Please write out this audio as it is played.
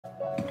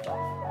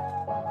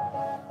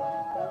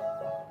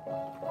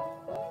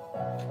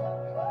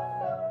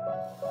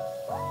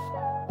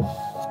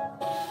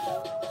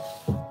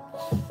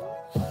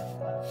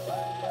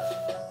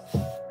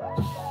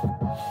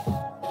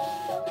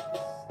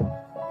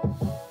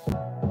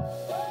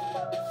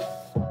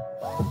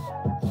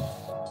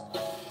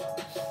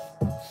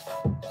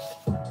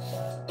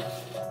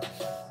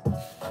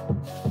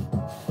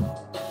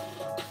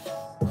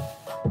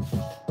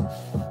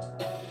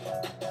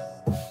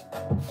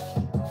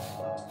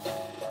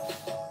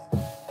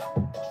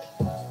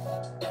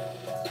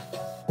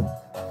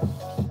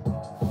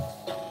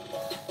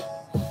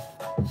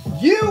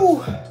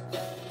YouTube,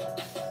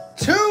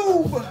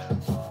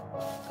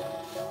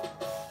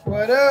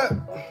 what up?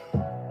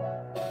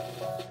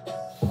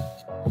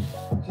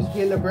 Just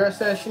getting the brush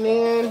session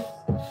in.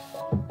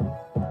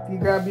 If you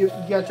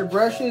got your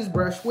brushes,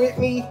 brush with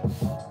me.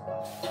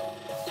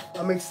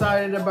 I'm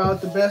excited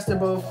about the Best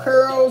of Both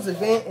Curls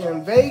event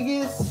in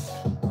Vegas.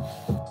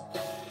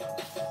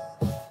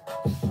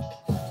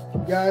 If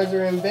you guys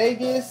are in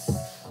Vegas,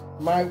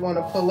 might want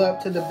to pull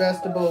up to the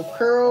Best of Both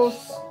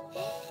Curls.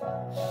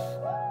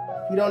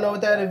 If you don't know what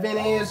that event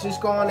is,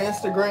 just go on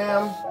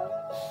Instagram,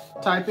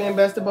 type in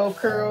Best of Both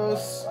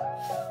Curls.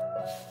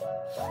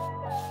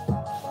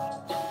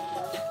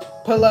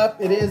 Pull up.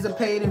 It is a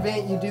paid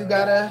event. You do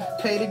gotta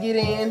pay to get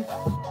in.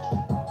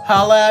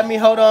 Holla at me.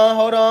 Hold on.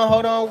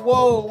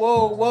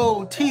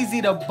 Whoa.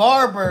 TZ the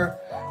Barber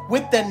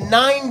with the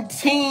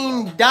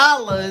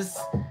 $19,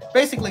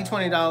 basically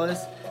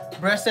 $20.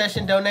 Brush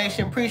session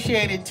donation.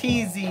 Appreciate it.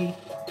 TZ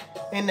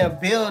in the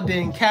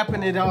building,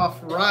 capping it off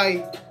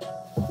right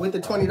with the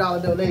 $20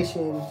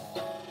 donation.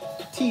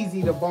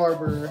 TZ the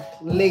Barber,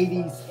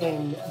 ladies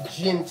and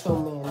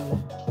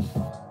gentlemen.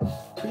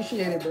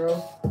 Appreciate it,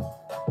 bro.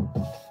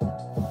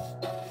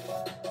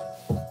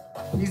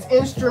 These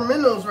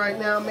instrumentals right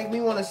now make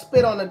me want to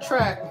spit on the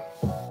track.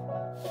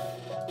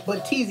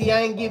 But TZ,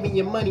 I ain't giving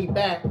your money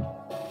back.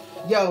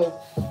 Yo.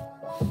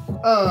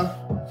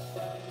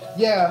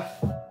 Yeah.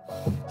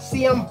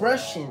 See, I'm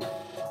brushing.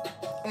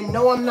 And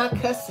no, I'm not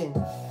cussing.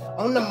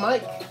 On the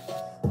mic,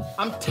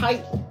 I'm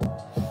tight.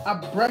 I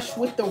brush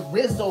with the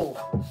rizzle.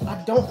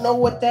 I don't know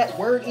what that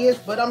word is,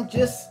 but I'm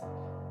just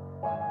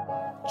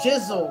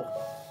jizzle.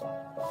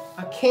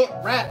 I can't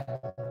rap.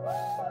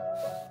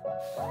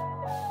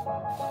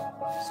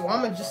 So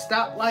I'ma just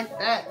stop like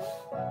that.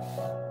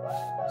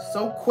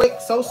 So quick,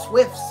 so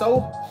swift,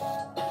 so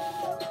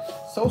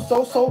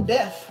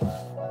deaf.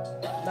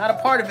 Not a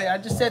part of it. I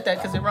just said that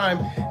because it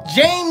rhymed.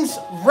 James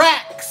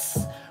Rax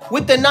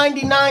with the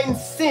 99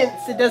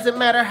 cents. It doesn't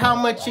matter how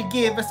much you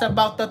give. It's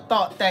about the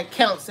thought that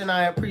counts, and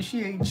I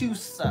appreciate you,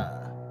 sir.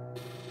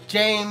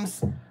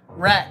 James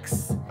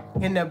Rax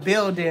in the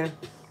building.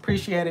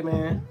 Appreciate it,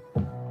 man.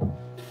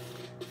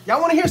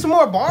 Y'all want to hear some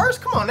more bars?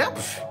 Come on now.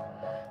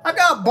 I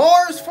got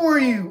bars for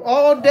you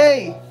all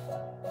day.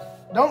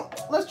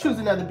 Let's choose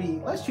another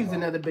beat.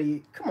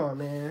 Come on,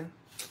 man.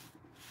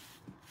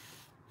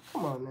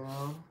 Come on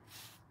now.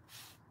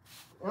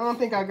 I don't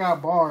think I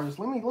got bars.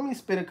 Let me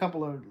spit a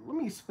couple of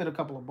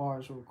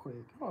bars real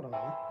quick. Hold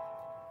on.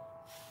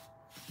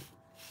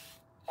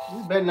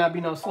 This better not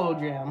be no slow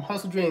jam.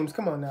 Hustle Dreams,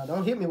 come on now.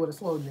 Don't hit me with a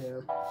slow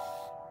jam.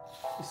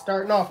 It's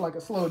starting off like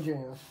a slow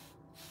jam.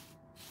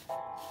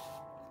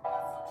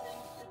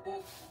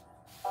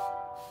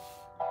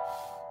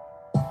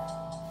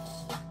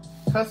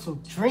 Hustle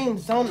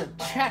Dreams on the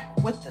track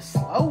with the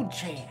slow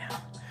jam.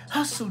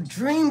 Hustle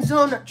Dreams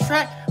on the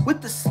track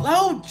with the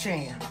slow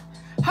jam.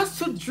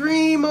 Hustle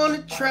Dream on the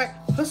track.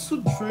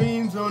 Hustle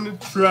Dreams on the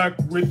track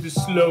with the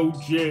slow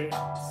jams.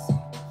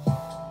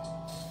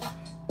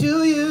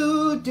 Do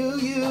you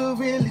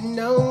really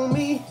know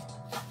me?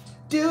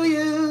 Do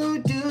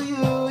you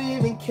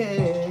even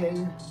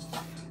care?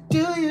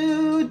 Do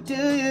you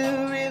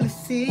really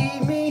see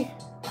me?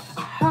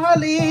 I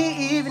hardly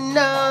even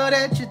know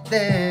that you're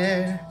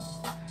there.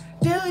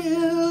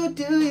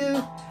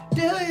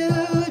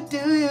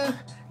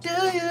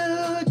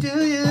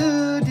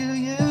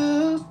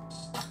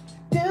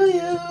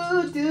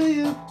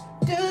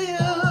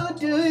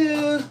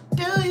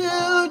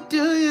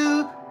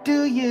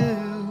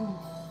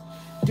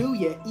 Do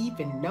you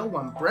even know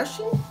I'm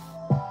brushing?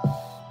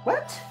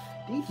 What?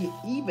 Do you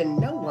even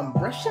know I'm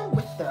brushing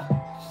with the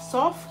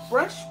soft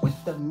brush with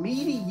the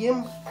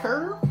medium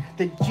curve?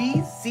 The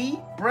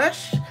GZ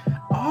brush?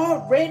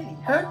 Already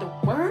heard the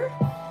word?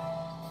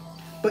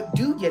 But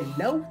do you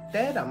know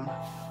that I'm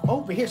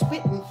over here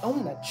spitting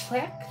on the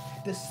track?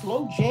 The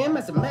slow jam,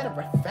 as a matter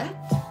of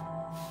fact.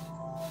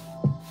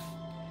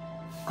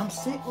 I'm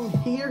sitting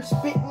here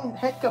spitting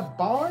hecka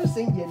bars,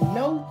 and you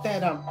know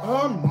that I'm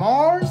on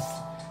Mars.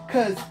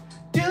 Cause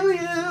do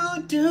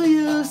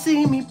you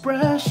see me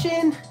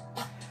brushing?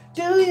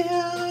 Do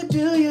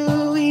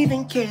you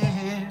even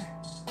care?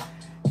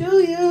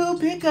 Do you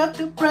pick up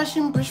the brush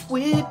and brush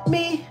with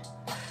me?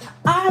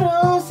 I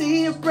don't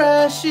see a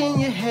brush in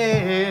your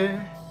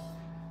hair.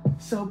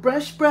 So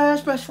brush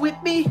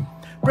with me.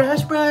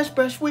 Brush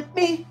with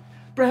me.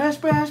 Brush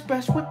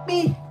with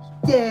me.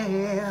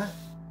 Yeah.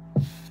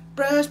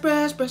 Brush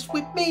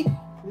with me.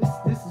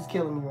 This is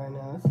killing me right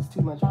now. This is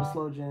too much of a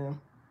slow jam.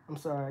 I'm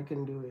sorry, I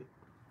couldn't do it.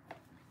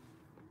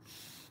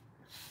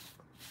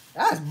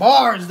 That's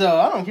bars,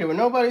 though. I don't care what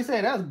nobody say.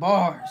 That's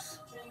bars.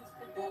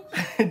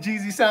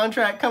 Jeezy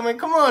soundtrack coming.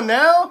 Come on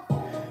now.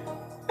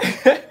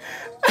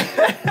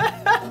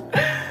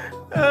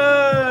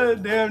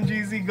 Damn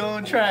Jeezy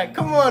going track.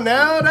 Come on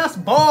now. That's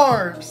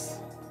bars.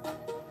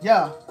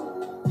 Yeah.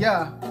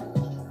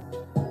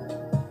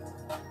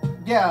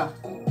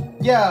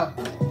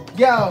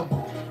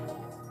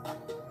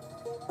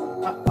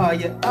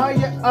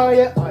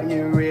 Are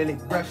you really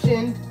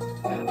brushing?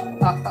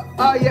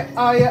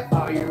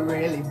 Are you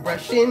really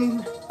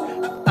brushing?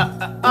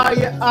 Are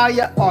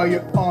you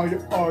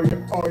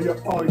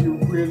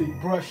really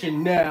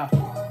brushing now?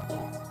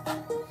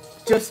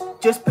 Just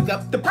pick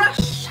up the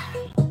brush.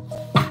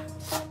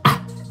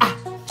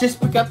 Just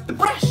pick up the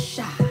brush.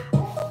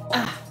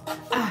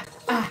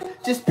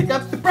 Just pick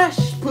up the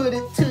brush, put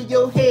it to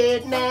your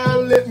head now.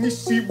 Let me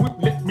see you.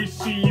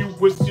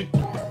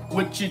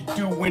 What you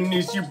doing?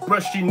 Is you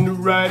brushing the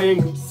right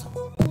angles?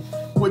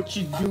 What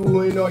you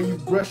doing? Are you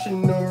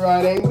brushing the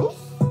right angles?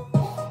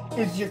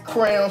 Is your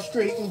crown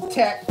straight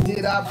intact?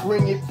 Did I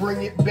bring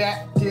it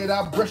back? Did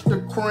I brush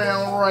the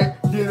crown right?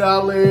 Did I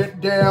lay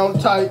it down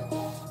tight?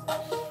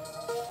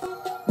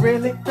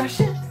 Really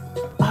brushing?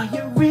 Are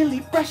you really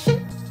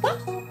brushing? What?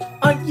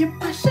 Are you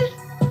brushing?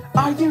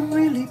 Are you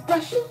really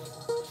brushing?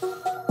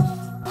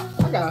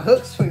 I got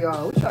hooks for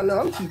y'all. What y'all know?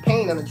 I'm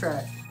T-Pain on the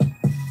track.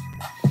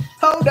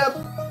 Hold up.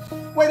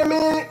 Wait a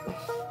minute.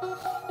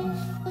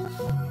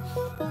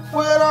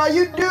 What are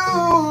you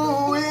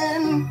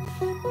doing?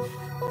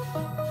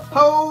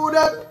 Hold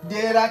up.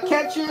 Did I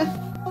catch you?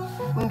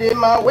 Did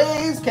my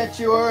waves catch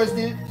yours?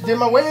 Did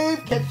my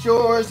wave catch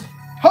yours?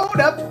 Hold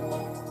up.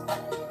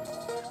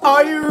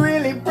 Are you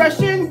really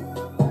brushing?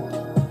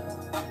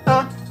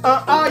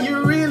 Are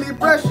you really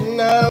brushing?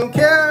 I don't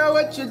care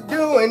what you're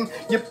doing.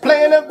 You're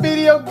playing a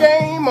video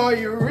game. Are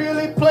you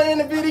really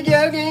playing a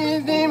video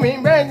game?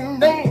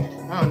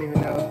 I don't even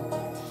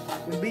know.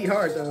 It'd be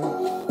hard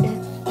though.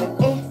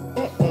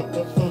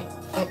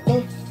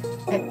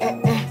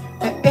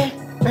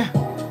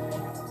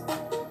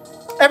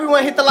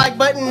 Everyone hit the like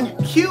button.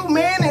 Q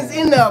Man is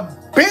in the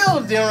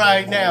building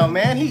right now,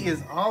 man. He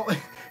is always...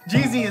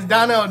 Jeezy is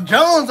Donnell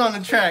Jones on the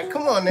track.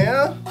 Come on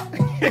now.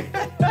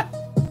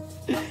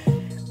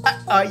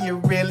 Are you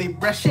really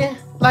brushing?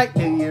 Like,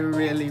 do you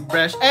really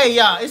brush? Hey,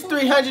 y'all, it's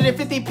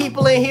 350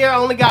 people in here. I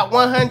only got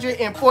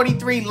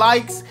 143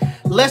 likes.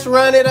 Let's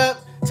run it up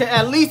to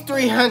at least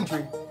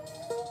 300.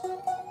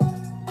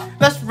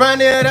 Let's run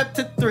it up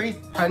to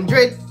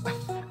 300.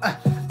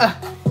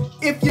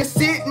 If you're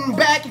sitting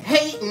back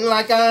hating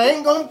like I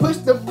ain't gonna push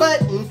the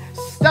button,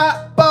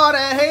 stop all the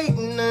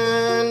hating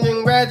and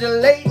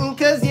congratulating,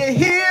 cause you're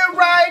here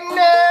right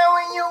now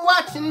and you're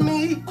watching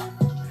me.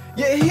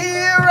 You're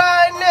here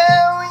right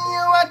now and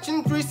you're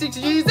watching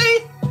 360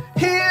 Jeezy.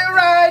 Here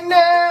right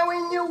now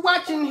and you're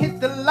watching. Hit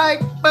the like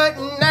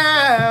button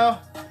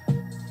now.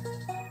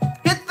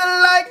 Hit the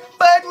like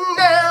button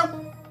now.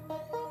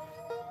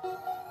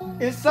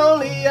 It's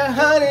only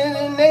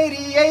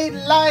 188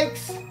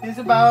 likes. It's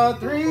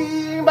about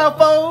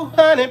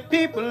 400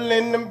 people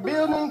in the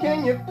building.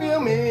 Can you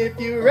feel me? If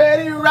you're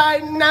ready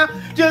right now,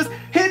 just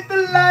hit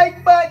the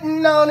like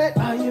button on it.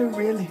 Are you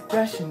really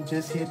brushing?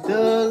 Just hit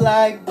the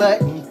like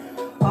button.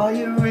 Are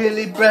you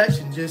really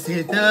brushing? Just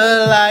hit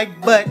the like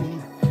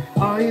button.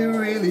 Are you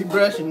really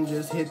brushing?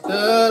 Just hit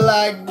the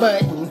like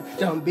button.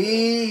 Don't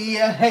be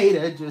a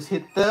hater. Just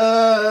hit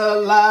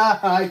the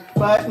like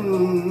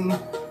button.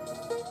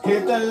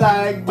 Hit the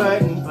like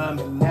button for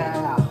me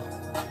now.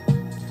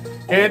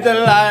 Hit the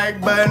like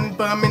button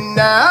for me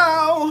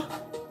now.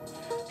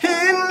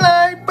 Hit the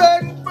like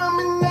button for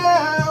me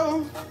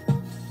now.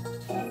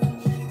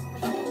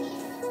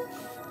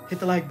 Hit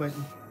the like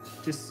button.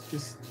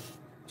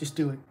 Just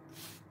do it.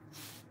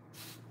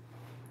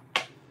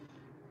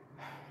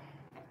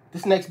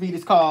 This next beat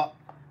is called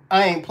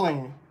I Ain't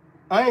Playing.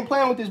 I ain't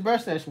playing with this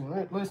brush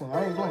session. Listen,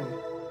 I ain't playing.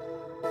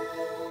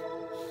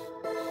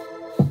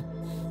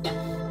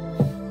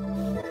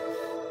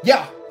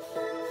 Yeah.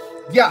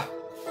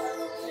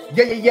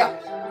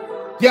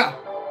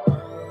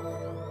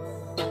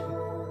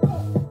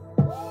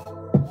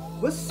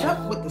 What's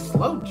up with the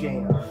slow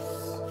jams?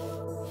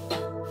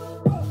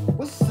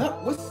 What's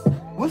up with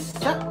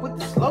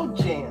the slow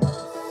jams?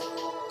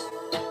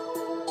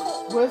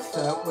 What's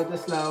up with the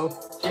slow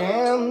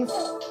jams?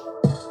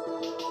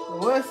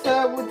 What's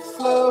up with the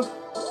slow?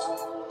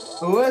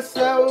 What's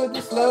up with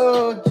the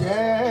slow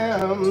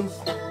jams?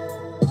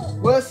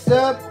 What's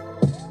up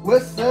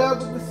with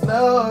the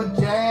slow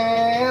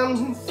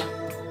jams?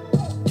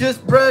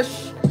 Just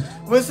brush.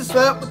 What's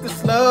up with the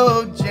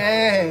slow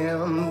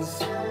jams?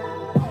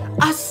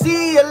 I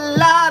see a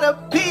lot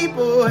of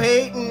people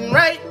hating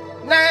right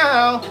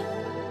now.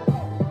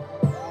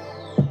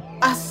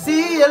 I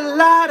see a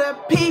lot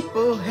of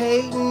people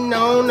hating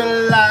on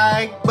the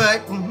like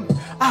button.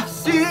 I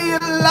see a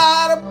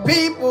lot of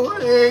people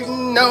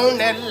hating on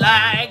that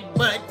like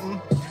button.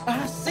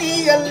 I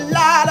see a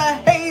lot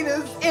of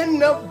haters in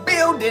the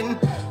building.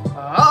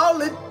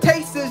 All it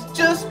takes is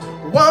just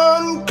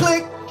one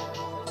click.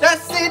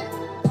 That's it.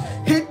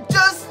 It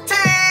just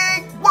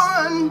takes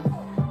one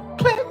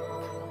click.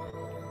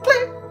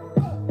 Click.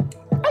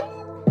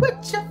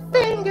 With your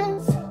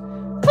fingers.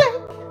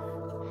 Click.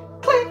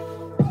 Click.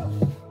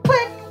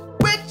 Click.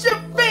 With your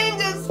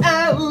fingers.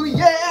 Oh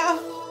yeah.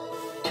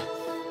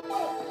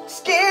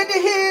 Scared to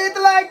hit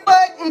the like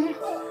button.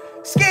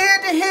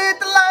 Scared to hit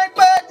the like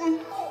button.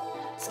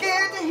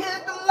 Scared to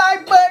hit the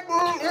like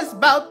button. It's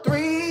about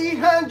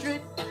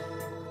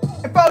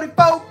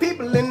 344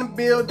 people in the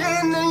building,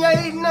 and you're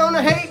hating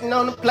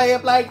on the player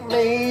like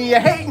me. You're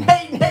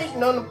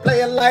hating on the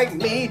player like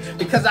me,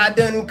 because I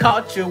done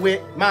caught you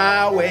with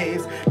my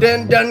waves.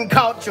 Done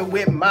caught you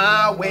with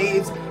my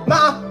waves.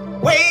 My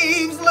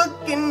waves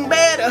looking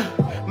better,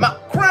 my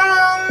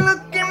crown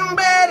looking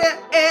better,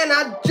 and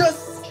I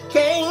just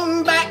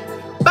came back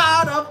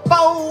about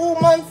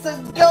 4 months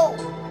ago,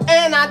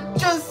 and I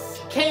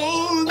just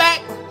came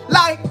back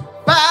like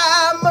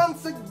 5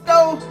 months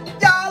ago.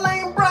 Y'all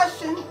ain't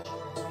brushing.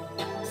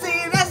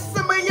 See, that's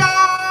some of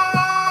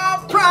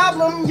y'all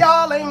problem.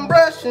 Y'all ain't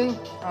brushing.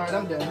 All right,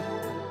 I'm done.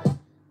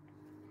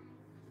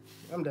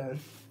 I'm done.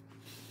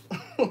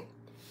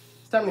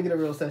 It's time to get a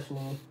real session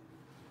in.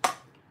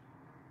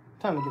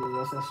 Time to get a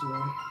real session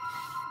in.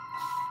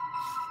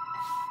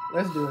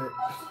 Let's do it.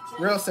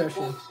 Real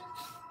session.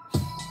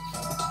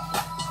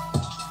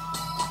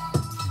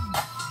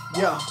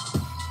 Yeah.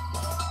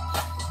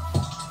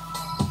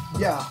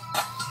 Yeah.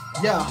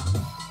 Yeah.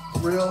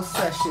 Real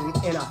session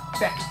in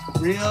effect.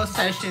 Real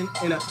session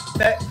in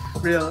effect.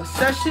 Real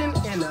session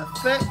in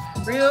effect.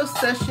 Real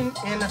session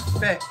in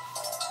effect.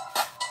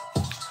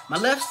 My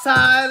left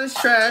side is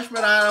trash,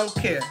 but I don't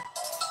care.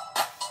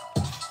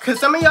 Cause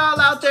some of y'all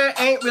out there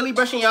ain't really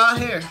brushing y'all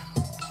hair.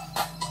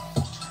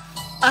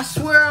 I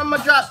swear I'ma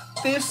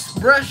drop this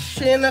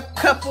brush in a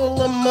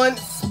couple of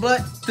months,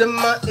 but the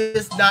month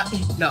is not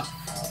enough.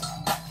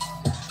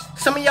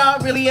 Some of y'all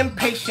really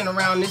impatient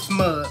around this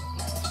mug.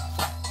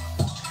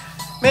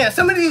 Man,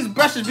 some of these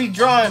brushes be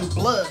drawing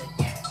blood.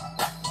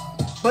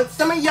 But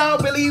some of y'all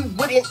really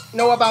wouldn't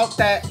know about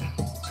that,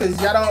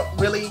 because y'all don't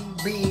really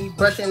be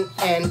brushing,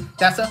 and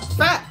that's a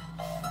fact.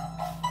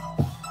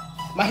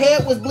 My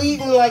head was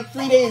bleeding like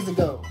 3 days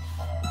ago,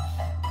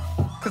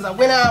 because I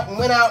went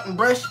out and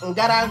brushed and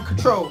got out of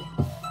control.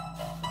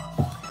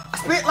 I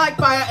spit like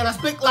fire, and I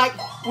spit like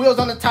wheels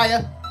on the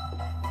tire.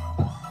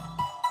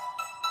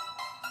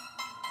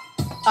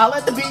 I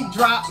let the beat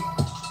drop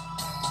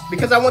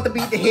because I want the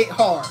beat to hit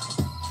hard.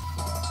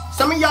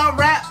 Some of y'all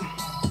rap,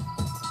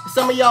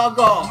 some of y'all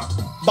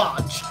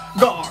garbage.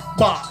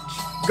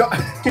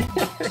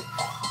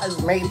 I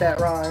just made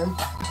that rhyme.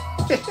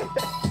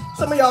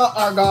 Some of y'all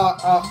are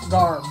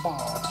garbage.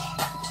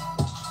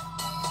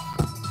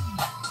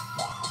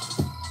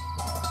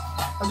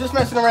 I'm just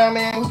messing around,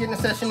 man. Getting a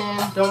session in.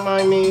 Don't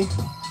mind me.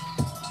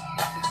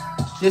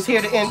 Just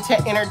here to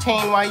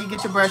entertain while you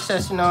get your brush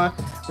session on.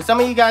 But some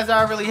of you guys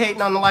are really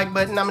hating on the like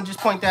button. I'm going to just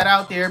point that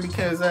out there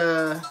because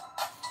there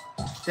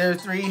are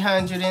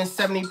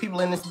 370 people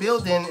in this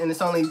building and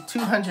it's only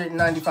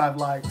 295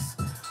 likes.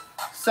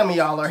 Some of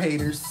y'all are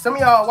haters. Some of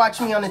y'all are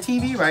watching me on the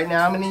TV right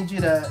now. I'm going to need you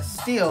to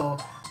still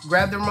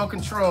grab the remote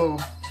control,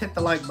 hit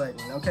the like button,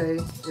 okay?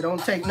 It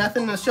don't take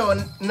nothing to show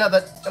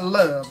another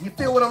love. You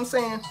feel what I'm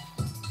saying?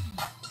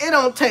 It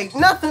don't take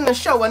nothing to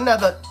show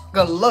another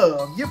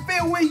love. You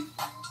feel me?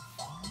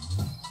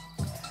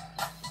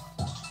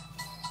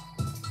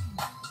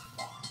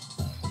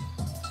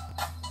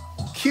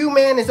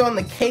 Q-Man is on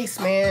the case,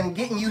 man,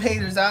 getting you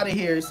haters out of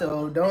here.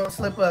 So don't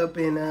slip up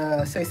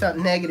and say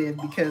something negative,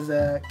 because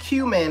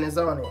Q-Man is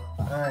on it.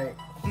 All right,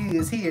 he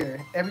is here.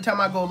 Every time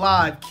I go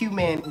live,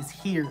 Q-Man is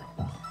here.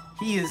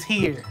 He is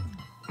here.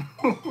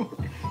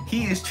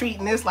 He is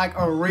treating this like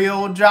a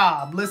real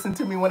job. Listen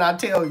to me when I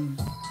tell you.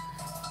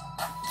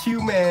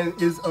 Q-Man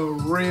is a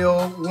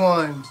real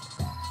one.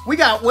 We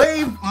got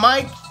Wave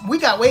Mike. We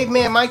got Wave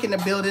Man Mike in the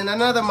building.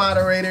 Another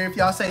moderator. If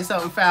y'all say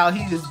something foul,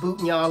 he just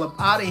booting y'all up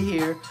out of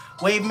here.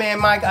 Wave Man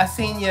Mike, I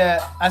seen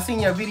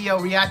your video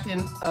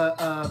reacting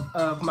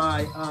of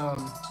my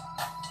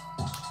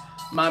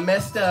my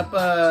messed up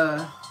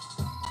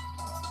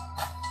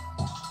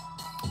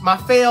my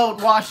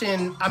failed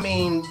washing. I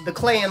mean the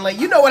clay and lay.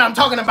 You know what I'm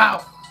talking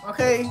about,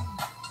 okay?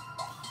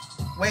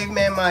 Wave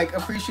Man Mike,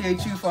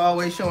 appreciate you for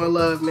always showing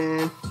love,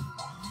 man.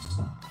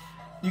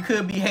 You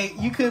could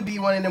be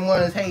one of them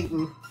ones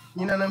hating.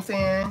 You know what I'm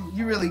saying?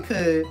 You really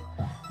could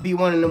be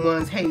one of them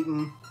ones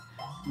hating,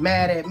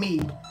 mad at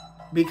me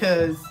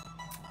because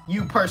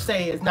you per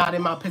se is not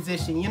in my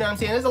position. You know what I'm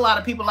saying? There's a lot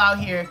of people out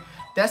here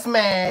that's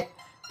mad.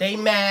 They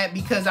mad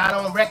because I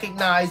don't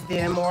recognize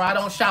them or I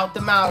don't shout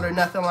them out or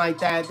nothing like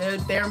that.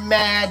 They're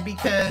mad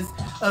because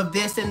of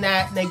this and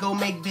that, and they go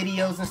make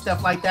videos and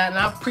stuff like that. And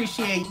I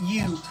appreciate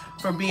you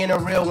for being a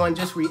real one,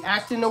 just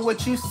reacting to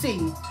what you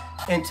see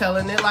and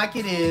telling it like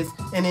it is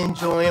and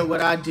enjoying what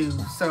I do.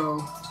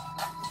 So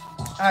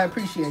I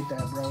appreciate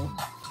that, bro.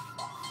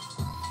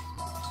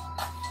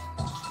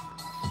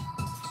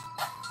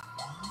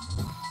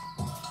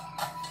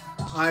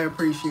 I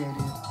appreciate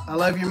it. I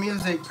love your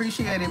music.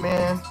 Appreciate it,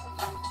 man.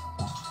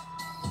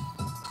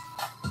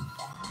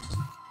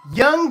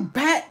 Young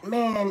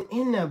Batman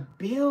in the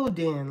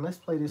building. Let's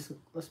play this up,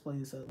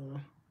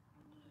 man.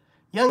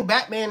 Young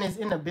Batman is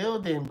in the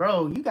building,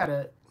 bro. You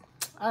gotta,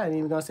 I ain't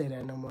even gonna say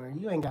that no more.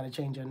 You ain't gotta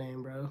change your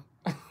name, bro.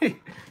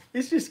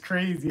 It's just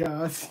crazy,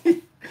 y'all.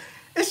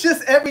 It's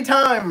just every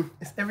time.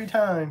 It's every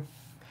time.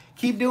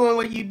 Keep doing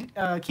what you,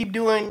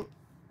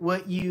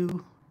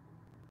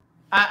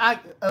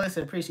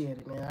 listen, appreciate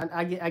it, man.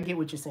 I get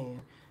what you're saying.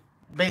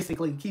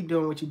 Basically, keep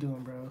doing what you're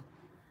doing, bro.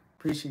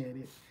 Appreciate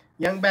it.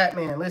 Young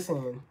Batman,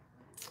 listen.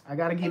 I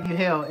gotta give you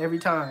hell every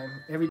time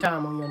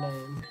on your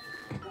name.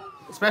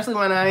 Especially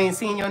when I ain't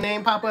seen your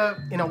name pop up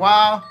in a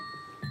while.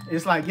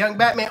 It's like Young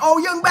Batman. Oh,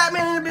 Young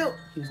Batman in the build.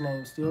 His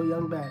name's still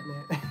Young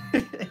Batman.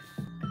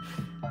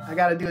 I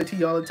gotta do it to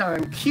you all the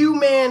time.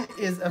 Q-Man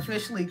is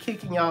officially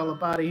kicking y'all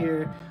up out of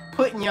here,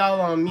 putting y'all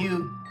on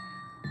mute,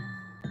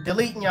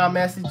 deleting y'all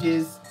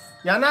messages.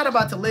 Y'all not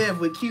about to live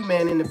with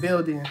Q-Man in the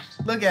building.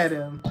 Look at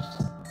him.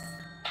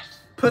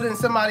 Putting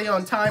somebody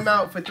on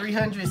timeout for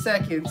 300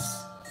 seconds.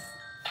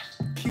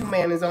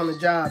 Q-Man is on the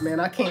job, man.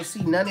 I can't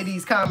see none of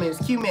these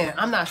comments. Q-Man,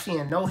 I'm not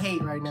seeing no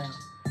hate right now.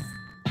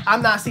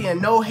 I'm not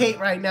seeing no hate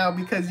right now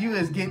because you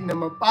is getting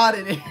them up out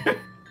of there.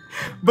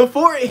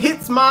 Before it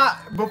hits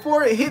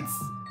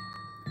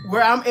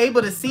where I'm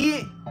able to see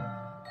it,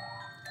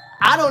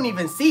 I don't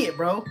even see it,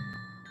 bro.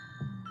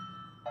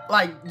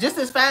 Like, just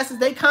as fast as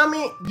they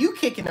comment, you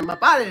kicking them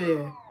up out of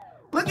there.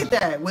 Look at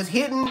that. Was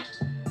hitting.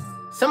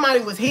 Somebody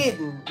was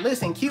hitting.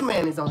 Listen,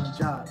 Q-Man is on the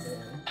job,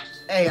 man.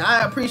 Hey,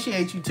 I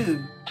appreciate you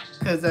too.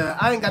 Because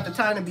I ain't got the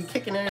time to be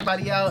kicking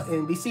everybody out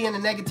and be seeing the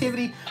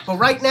negativity. But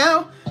right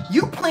now,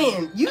 you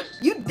playing, you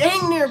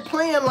dang near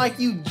playing like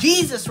you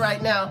Jesus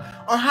right now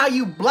on how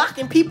you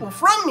blocking people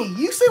from me.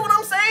 You see what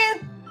I'm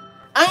saying?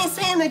 I ain't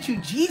saying that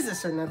you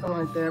Jesus or nothing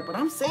like that, but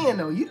I'm saying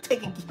though, you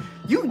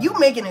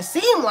making it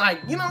seem like,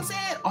 you know what I'm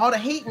saying? All the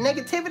hate and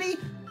negativity,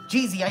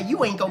 Jeezy,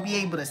 you ain't gonna be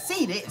able to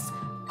see this.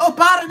 Up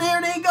out of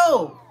there they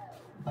go.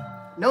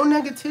 No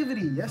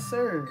negativity, yes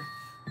sir.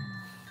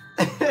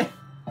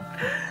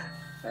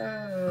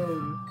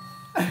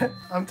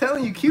 I'm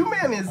telling you,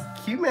 Q-Man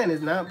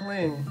is not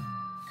playing.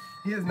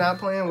 He is not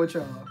playing with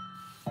y'all.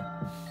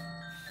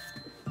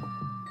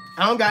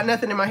 I don't got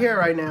nothing in my hair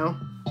right now.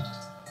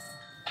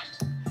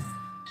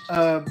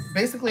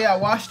 Basically, I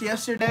washed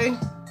yesterday.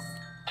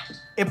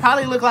 It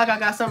probably looked like I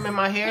got something in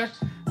my hair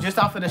just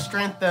off of the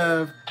strength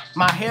of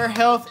my hair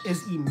health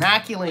is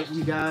immaculate,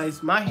 you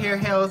guys. My hair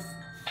health,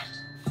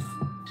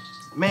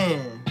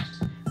 man,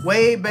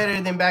 way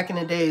better than back in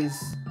the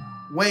days.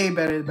 Way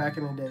better than back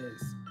in the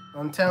days.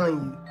 I'm telling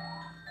you.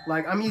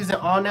 Like, I'm using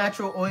all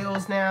natural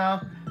oils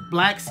now.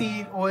 Black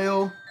seed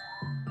oil.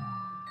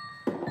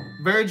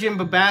 Virgin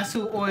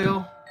babasu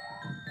oil.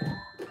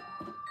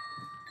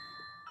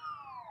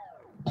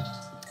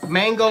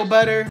 Mango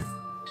butter.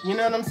 You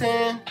know what I'm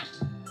saying?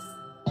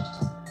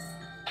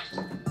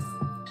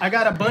 I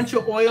got a bunch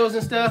of oils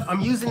and stuff.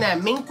 I'm using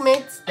that mink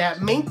mix.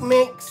 That mink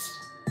mix.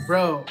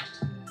 Bro.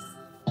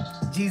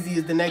 Jeezy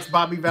is the next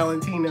Bobby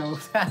Valentino.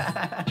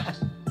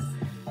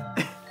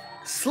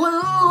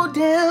 Slow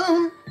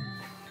down.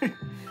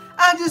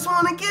 I just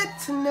want to get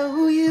to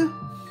know you.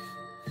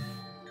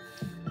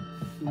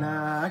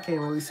 Nah, I can't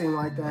really sing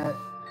like that.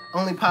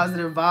 Only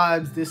positive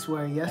vibes this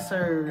way. Yes,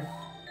 sir.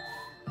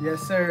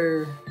 Yes,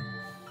 sir.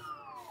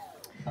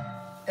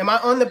 Am I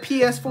on the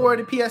PS4 or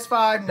the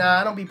PS5?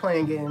 Nah, I don't be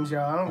playing games,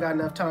 y'all. I don't got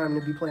enough time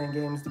to be playing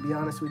games, to be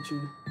honest with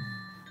you.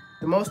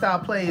 The most I'll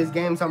play is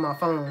games on my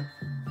phone.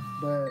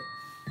 But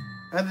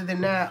other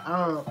than that,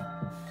 I don't.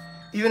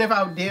 Even if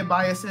I did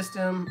buy a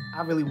system,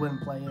 I really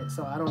wouldn't play it.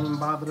 So I don't even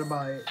bother to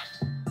buy it.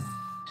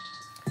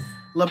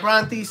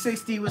 LeBron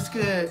 360 was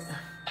good.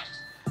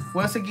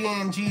 Once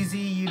again,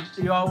 Jeezy,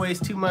 you're always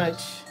too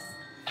much.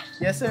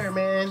 Yes, sir,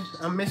 man.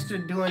 I'm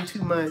Mr. Doing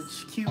Too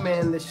Much.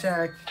 Q-Man, the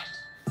Shaq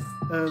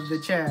of the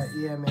chat.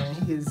 Yeah, man.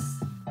 He is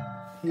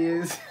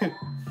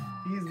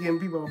he's getting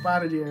people up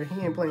out of there.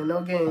 He ain't playing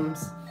no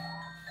games.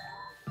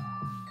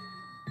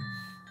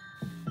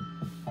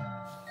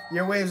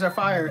 Your waves are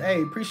fire.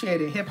 Hey,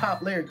 appreciate it.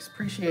 Hip-hop lyrics.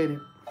 Appreciate it.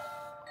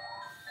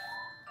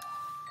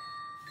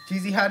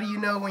 Jeezy, how do you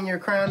know when your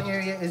crown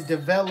area is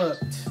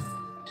developed?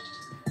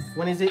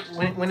 When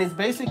it's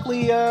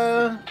basically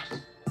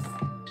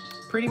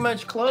pretty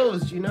much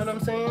closed, you know what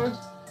I'm saying?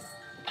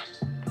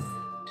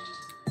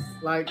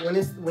 Like when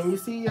you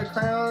see your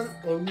crown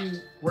and you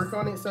work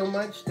on it so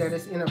much that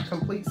it's in a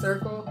complete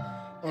circle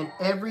and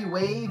every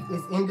wave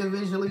is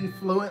individually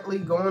fluently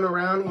going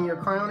around in your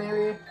crown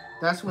area,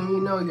 that's when you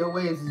know your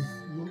waves is,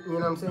 you know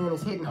what I'm saying,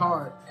 it's hitting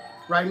hard.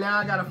 Right now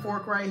I got a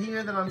fork right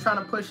here that I'm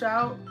trying to push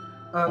out.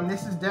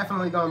 This is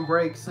definitely gonna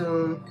break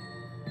soon.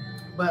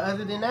 But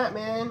other than that,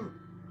 man,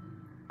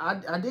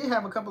 I did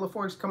have a couple of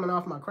forks coming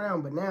off my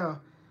crown, but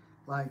now,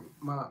 like,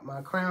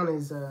 my crown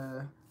is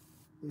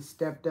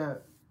stepped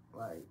up.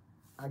 Like,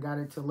 I got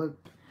it to look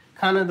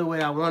kind of the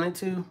way I want it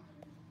to.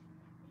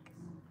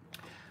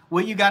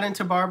 What you got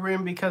into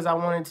barbering because I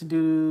wanted to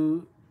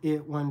do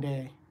it one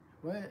day.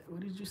 What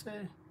did you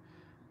say?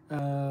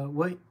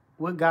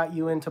 What got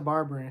you into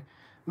barbering?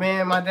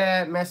 Man, my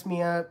dad messed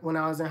me up when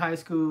I was in high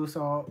school,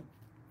 so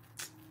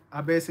I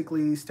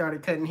basically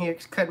started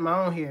cutting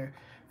my own hair.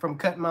 From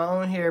cutting my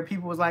own hair,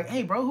 people was like,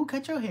 hey, bro, who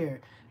cut your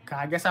hair?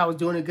 I guess I was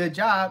doing a good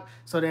job.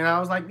 So then I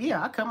was like,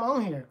 yeah, I cut my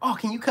own hair. Oh,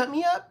 can you cut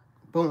me up?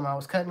 Boom, I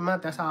was cutting them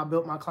up. That's how I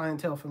built my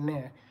clientele from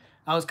there.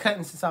 I was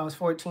cutting since I was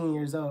 14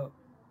 years old.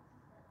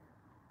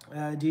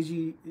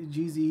 Jeezy,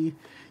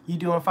 you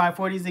doing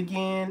 540s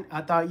again?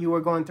 I thought you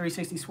were going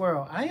 360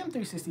 swirl. I am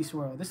 360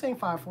 swirl. This ain't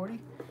 540.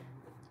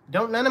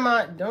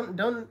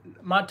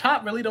 My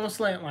top really don't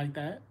slant like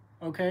that.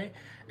 Okay,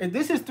 if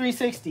this is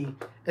 360,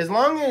 as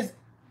long as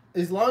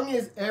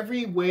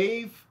every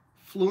wave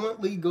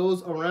fluently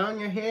goes around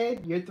your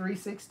head, you're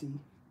 360.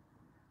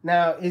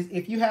 Now,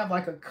 if you have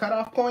like a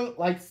cutoff point,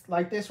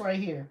 like this right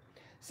here.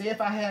 See,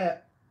 if I had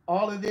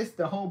all of this,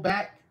 the whole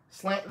back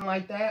slanting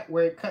like that,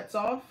 where it cuts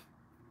off,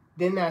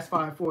 then that's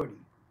 540.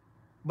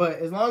 But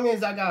as long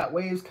as I got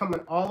waves coming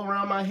all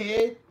around my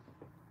head,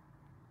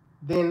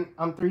 then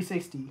I'm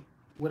 360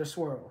 with a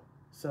swirl.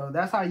 So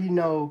that's how you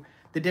know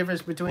the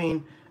difference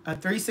between a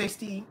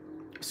 360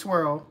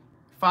 swirl,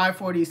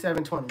 540,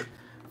 720.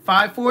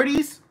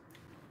 540s,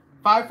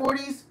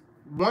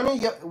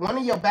 one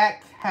of your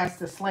back has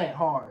to slant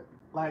hard.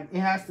 Like, it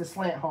has to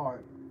slant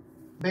hard.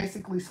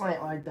 Basically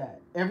slant like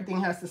that. Everything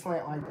has to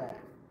slant like that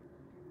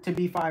to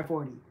be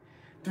 540.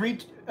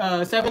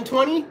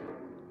 720,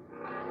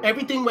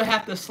 everything would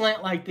have to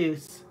slant like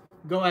this,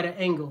 go at an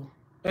angle.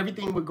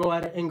 Everything would go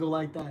at an angle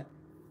like that.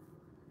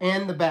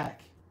 And the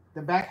back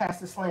has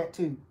to slant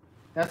too.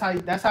 That's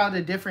how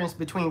the difference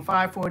between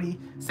 540,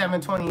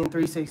 720, and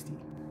 360.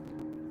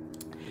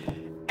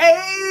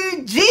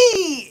 AG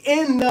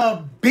in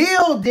the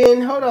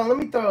building. Hold on, let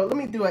me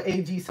do an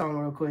AG song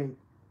real quick.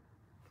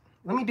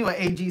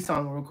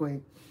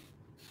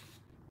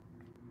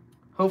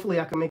 Hopefully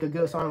I can make a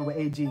good song with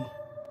AG.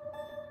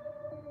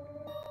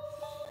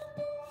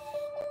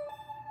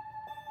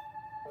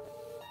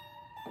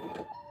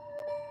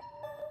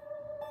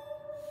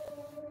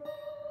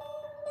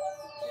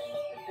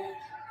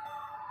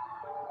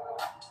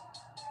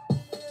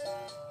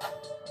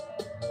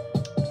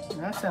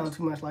 That sounds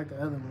too much like the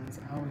other ones.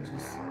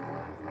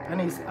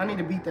 I need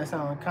to beat that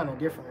sound kind of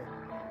different.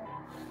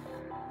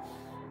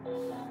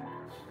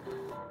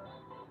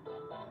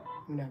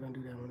 I'm not gonna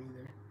do that one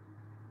either.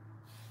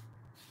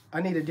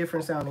 I need a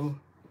different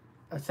sounding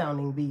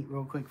beat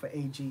real quick for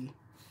AG.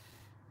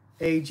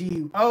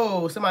 AG.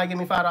 Oh, somebody give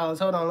me $5.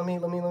 Hold on. Let me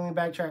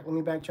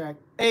backtrack.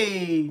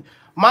 Hey,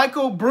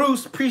 Michael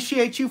Bruce,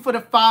 appreciate you for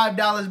the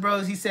 $5,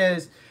 bros. He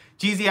says,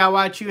 Jeezy, I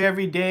watch you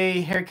every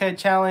day, haircut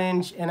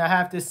challenge, and I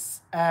have to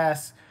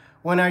ask,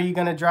 when are you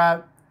gonna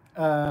drop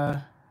that?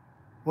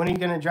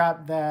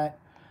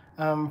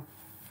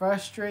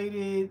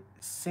 Frustrated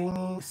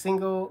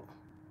single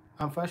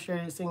on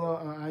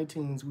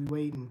iTunes. We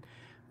waiting.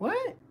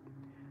 What?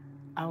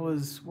 I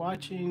was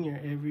watching your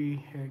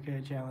every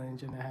haircut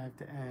challenge, and I have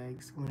to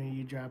ask, when are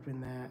you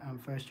dropping that? I'm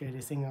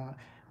frustrated single.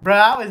 Bro,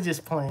 I was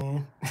just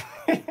playing.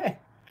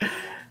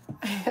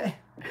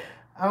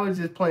 I was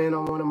just playing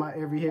on one of my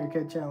every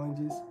haircut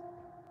challenges.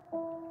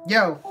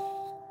 Yo,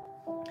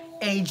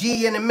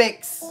 AG in the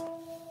mix.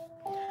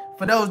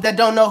 For those that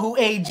don't know who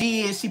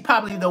AG is, she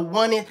probably the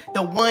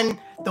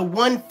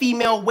one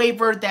female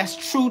waver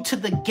that's true to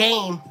the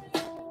game.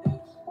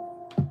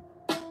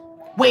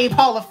 Wave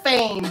Hall of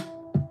Fame.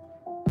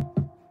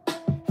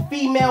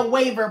 Female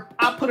waver.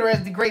 I put her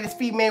as the greatest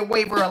female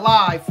waver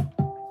alive.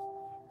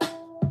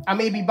 I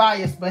may be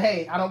biased, but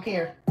hey, I don't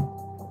care.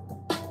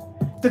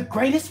 The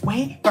greatest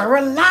waver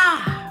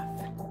alive.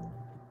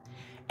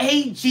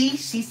 AG,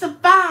 she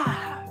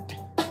survived.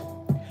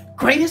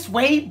 Greatest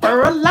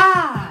waver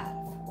alive.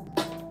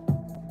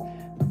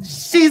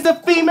 She's a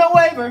female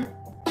waver.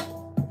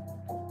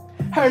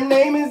 Her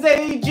name is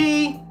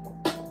AG.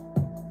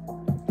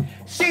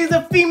 She's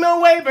a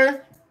female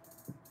waver.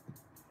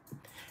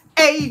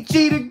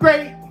 AG the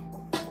great.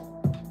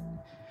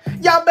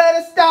 Y'all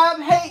better stop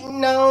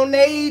hating on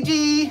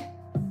AG.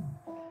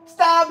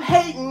 Stop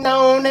hating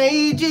on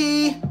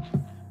AG.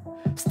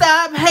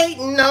 Stop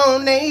hating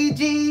on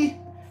AG.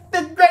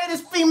 The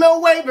greatest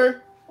female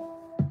waver.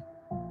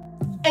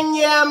 And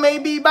yeah, I may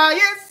be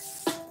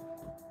biased,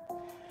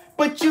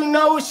 but you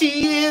know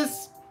she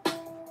is.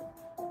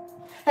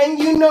 And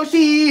you know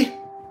she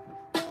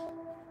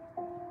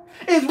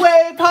is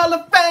Wave Hall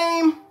of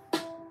Fame.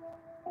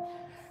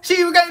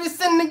 She the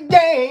greatest in the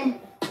game.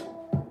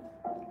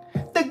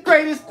 The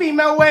greatest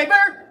female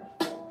waver.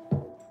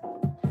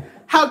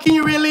 How can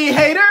you really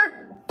hate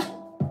her?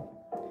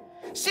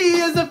 She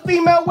is a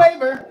female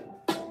waver.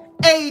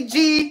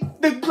 AG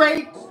the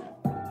great.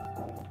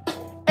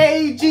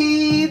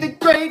 AG the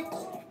great.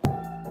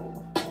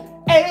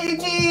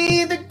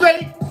 AG the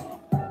great.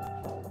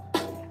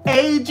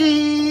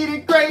 AG the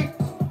great.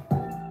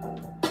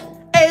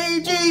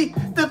 AG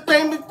the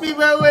famous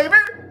female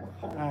waver.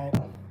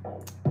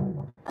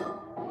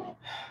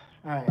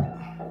 Alright.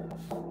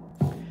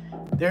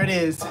 There it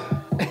is.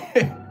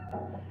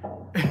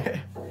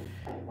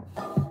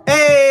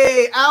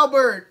 Hey,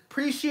 Albert,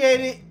 appreciate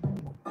it.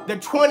 The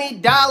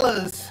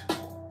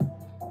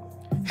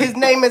 $20. His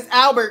name is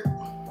Albert.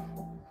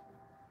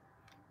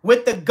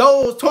 With the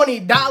goals,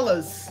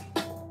 $20.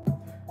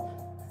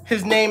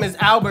 His name is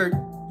Albert.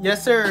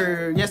 Yes,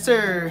 sir. Yes,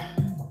 sir.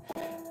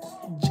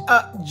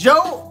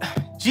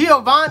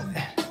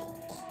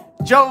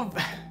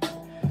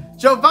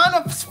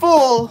 Giovanna's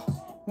full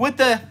with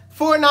the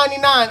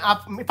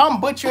 $4.99. If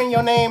I'm butchering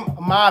your name,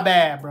 my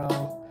bad, bro.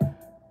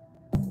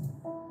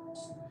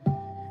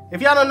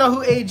 If y'all don't know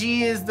who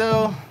AG is,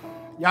 though,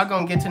 Y'all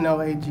gonna get to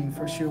know AG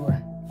for sure.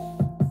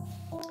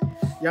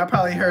 Y'all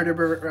probably heard of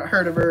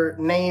her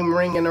name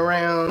ringing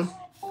around.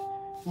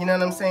 You know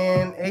what I'm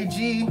saying?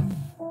 AG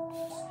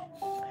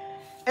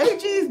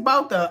is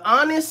about the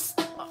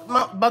honest,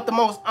 about the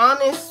most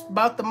honest,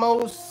 about the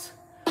most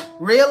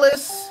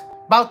realist,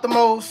 about the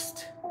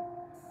most,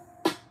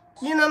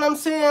 you know what I'm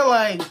saying?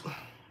 Like,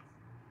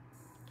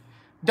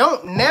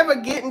 don't never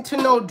get into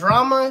no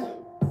drama.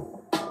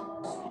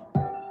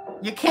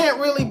 You can't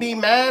really be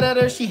mad at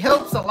her. She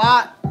helps a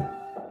lot.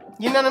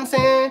 You know what I'm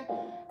saying?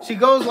 She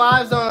goes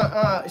live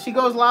on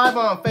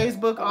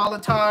Facebook all the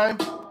time,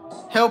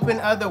 helping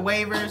other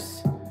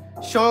waivers,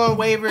 showing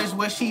waivers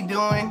what she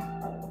doing.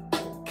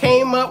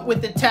 Came up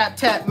with the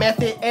tap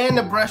method and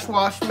the brush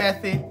wash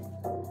method.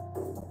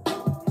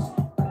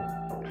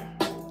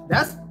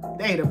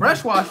 The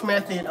brush wash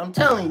method, I'm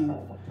telling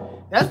you,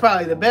 that's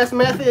probably the best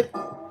method.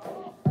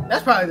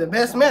 That's probably the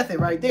best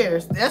method right there.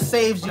 That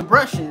saves your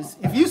brushes.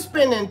 If you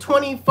spending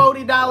 $20,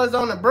 $40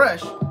 on a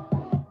brush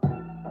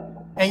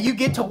and you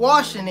get to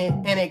washing it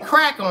and it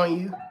crack on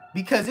you,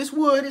 because it's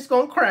wood, it's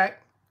gonna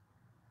crack.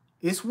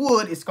 It's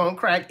wood, it's gonna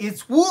crack.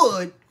 It's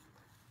wood,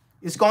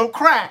 it's gonna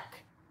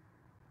crack.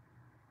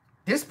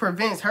 This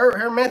prevents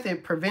her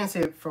method prevents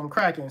it from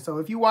cracking. So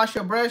if you wash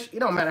your brush, it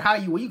don't matter how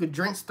you could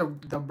drench the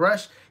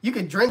brush, you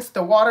could drench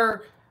the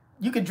water,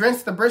 you could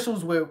drench the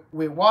bristles with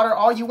water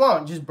all you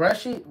want. Just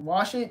brush it,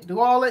 wash it, do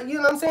all that, you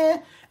know what I'm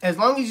saying? As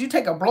long as you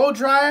take a blow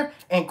dryer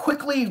and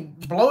quickly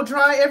blow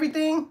dry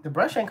everything, the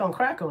brush ain't gonna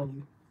crack on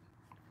you.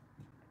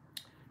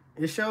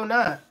 It sure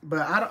not. But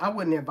I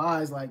wouldn't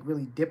advise like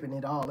really dipping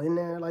it all in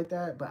there like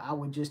that, but I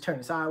would just turn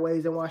it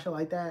sideways and wash it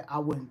like that. I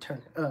wouldn't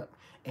turn it up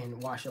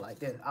and wash it like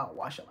this. I'll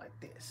wash it like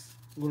this.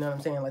 You know what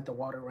I'm saying? Let the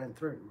water run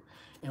through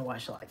and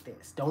wash it like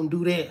this. Don't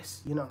do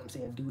this. You know what I'm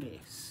saying? Do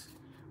this.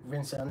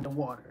 Rinse it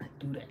underwater.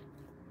 Do that.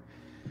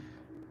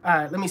 All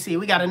right, let me see.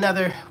 We got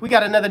another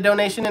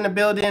donation in the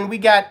building. We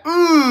got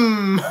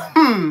in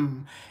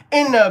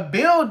the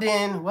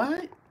building.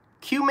 What?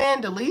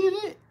 Q-Man deleted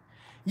it?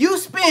 You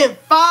spent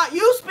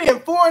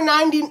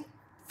 $4.90.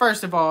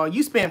 First of all,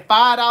 you spent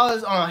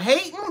 $5 on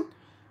hating?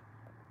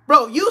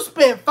 Bro, you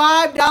spent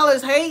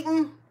 $5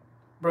 hating?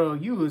 Bro,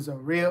 you was a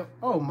real,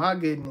 oh my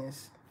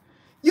goodness.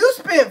 You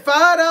spent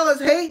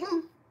 $5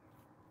 hating?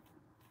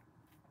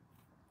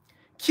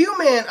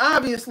 Q-Man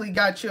obviously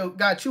got you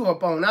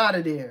up on out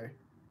of there.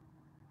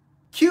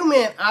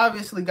 Q-Man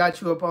obviously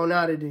got you up on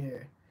out of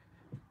there.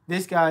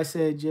 This guy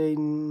said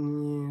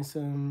Jaden,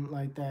 something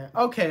like that.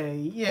 Okay,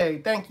 yeah,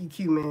 thank you,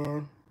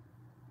 Q-Man.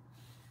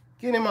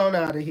 Get him on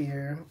out of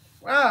here.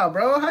 Wow,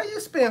 bro, how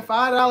you spend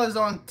 $5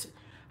 on,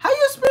 how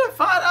you spend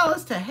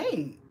 $5 to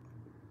hate?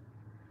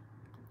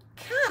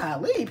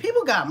 Golly,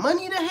 people got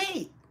money to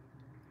hate.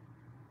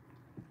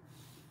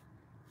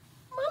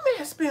 My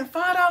man spent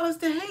 $5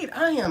 to hate.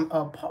 I am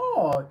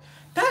appalled.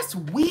 That's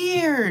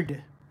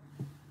weird.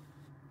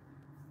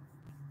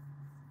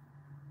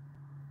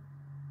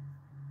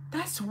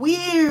 That's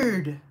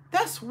weird.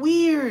 That's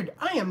weird.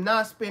 I am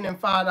not spending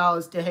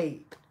 $5 to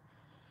hate.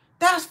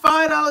 That's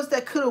 $5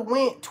 that could have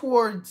went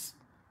towards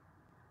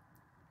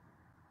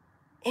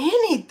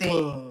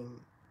anything.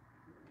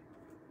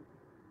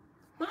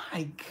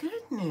 My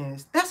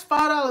goodness. That's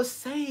 $5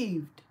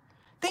 saved.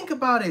 Think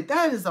about it.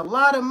 That is a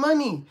lot of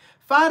money.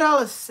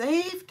 $5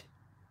 saved?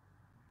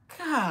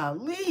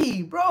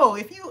 Golly, bro.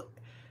 If you...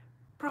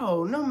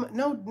 Bro,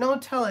 no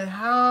telling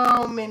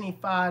how many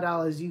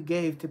 $5 you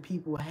gave to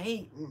people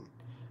hating.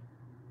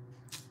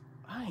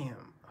 I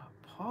am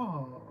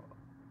appalled.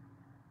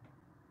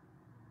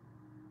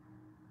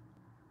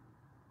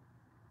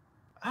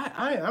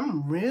 I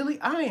am really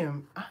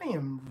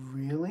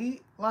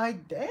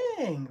like,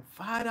 dang,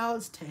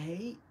 $5 to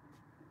hate.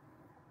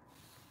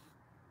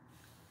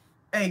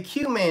 Hey,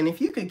 Q-Man, if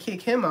you could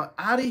kick him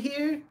out of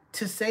here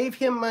to save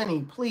him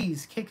money,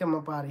 please kick him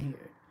up out of here.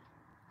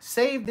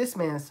 Save this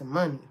man some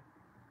money.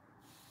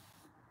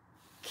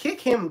 Kick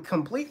him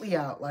completely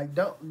out. Like,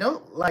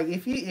 don't like,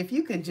 if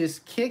you could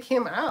just kick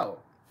him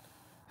out.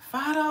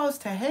 $5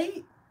 to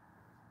hate?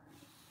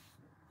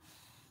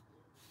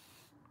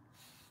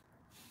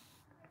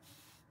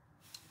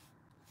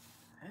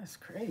 That's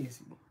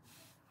crazy.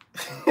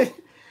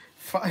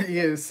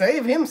 Yeah,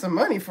 save him some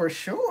money for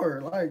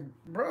sure. Like,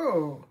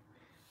 bro,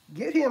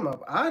 get him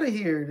up out of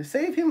here to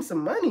save him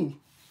some money.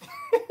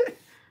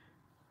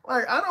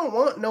 Like, I don't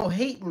want no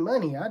hating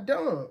money. I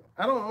don't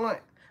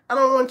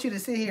want you to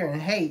sit here and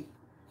hate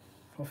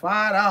for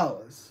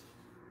 $5.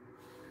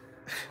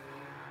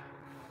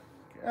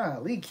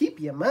 Golly, keep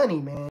your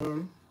money,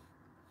 man.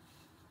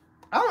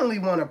 I only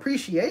want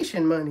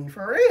appreciation money,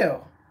 for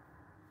real.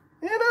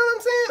 You know what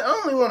I'm saying?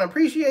 I only want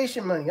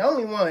appreciation money. I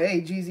only want,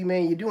 hey, Jeezy,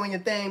 man, you're doing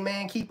your thing,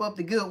 man. Keep up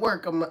the good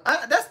work.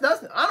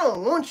 I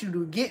don't want you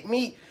to get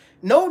me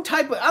no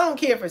type of, I don't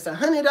care if it's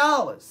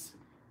 $100.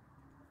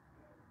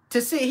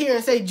 To sit here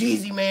and say,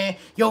 Jeezy, man,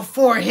 your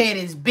forehead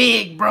is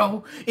big,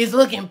 bro. It's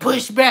looking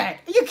pushed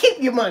back. You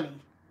keep your money.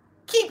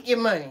 Keep your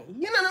money.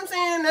 You know what I'm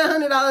saying? That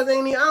 $100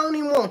 ain't even, I don't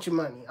even want your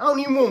money. I don't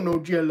even want no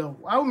Jello.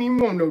 I don't even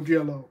want no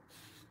Jello.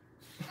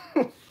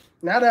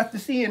 Not after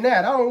seeing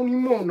that. I don't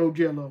even want no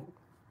Jello.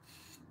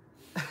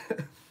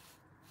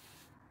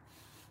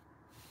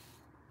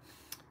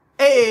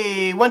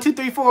 Hey, 1, 2,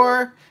 3,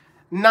 4,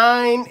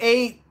 9,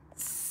 8,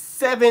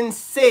 7,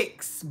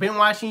 6. Been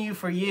watching you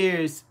for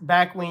years.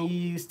 Back when you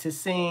used to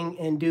sing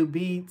and do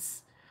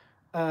beats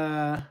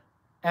at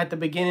the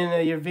beginning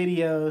of your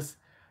videos.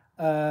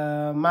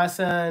 My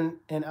son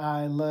and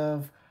I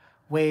love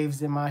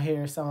Waves in My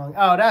Hair song.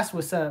 Oh, that's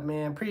what's up,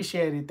 man.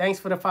 Appreciate it. Thanks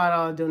for the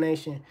 $5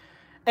 donation.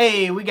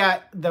 Hey, we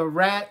got the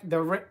Raggin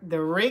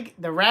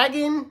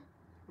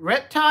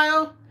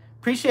Reptile.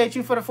 Appreciate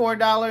you for the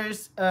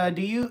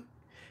 $4.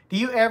 Do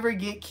you ever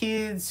get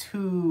kids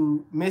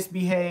who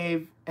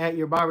misbehave at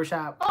your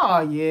barbershop?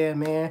 Oh yeah,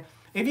 man.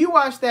 If you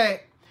watch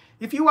that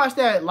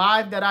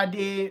live that I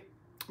did,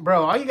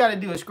 bro, all you gotta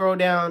do is scroll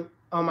down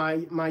on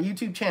my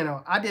YouTube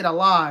channel. I did a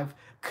live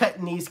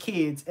cutting these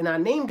kids, and I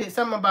named it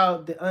something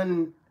about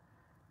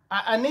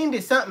I named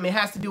it something. It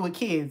has to do with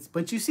kids.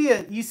 But you see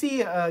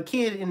a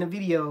kid in the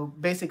video,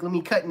 basically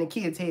me cutting the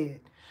kid's head.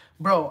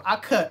 Bro, I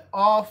cut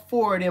all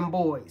 4 of them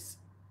boys,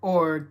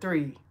 or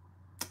 3.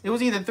 It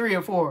was either 3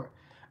 or 4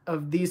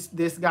 of this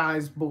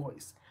guy's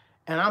boys.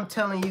 And I'm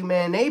telling you,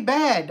 man, they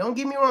bad. Don't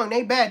get me wrong,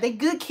 they bad. They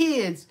good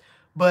kids,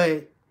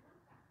 but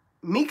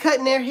me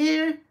cutting their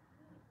hair,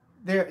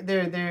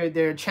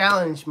 they're a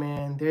challenge,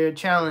 man. They're a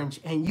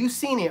challenge. And you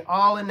seen it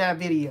all in that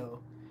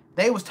video.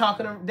 They was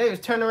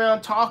turning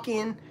around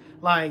talking,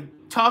 like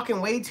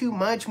talking way too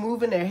much,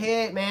 moving their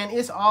head, man.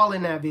 It's all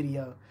in that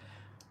video.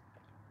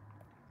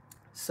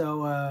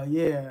 So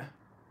yeah.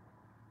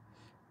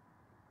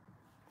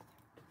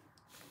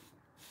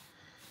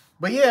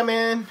 But yeah,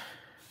 man,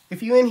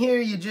 if you in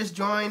here, you just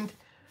joined,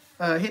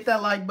 hit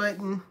that like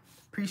button.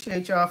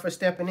 Appreciate y'all for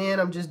stepping in.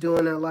 I'm just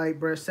doing a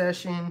light brush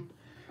session.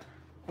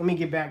 Let me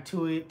get back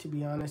to it, to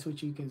be honest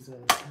with you, because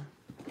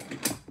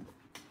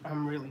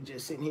I'm really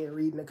just sitting here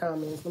reading the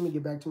comments. Let me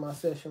get back to my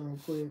session real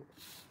quick.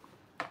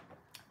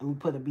 Let me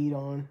put a beat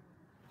on.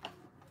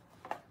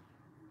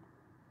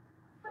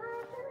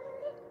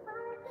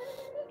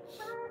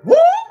 Woo!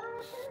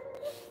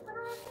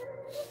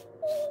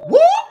 Woo!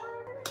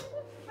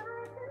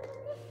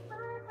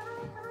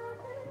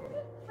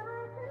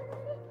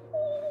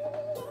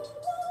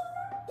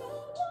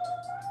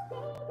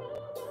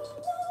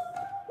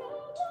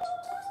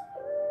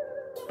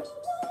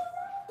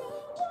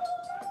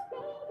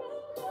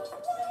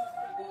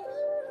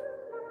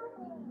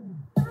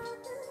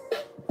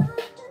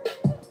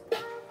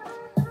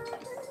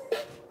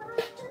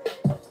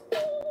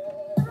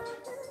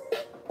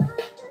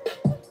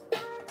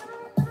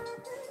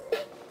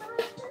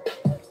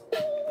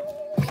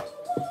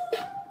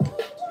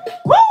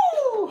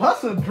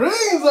 Hustle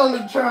Dreams on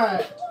the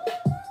track.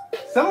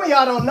 Some of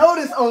y'all don't know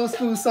this old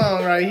school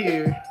song right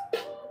here.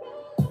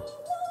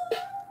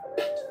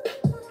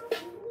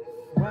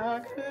 Why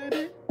could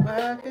it be?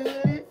 Why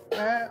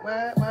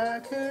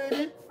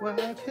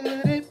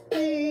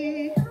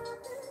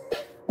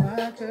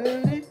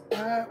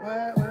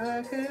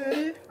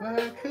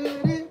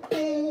could it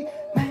be?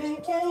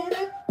 Making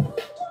it.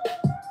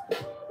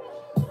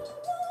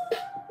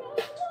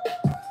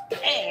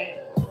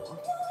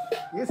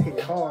 This hit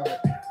hard.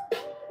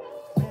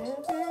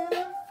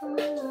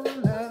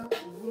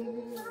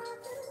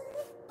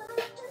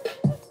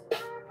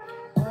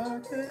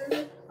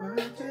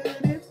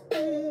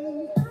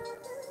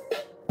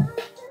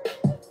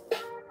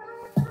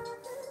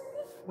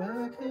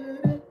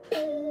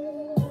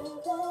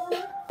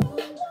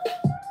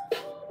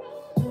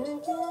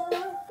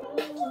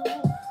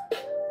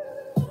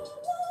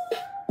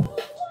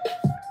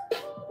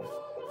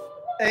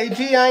 Hey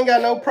G, I ain't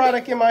got no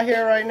product in my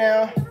hair right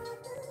now.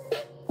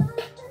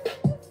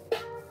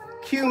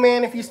 Q,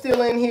 man, if you're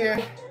still in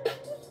here,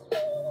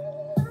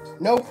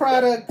 no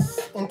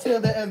products until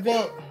the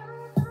event.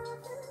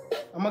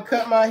 I'm gonna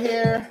cut my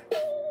hair.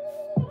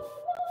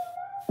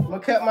 I'm gonna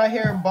cut my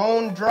hair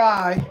bone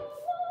dry.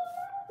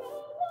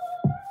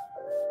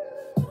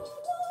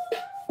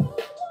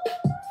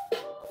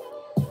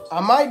 I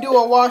might do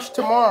a wash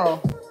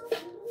tomorrow.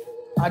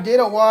 I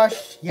did a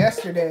wash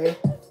yesterday.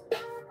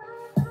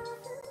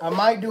 I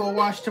might do a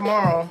wash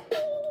tomorrow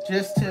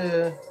just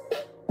to,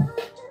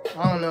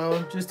 I don't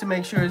know, just to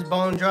make sure it's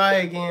bone dry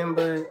again,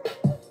 but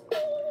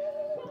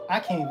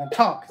I can't even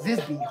talk because this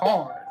be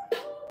hard.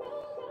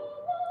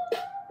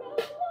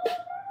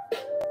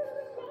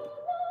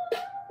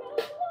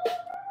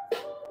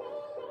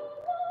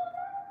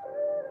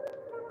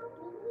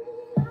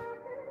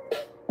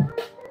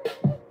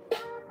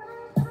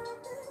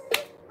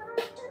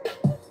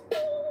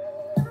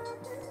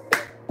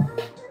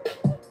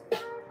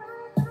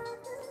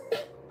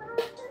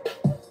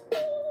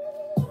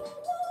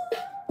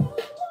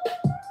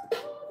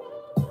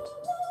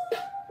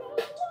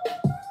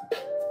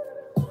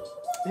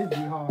 This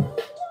be hard.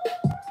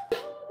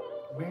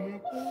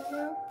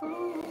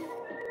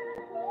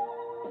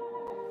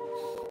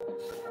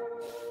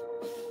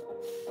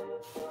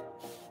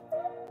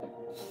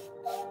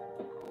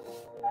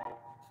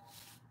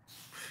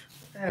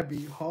 That'd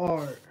be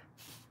hard.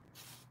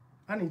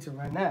 I need to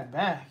run that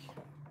back.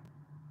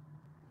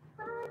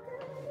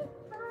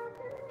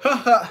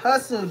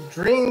 Hustle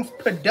Dreams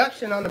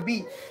Production on the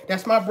beat.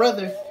 That's my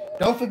brother.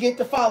 Don't forget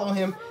to follow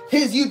him.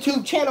 His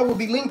YouTube channel will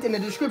be linked in the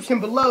description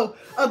below.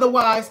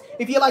 Otherwise,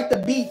 if you like the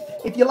beat,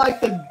 if you like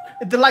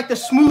the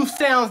smooth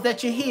sounds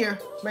that you hear,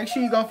 make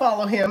sure you go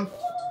follow him.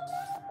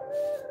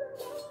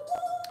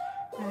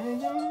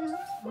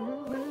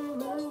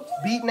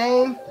 Beat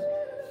name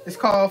is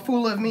called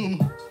Fool of Me.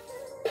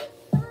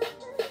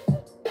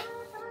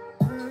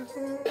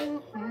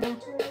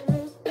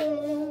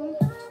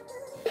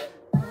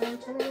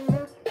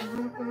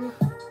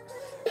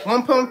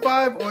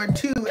 1.5 or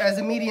 2 as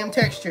a medium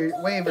texture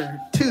waiver.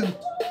 2.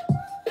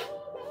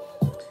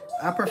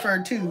 I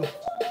prefer 2.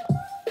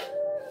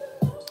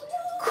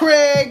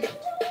 Craig.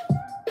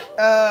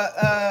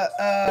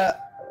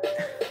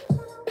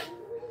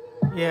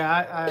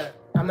 Yeah,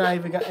 I'm not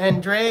even gonna.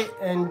 Andre.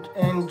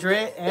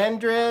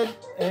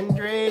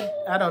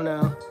 I don't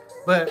know,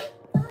 but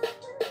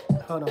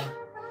hold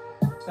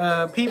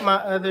on. Pete, my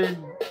other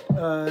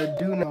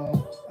do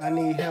know I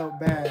need help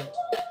bad.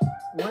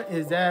 What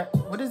is that?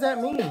 What does that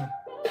mean?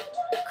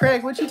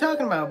 Craig, what you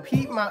talking about?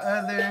 Pete, my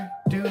other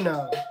do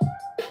know.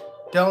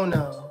 Don't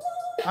know.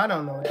 I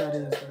don't know what that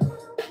is, bro.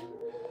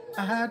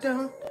 I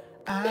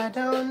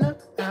don't know.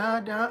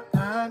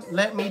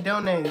 Let me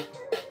donate.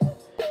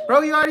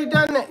 Bro, you already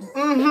done that.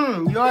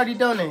 You already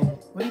donated.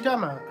 What are you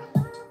talking about?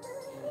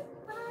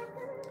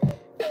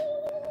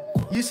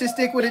 You should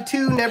stick with a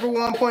 2, never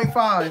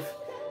 1.5.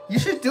 You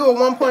should do a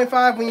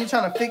 1.5 when you're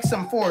trying to fix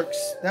some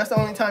forks. That's the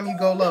only time you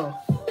go low.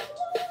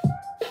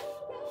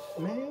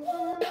 Man.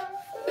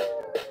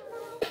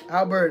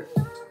 Albert,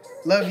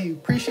 love you.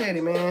 Appreciate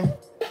it, man.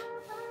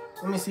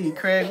 Let me see.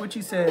 Craig, what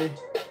you say?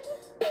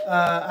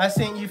 I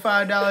sent you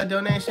 $5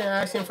 donation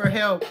asking for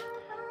help.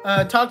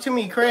 Talk to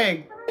me,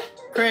 Craig.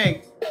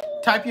 Craig,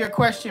 type your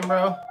question,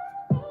 bro.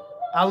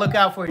 I'll look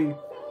out for you.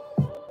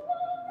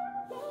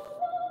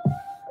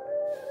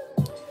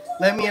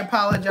 Let me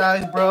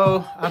apologize,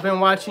 bro. I've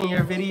been watching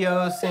your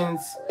videos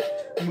since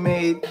you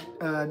made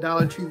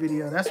Dollar Tree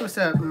video. That's what's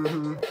up.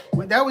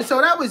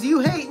 That was you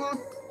hating.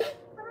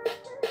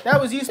 That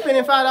was you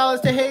spending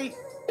 $5 to hate.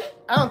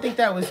 I don't think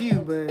that was you,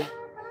 but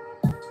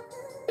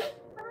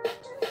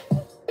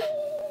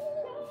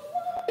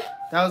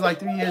that was like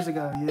 3 years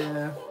ago.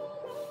 Yeah.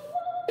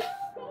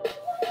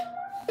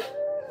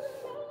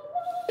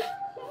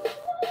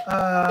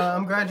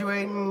 I'm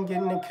graduating,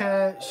 getting a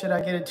cut. Should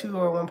I get a 2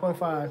 or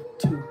 1.5?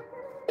 2.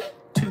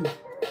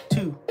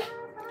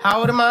 How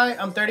old am I?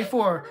 I'm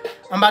 34.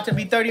 I'm about to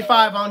be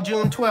 35 on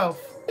June 12th.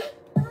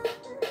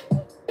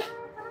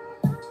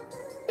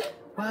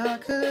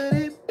 What could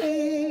it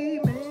be,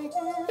 man?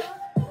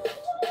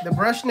 The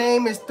brush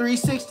name is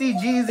 360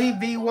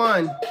 GZ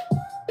V1.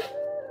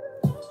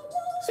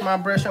 It's my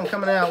brush I'm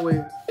coming out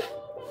with.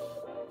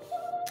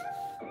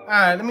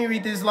 Alright, let me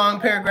read this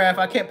long paragraph.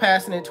 I kept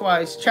passing it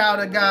twice.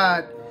 Child of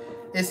God.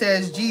 It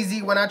says,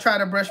 GZ, when I try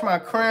to brush my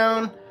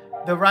crown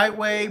the right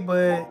way,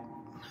 but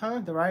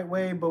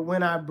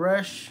when I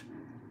brush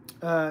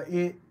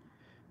it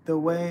the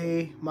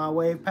way my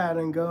wave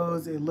pattern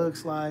goes, it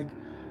looks like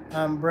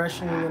I'm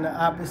brushing in the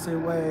opposite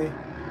way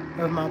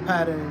of my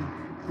pattern,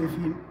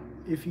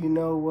 if you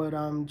know what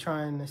I'm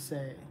trying to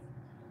say.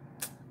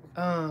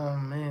 Oh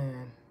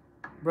man.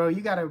 Bro,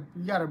 you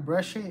gotta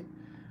brush it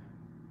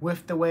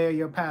with the way of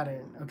your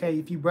pattern. Okay,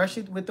 if you brush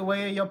it with the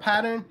way of your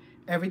pattern,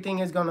 everything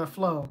is gonna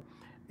flow.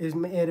 It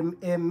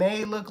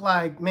may look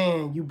like,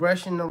 man, you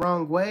brushing the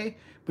wrong way,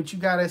 but you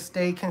gotta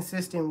stay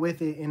consistent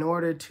with it in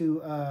order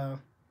to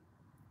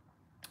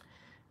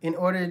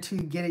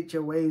get it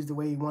your waves the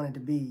way you want it to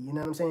be. You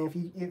know what I'm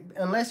saying?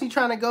 Unless you're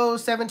trying to go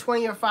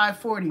 720 or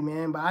 540,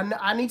 man. But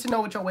I need to know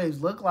what your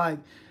waves look like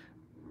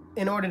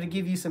in order to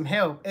give you some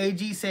help.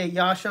 AG said,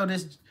 y'all show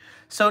this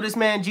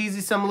man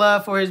Jeezy some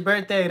love for his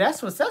birthday.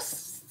 That's what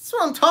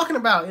I'm talking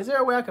about. Is there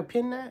a way I could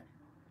pin that?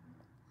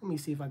 Let me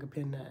see if I could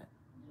pin that.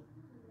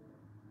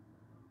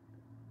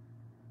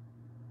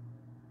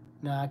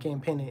 Nah, I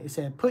can't pin it. It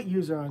said put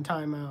user on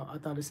timeout. I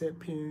thought it said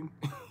pin.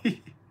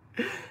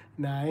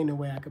 Nah, ain't no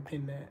way I could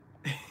pin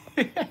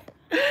that.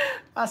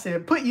 I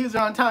said put user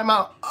on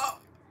timeout. Oh,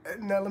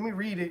 now let me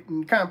read it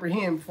and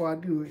comprehend before I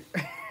do it.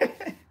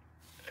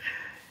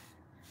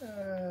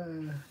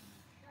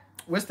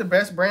 What's the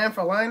best brand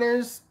for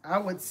liners? I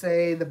would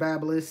say the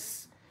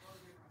Babyliss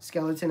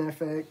Skeleton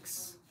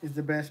FX is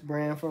the best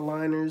brand for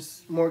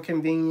liners. More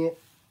convenient.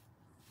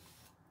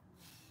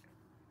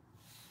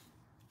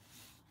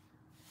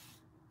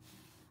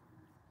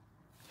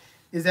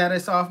 Is that a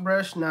soft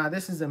brush? Nah,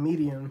 this is a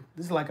medium.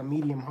 This is like a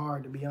medium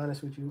hard, to be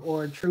honest with you,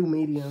 or a true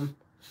medium.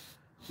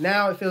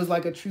 Now it feels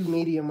like a true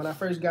medium. When I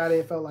first got it,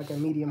 it felt like a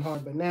medium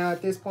hard, but now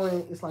at this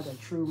point, it's like a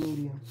true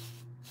medium.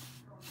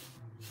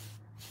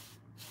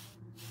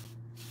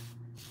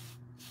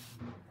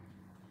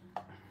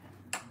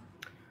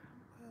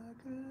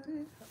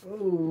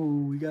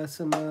 Oh, we got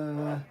some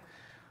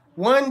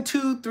 1,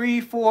 2,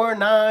 3, 4,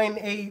 9,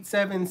 8,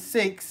 7,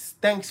 6.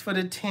 Thanks for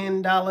the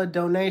 $10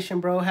 donation,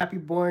 bro. Happy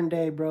born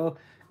day, bro.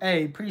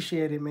 Hey,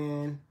 appreciate it,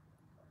 man.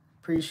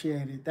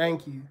 Appreciate it.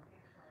 Thank you.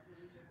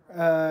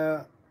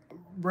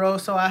 Bro,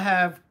 so I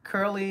have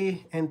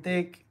curly and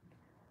thick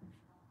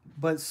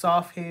but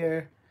soft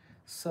hair.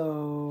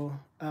 So,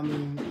 I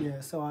mean,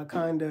 yeah, so I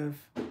kind of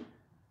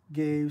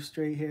gave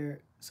straight hair.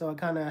 So I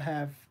kind of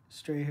have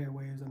straight hair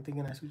waves. I'm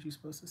thinking that's what you're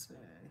supposed to say.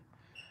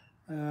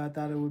 I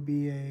thought it would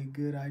be a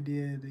good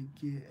idea to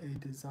get a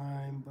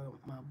design, but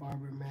my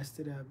barber messed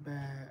it up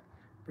bad,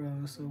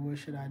 bro. So what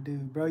should I do?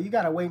 Bro, you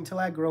got to wait until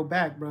I grow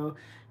back, bro.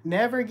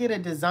 Never get a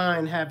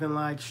design having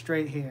like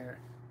straight hair.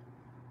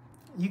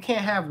 You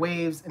can't have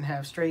waves and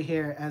have straight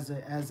hair as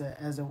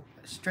a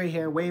straight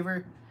hair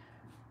waver.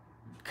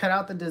 Cut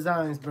out the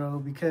designs, bro,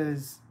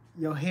 because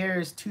your hair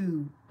is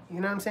too, you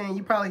know what I'm saying?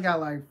 You probably got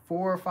like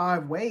 4 or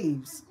 5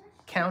 waves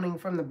counting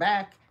from the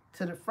back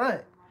to the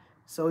front.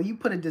 So you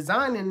put a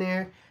design in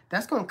there,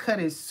 that's going to cut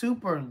it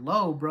super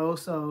low, bro.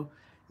 So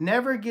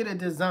never get a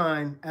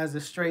design as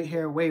a straight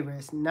hair waver.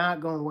 It's not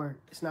going to work.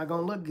 It's not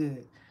going to look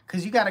good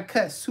because you got to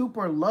cut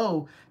super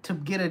low to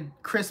get a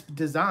crisp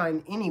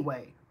design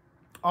anyway.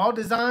 All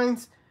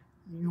designs,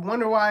 you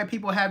wonder why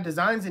people have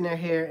designs in their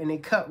hair and they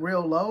cut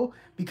real low,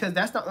 because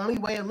that's the only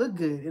way it look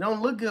good. It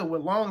don't look good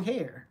with long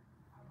hair.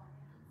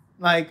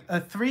 Like a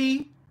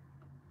 3,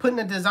 putting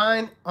a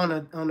design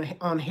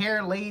on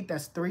hair laid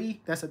that's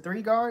 3, that's a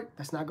 3 guard,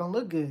 that's not gonna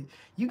look good.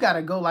 You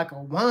gotta go like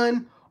a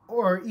 1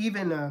 or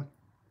even a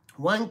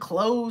 1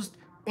 closed.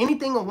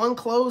 Anything a 1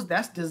 closed,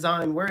 that's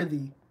design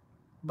worthy.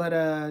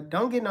 But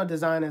don't get no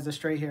design as a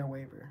straight hair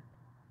waver.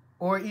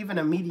 Or even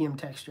a medium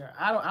texture.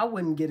 I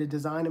wouldn't get a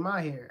design in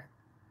my hair.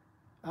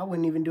 I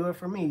wouldn't even do it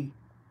for me.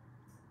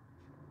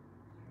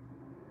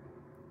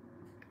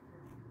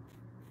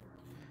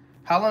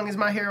 How long is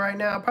my hair right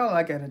now? Probably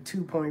like at a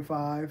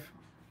 2.5.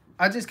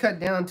 I just cut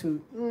down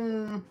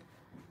to,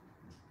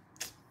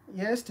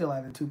 yeah, it's still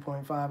at a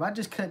 2.5. I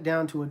just cut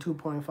down to a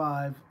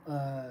 2.5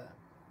 a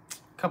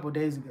couple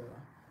days ago.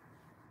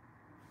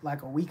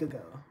 Like a week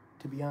ago,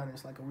 to be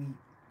honest, like a week.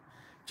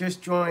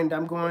 Just joined,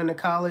 I'm going to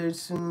college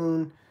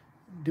soon.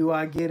 Do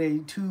I get a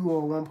 2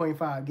 or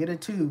 1.5? Get a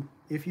 2.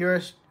 If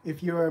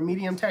you're a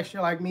medium texture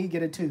like me,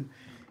 get a 2.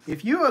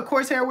 If you're a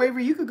coarse hair waver,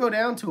 you could go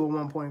down to a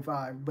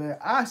 1.5, but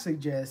I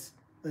suggest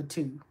a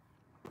 2.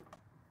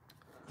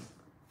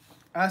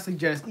 I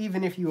suggest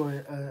even if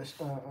you're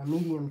a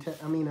medium,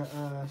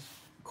 a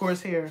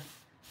coarse hair,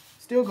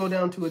 still go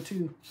down to a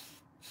 2.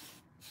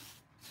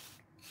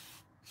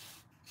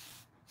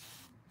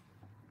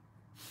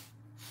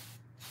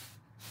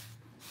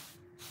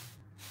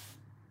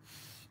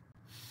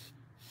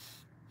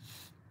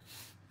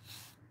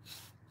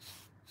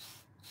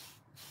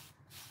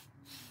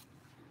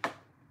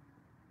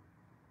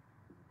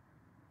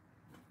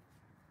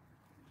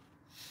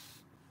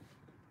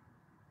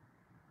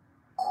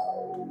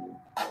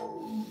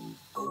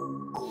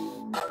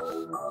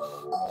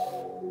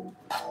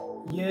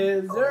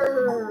 Yes,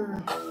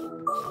 sir.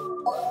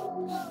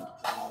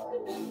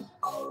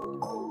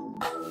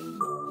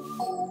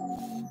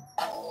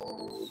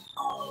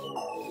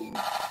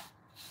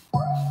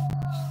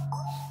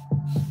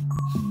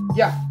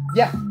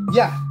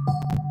 Yeah.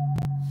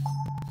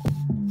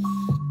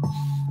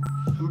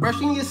 I'm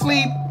brushing your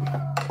sleep.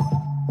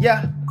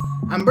 Yeah,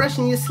 I'm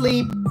brushing your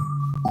sleep.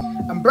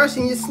 I'm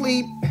brushing your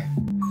sleep.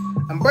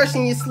 I'm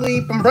brushing your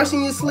sleep. I'm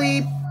brushing your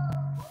sleep.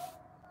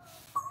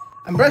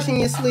 I'm brushing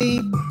your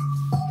sleep.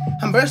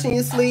 I'm brushing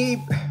your sleep.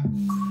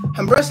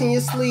 I'm brushing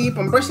your sleep.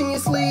 I'm brushing your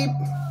sleep.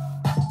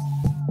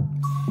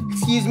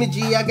 Excuse me,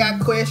 G, I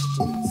got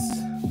questions.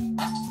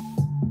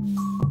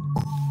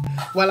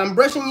 While I'm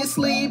brushing your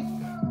sleep,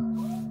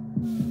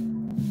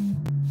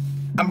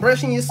 I'm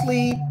brushing your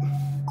sleep.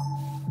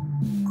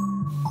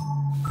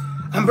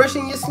 I'm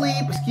brushing your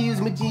sleep.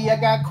 Excuse me, G, I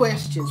got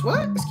questions.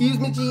 What? Excuse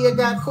me, G, I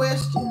got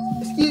questions.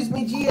 Excuse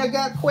me, G, I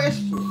got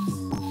questions.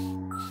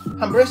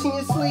 I'm brushing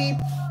your sleep.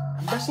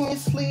 I'm brushing your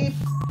sleep.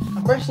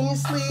 I'm brushing your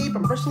sleep.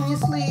 I'm brushing your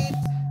sleep.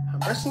 I'm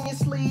brushing your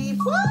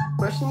sleep. What?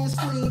 Brushing your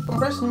sleep. I'm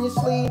brushing your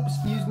sleep.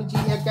 Excuse me, G,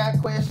 I got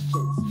questions.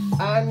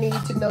 I need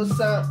to know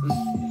something.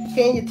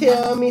 Can you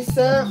tell me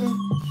something?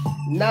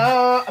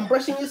 Nah, I'm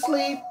brushing your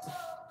sleep.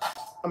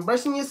 I'm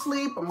brushing your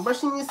sleep. I'm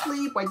brushing your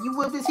sleep. While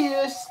you over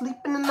here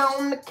sleeping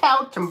on the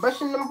couch. I'm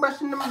brushing your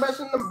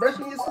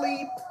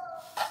sleep.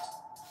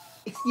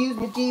 Excuse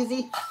me,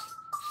 Jeezy.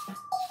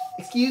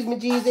 Excuse me,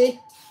 Jeezy.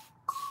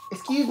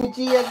 Excuse me,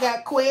 G, I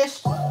got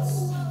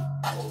questions.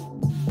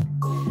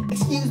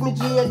 Excuse me,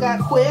 G, I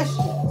got questions.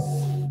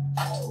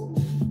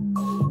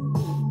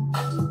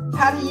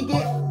 How do you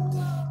get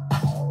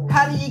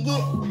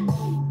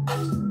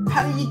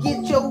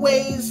your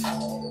waves?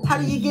 How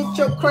do you get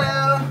your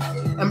crown?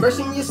 I'm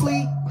brushing your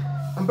sleep.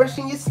 I'm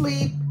brushing your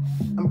sleep.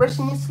 I'm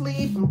brushing your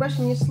sleep. I'm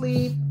brushing your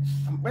sleep.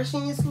 I'm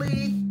brushing your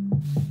sleep.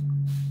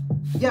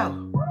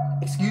 Yo,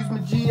 excuse me,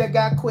 G, I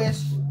got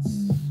questions.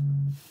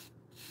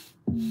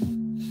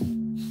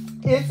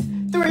 It's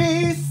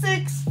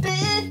 360.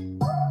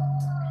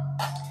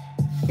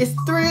 It's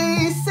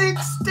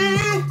 360.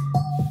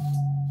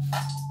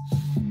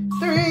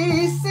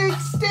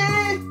 360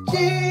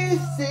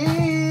 GC.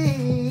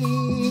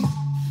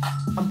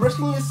 I'm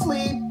brushing your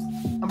sleep.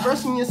 I'm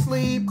brushing your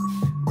sleep.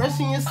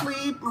 brushing your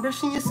sleep,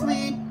 brushing your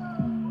sleep.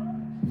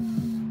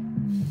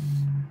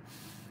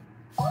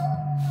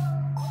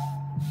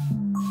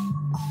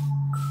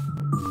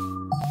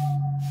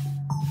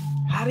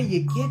 How do you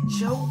get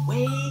your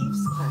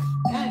waves like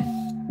that?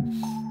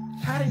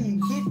 How do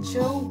you get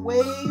your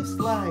waves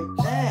like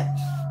that?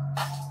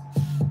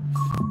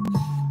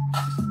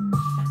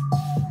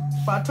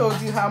 If I told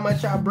you how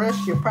much I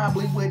brush, you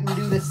probably wouldn't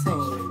do the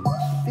same.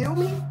 Feel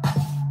me?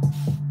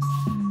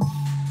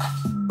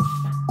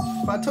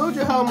 If I told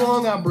you how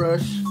long I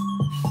brush,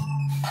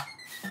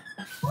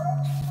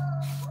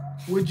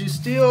 would you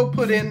still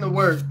put in the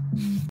work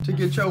to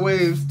get your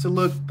waves to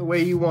look the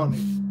way you want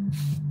it?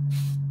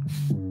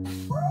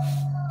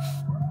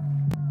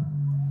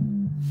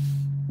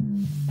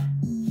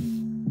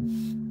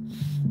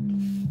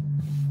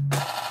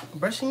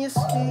 Brushing your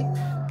sleep,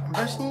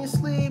 brushing your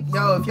sleep.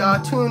 Yo, if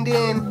y'all tuned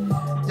in,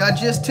 y'all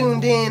just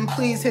tuned in,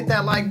 please hit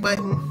that like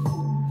button.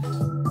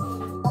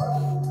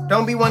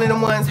 Don't be one of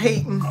them ones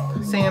hating,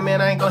 saying, man,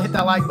 I ain't gonna hit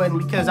that like button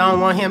because I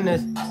don't want him to,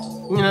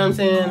 you know what I'm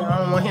saying? I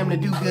don't want him to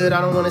do good. I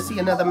don't want to see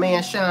another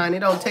man shine. It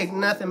don't take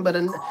nothing but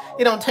a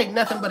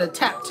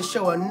tap to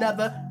show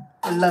another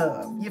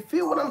love. You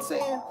feel what I'm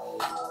saying?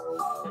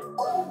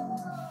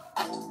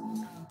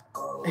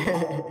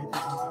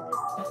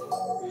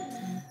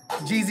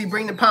 Jeezy,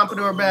 bring the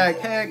pompadour back.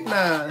 Heck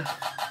nah.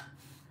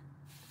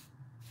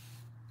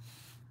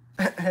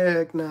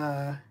 Heck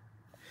nah.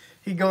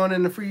 He going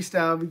in the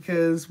freestyle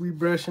because we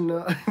brushing in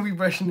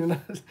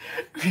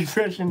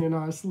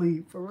our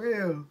sleep, for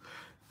real.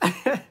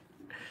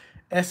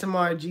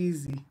 SMR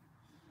Jeezy.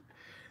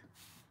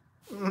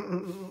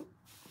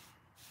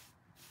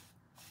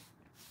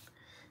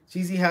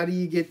 Jeezy, how do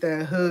you get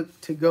that hook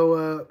to go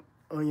up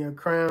on your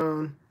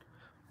crown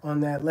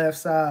on that left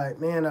side?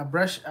 Man, I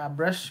brush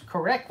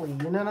correctly,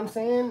 you know what I'm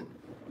saying?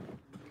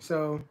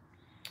 So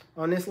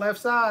on this left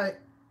side,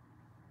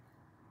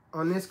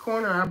 on this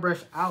corner, I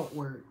brush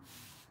outward.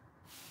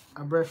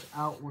 I brush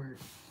outward.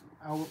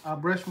 I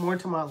brush more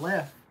to my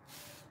left.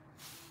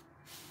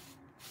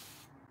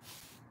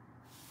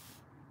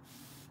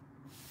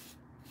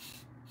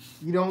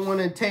 You don't want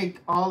to take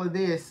all of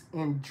this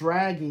and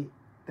drag it.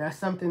 That's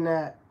something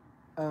that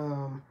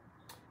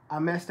I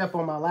messed up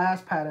on my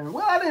last pattern.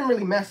 Well, I didn't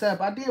really mess up.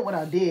 I did what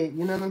I did,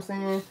 you know what I'm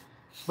saying?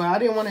 But I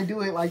didn't want to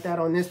do it like that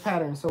on this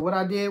pattern. So what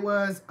I did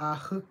was I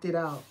hooked it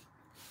out.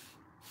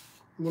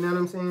 You know what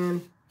I'm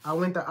saying? I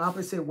went the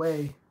opposite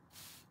way.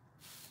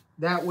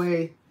 That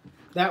way,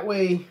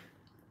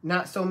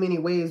 not so many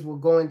waves will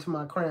go into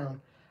my crown.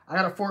 I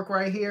got a fork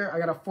right here. I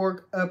got a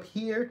fork up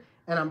here,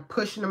 and I'm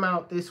pushing them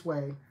out this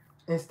way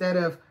instead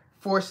of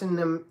forcing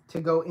them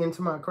to go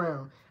into my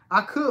crown.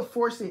 I could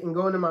force it and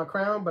go into my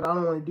crown, but I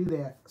don't want to do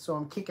that, so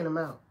I'm kicking them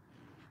out.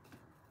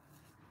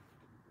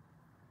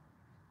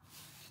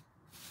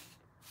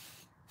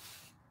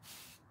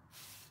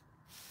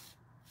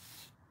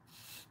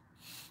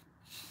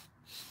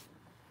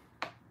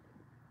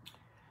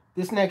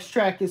 This next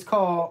track is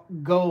called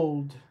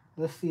Gold.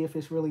 Let's see if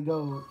it's really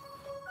gold.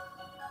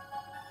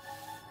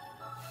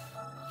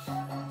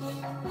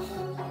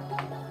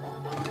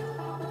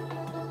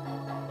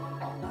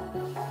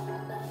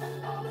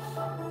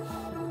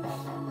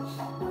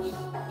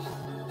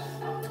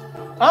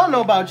 I don't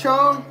know about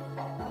y'all.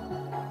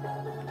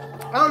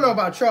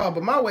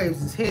 But my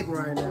waves is hitting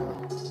right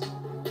now.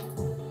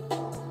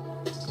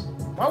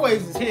 My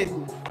waves is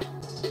hitting.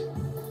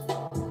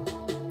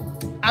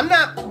 I'm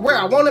not where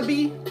I want to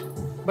be,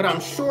 but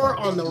I'm sure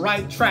on the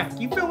right track.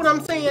 You feel what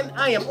I'm saying?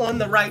 I am on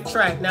the right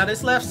track. Now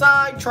this left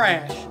side,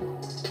 trash.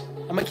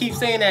 I'm gonna keep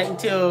saying that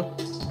until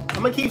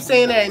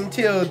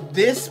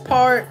this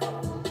part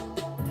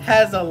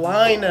has a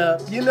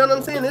lineup. You know what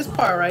I'm saying? This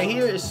part right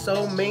here is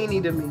so many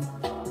to me.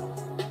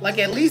 Like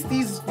at least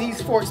these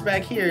forks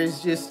back here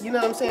is just, you know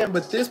what I'm saying?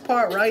 But this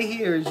part right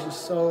here is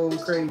just so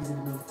crazy to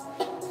me.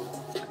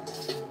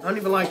 I don't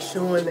even like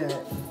showing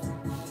that.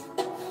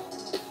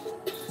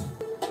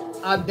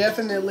 I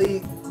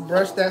definitely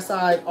brush that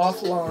side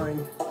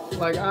offline.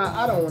 Like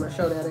I don't want to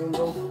show that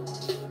angle.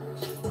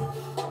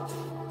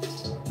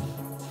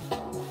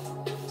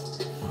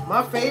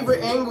 My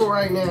favorite angle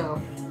right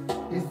now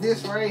is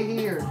this right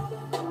here.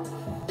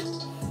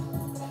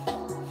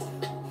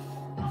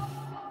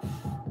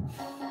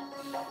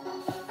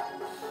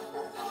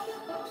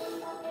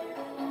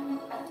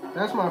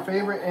 That's my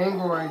favorite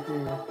angle right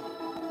there.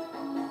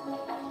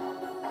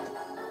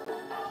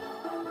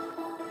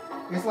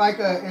 It's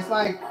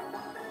like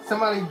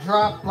somebody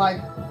dropped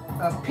like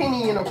a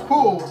penny in a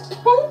pool,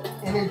 boop,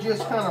 and it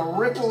just kind of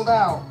rippled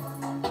out.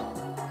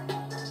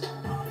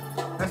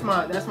 That's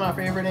my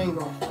favorite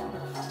angle.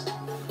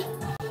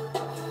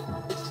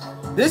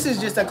 This is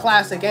just a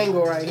classic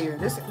angle right here.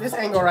 This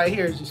angle right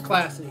here is just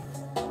classic.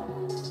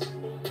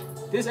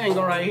 This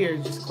angle right here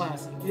is just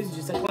classic. This is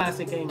just a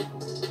classic angle.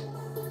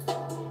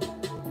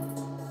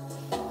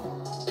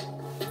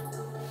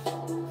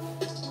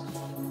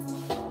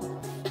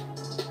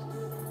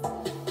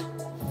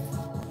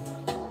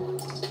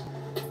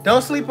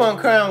 Don't sleep on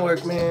crown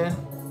work, man.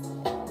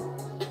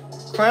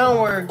 Crown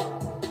work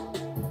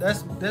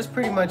that's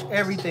pretty much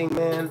everything,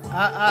 man.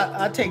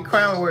 I take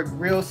crown work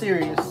real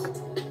serious.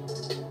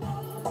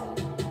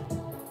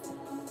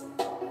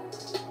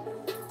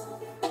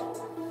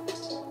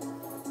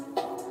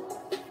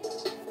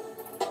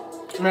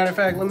 Matter of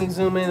fact, let me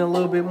zoom in a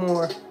little bit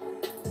more.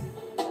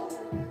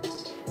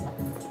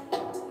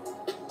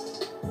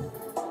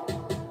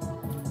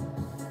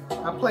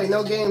 I play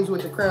no games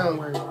with the crown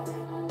work.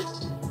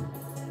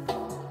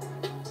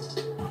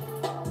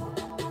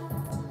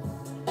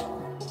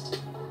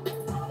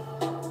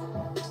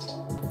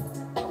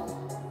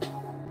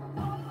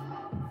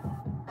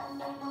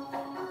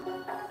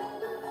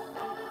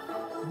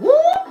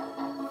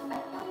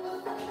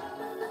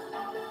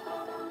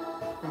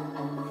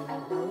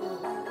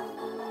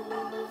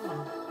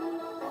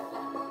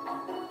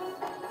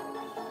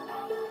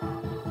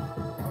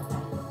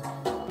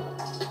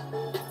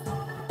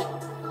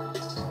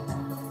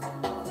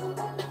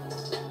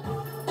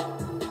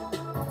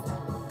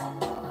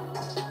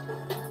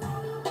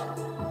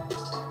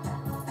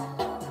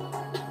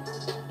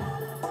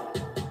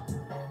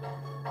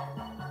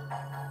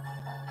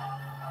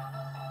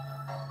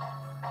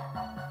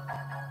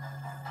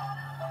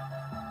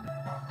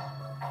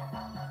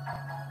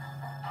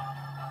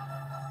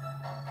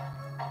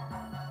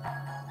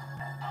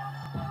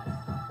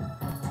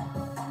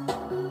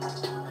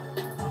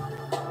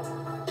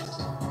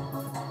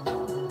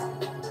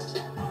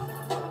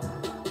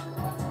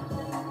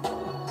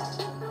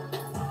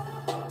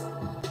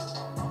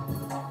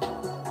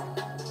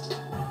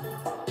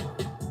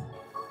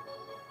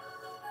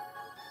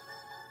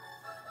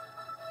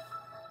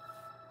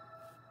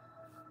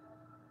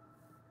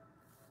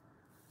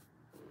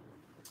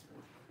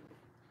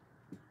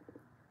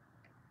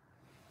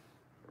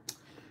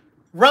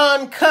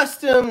 Ron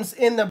Customs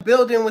in the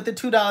building with the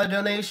 $2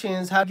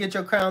 donations. How to get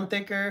your crown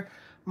thicker?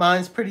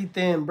 Mine's pretty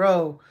thin,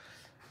 bro.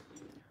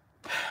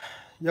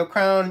 Your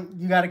crown,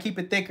 you got to keep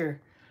it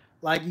thicker.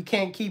 Like, you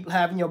can't keep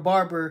having your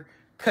barber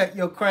cut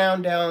your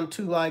crown down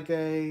to like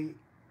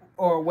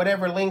or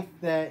whatever length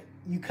that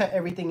you cut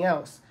everything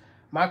else.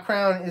 My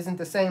crown isn't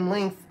the same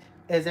length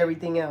as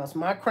everything else.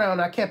 My crown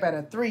I kept at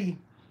a 3,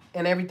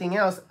 and everything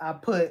else I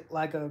put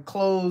like a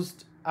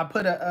closed, I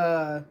put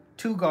a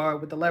 2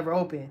 guard with the lever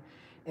open.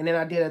 And then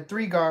I did a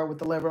 3 guard with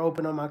the lever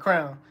open on my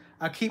crown.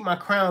 I keep my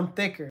crown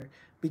thicker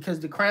because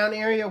the crown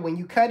area, when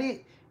you cut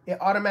it, it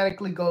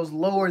automatically goes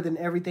lower than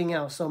everything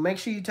else. So make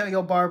sure you tell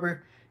your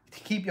barber to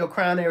keep your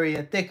crown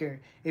area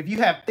thicker. If you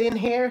have thin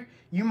hair,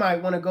 you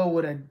might want to go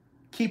with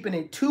keeping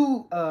it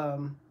 2,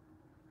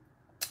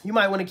 you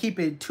might want to keep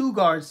it 2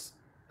 guards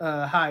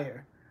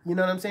higher. You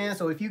know what I'm saying?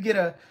 So if you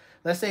get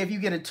let's say if you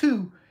get a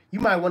 2,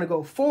 you might want to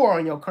go 4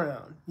 on your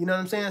crown. You know what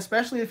I'm saying?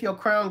 Especially if your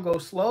crown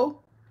goes slow.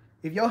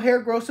 If your hair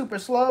grows super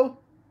slow,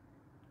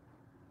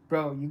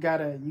 bro, you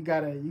gotta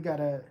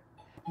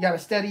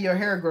steady your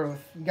hair growth.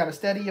 You gotta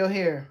steady your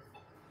hair.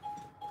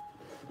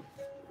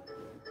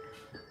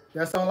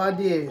 That's all I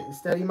did, is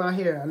steady my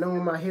hair. I know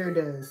what my hair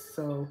does,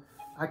 so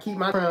I keep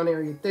my crown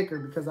area thicker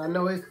because I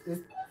know it's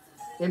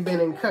been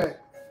in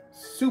cut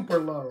super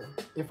low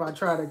if I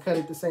try to cut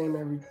it the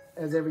same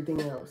as everything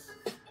else,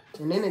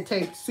 and then it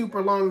takes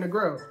super long to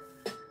grow.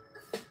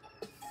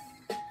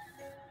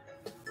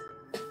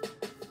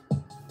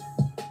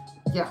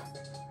 Yeah.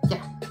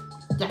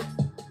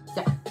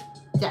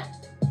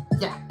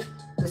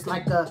 It's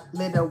like a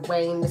Lil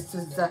Wayne. This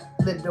is a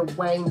Lil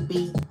Wayne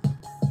beat.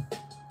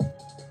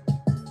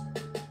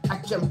 I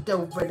jumped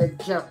over the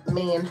jump,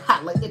 man.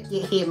 Holla if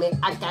you hear me.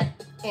 I got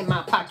in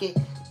my pocket.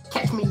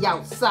 Catch me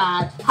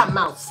outside. I'm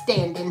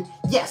outstanding.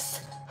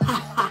 Yes.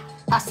 Ha ha.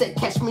 I said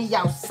catch me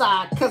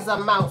outside, cause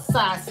I'm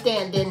outside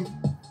standing.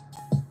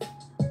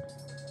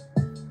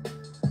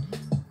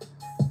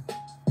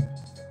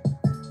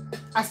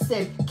 I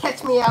said,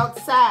 catch me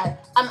outside.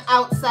 I'm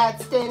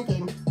outside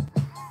standing.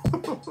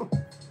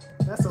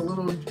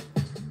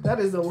 That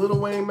is a Lil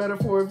Wayne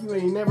metaphor. If you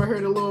ain't never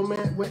heard a Lil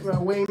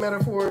Wayne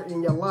metaphor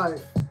in your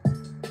life.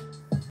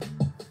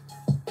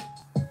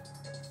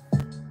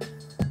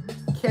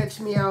 Catch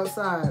me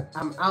outside.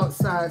 I'm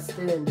outside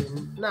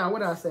standing. Nah, what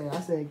did I say?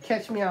 I said,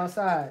 catch me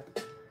outside.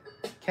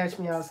 Catch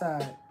me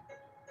outside.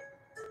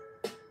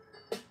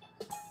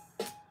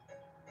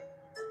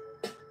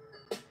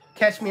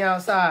 Catch me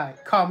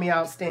outside, call me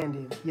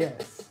outstanding.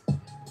 Yes.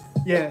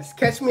 Yes.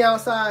 Catch me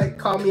outside,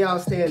 call me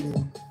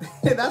outstanding.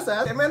 That's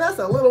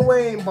a Lil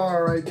Wayne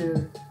bar right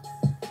there.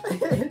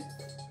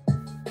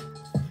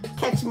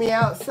 Catch me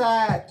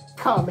outside,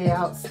 call me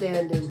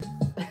outstanding.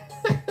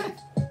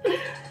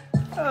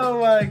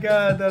 Oh my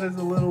God, that is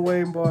a Lil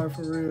Wayne bar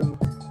for real.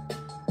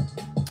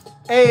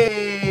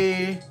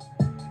 Hey,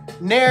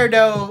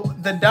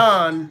 Nerdo the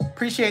Don,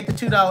 appreciate the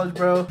 $2,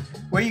 bro.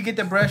 Where you get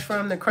the brush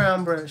from? The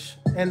crown brush.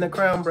 And the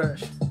crown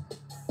brush.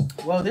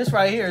 Well, this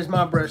right here is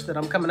my brush that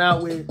I'm coming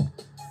out with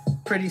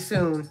pretty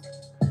soon.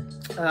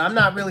 I'm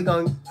not really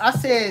going. I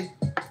said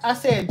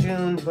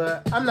June,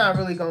 but I'm not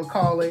really gonna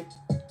call it.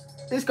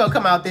 It's gonna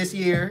come out this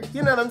year.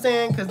 You know what I'm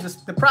saying?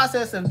 Because the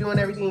process of doing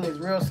everything is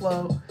real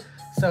slow.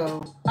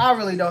 So I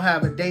really don't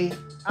have a date.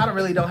 I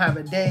really don't have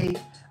a day.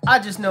 I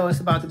just know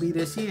it's about to be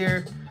this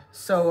year.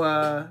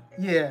 So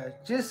yeah,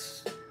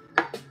 just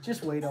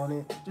wait on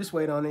it. Just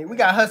wait on it. We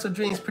got Hustle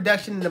Dreams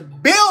Production in the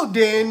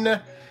building.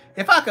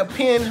 If I could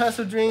pin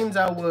Hustle Dreams,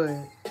 I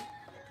would.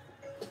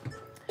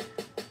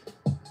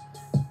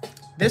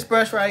 This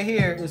brush right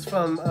here is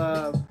from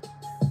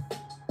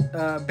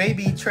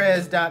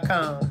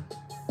babytrez.com.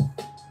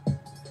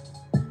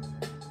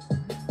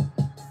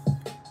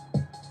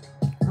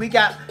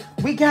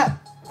 We got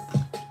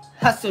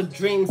Hustle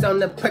Dreams on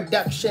the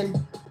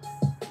production.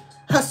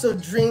 Hustle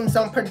Dreams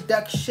on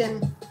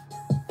production.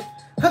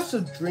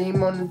 Hustle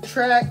Dream on the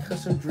track.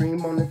 Hustle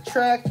Dream on the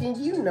track. And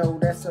you know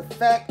that's a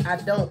fact. I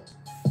don't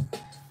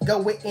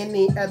go with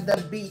any other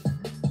beat.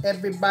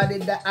 Everybody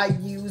that I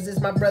use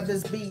is my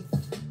brother's beat.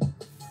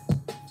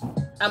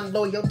 I'm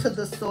loyal to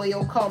the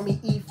soil. Call me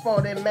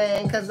E40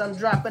 man, cause I'm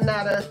dropping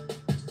out of...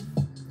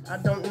 I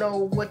don't know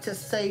what to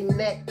say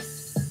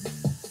next.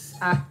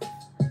 I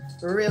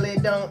really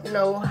don't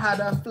know how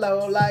to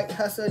flow like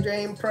Hustle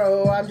Dream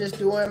Pro. I'm just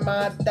doing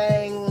my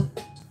thing.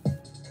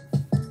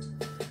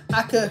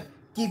 I could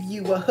give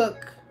you a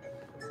hook,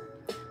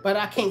 but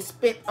I can't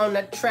spit on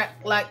the track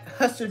like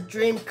Hustle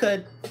Dream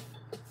could.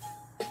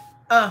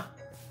 I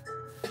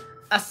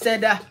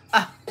said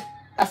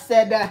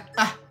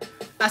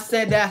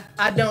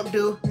I don't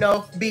do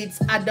no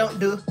beats, I don't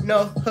do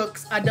no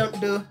hooks, I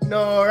don't do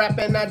no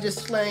rapping, I just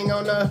slang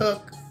on the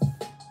hook.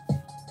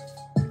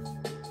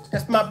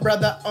 That's my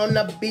brother on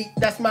the beat,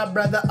 that's my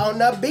brother on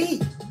the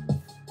beat.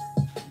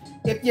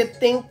 If you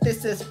think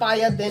this is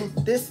fire, then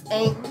this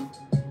ain't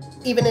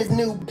even his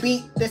new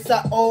beat, this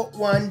a old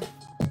one.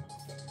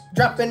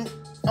 Dropping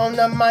on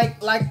the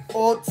mic like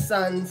old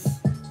sons.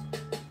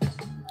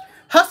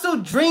 Hustle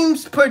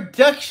Dreams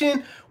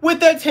Production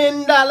with a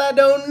 $10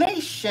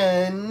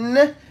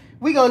 donation.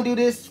 We gonna do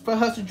this for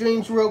Hustle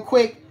Dreams real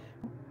quick.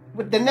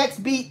 The next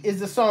beat is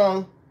the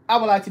song I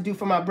would like to do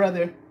for my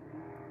brother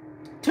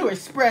to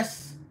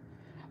express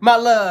my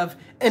love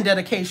and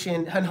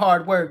dedication and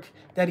hard work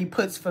that he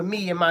puts for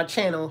me and my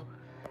channel.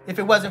 If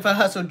it wasn't for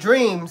Hustle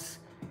Dreams,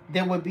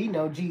 there would be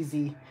no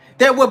Jeezy.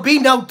 There would be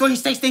no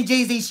 360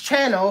 Jeezy's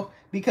channel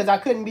because I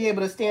couldn't be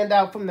able to stand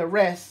out from the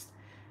rest.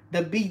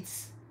 The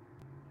beats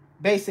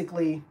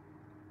basically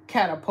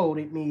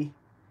catapulted me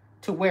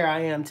to where I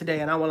am today,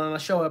 and I want to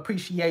show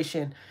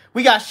appreciation.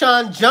 We got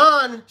Sean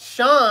John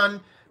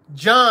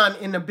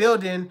in the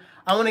building.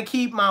 I want to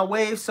keep my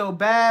wave so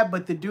bad,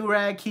 but the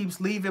do-rag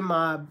keeps leaving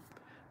my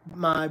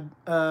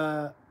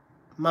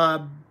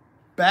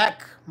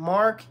back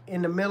mark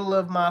in the middle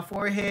of my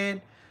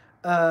forehead.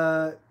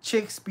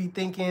 Chicks be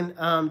thinking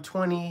I'm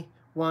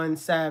 21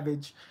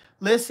 Savage.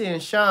 Listen,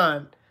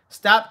 Sean,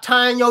 stop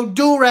tying your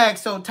do-rag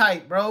so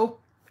tight, bro.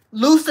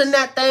 Loosen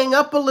that thing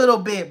up a little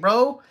bit,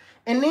 bro.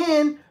 And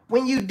then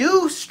when you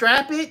do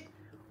strap it,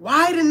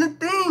 widen the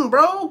thing,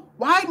 bro.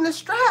 Widen the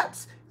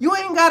straps. You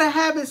ain't got to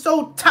have it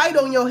so tight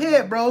on your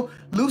head, bro.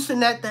 Loosen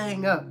that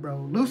thing up,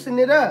 bro. Loosen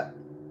it up.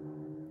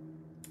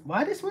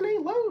 Why this one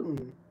ain't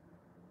loading?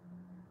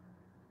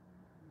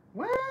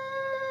 Wow.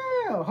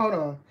 Hold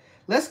on.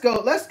 Let's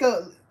go.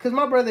 Because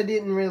my brother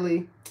didn't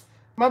really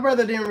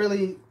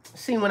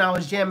see when I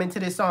was jamming to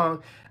this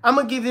song. I'm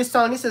going to give this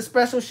song, this is a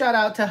special shout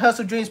out to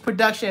Hustle Dreams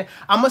Production.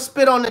 I'm going to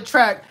spit on the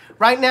track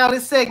right now,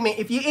 this segment.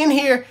 If you're in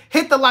here,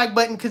 hit the like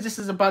button because this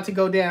is about to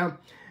go down.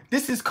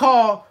 This is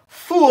called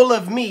Fool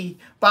of Me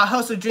by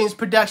Hustle Dreams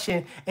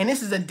Production. And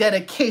this is a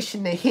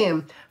dedication to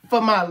him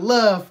for my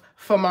love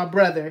for my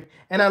brother.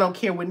 And I don't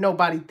care what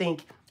nobody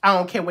think. I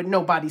don't care what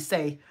nobody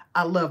say.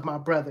 I love my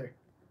brother.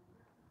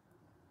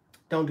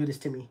 Don't do this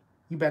to me.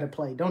 You better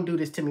play. Don't do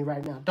this to me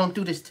right now. Don't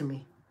do this to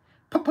me.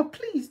 Papa,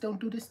 please don't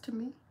do this to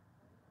me.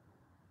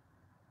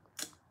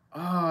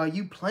 Oh,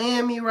 you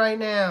playing me right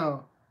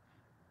now.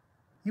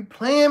 You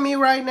playing me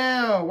right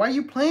now. Why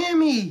you playing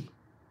me?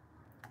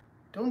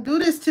 Don't do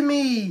this to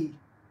me.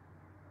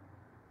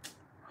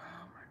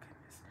 Oh, my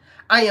goodness.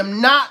 I am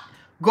not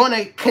going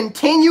to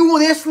continue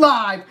this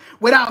live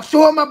without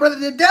showing my brother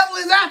the devil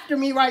is after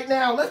me right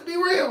now. Let's be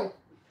real.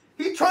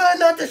 He trying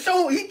not to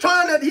show, he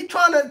trying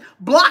to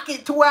block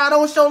it to where I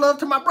don't show love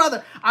to my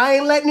brother. I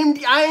ain't letting him,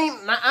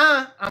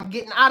 I'm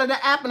getting out of the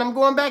app and I'm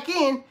going back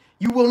in.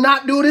 You will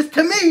not do this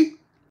to me.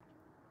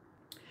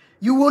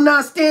 You will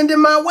not stand in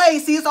my way.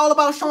 See, it's all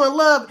about showing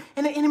love.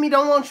 And the enemy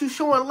don't want you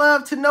showing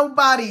love to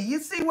nobody. You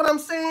see what I'm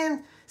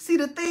saying? See,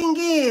 the thing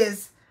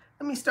is,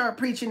 let me start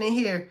preaching in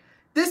here.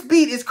 This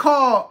beat is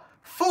called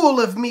Fool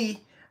of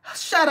Me.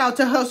 Shout out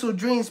to Hustle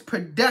Dreams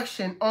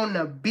Production on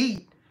the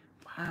beat.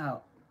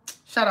 Wow.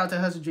 Shout out to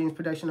Hustle Dreams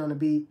Production on the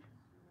beat.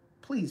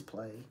 Please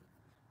play.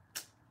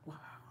 Wow.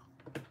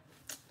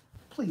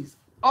 Please.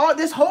 All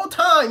this whole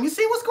time. You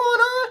see what's going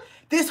on?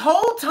 This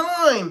whole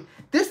time.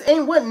 This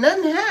ain't what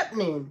nothing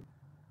happening.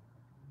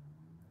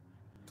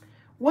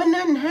 What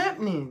nothing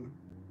happening.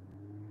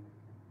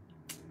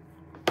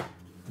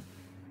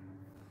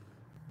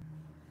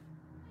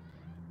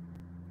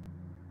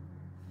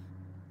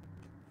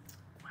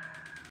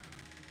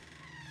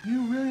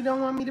 You really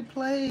don't want me to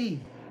play.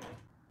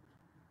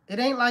 It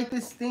ain't like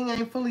this thing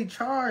ain't fully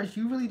charged.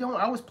 You really don't.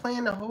 I was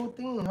playing the whole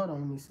thing. Hold on,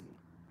 let me see.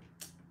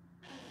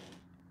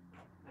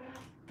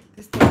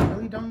 This thing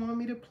really don't want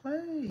me to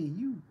play.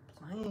 You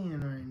playing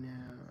right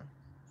now.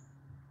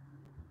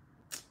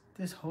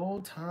 This whole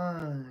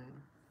time.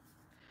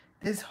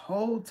 This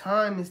whole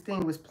time this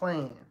thing was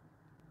playing.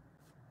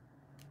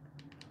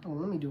 Oh,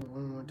 let me do it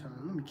one more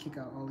time. Let me kick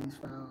out all these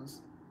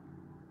files.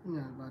 You're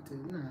not about to,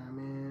 nah,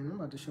 man. I'm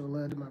about to show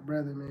love to my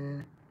brother,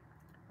 man.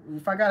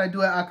 If I gotta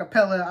do it a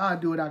cappella, I'll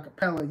do it a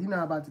cappella. You're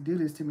not about to do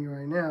this to me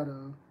right now,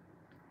 though.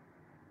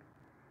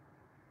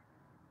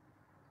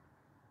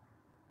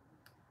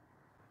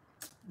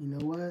 You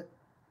know what?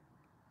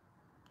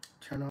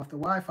 Turn off the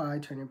Wi-Fi,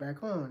 turn it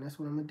back on. That's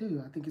what I'm gonna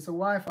do. I think it's a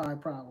Wi-Fi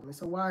problem.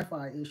 It's a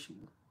Wi-Fi issue.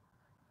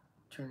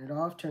 Turn it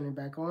off, turn it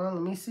back on.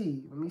 Let me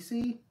see. Let me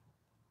see.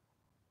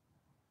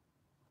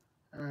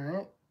 All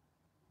right.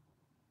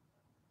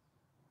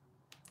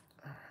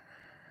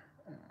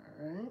 All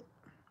right.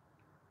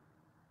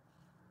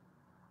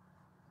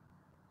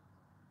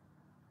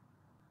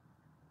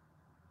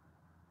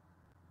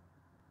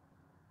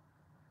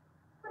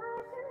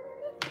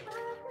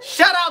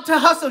 Shout out to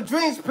Hustle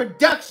Dreams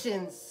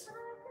Productions.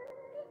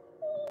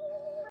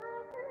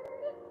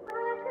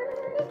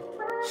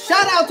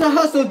 Shout out to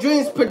Hustle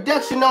Dreams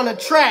Production on the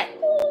track.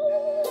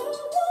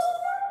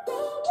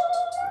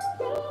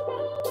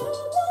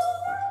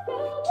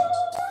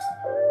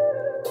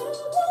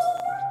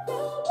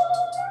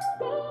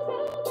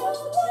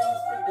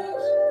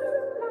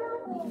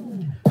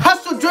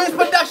 Hustle Dreams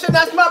Production,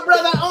 that's my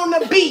brother on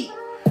the beat.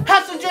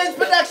 Hustle Dreams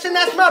Production,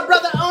 that's my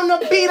brother on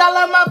the beat. I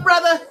love my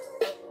brother.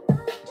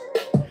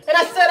 And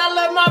I said I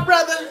love my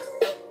brother.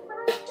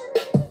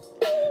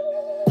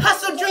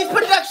 Hustle Dreams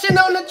Production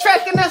on the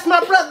track, and that's my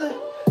brother.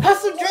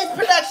 Hustle Dreams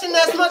Production,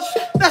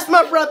 that's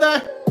my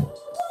brother.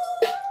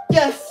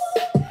 Yes,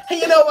 and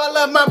you know I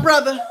love my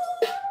brother.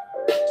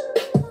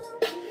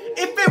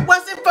 If it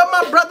wasn't for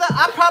my brother,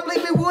 I'd probably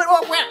be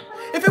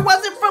If it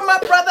wasn't for my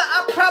brother,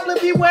 I'd probably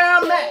be where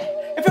I'm at.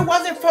 If it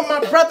wasn't for my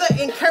brother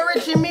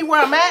encouraging me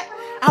where I'm at,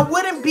 I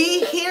wouldn't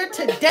be here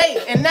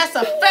today, and that's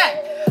a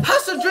fact.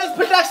 Hustle Dreams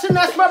Production,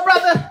 that's my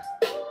brother.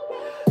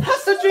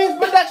 Hustle Dreams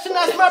Production,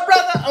 that's my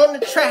brother on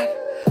the track.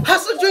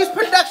 Hustle Dreams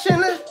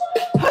Production,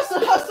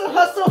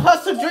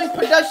 Hustle Dreams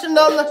Production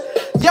on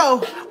the... Yo,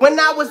 when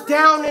I was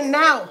down and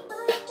out,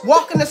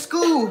 walking to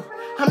school,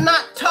 I'm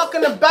not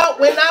talking about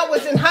when I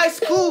was in high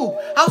school.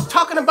 I was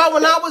talking about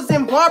when I was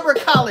in barber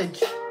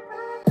college.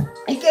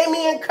 He gave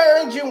me an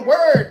encouraging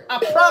word, I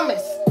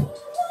promise.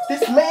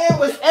 This man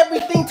was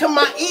everything to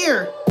my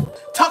ear.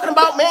 Talking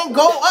about, man,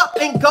 go up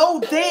and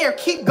go there.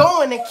 Keep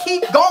going and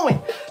keep going.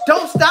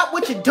 Don't stop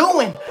what you're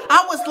doing.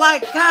 I was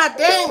like, God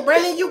dang,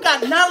 Brandon, you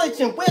got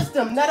knowledge and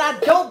wisdom that I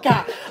don't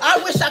got.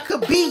 I wish I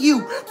could be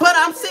you, but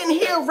I'm sitting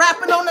here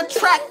rapping on the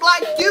track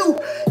like you.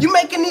 You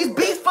making these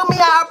beats for me,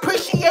 I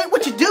appreciate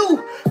what you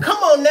do. Come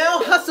on now,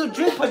 Hustle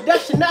Dream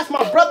Production, that's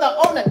my brother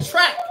on the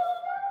track.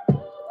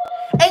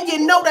 And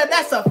you know that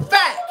that's a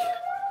fact.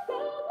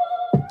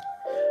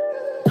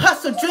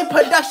 Hustle Dream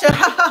Production,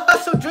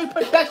 Hustle Dream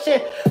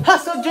Production,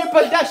 Hustle Dream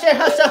Production,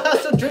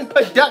 Hustle Dream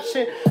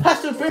Production,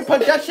 Hustle Dream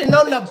Production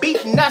on the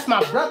beat, and that's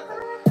my brother.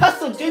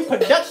 Hustle Dream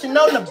Production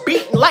on the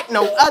beat like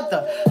no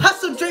other.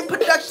 Hustle Dream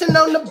Production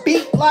on the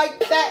beat like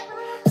that.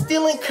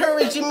 Still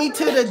encouraging me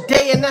to the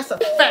day, and that's a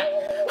fact.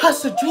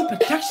 Hustle Dream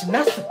Production,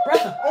 that's the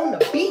brother on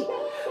the beat.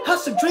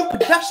 Hustle Dream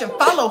Production,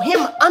 follow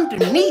him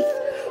underneath.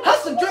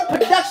 Hustle Dream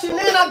Production,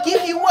 and I'll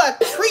give you a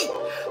treat.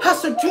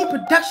 Hustle Dream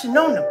Production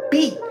on the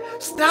beat.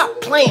 Stop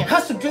playing.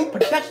 Hustle Dream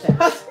Production.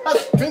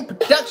 Hustle Dream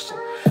Production.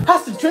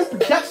 Hustle Dream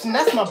Production.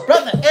 That's my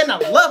brother, and I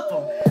love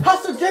him.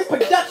 Hustle Dream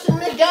Production,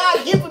 nigga.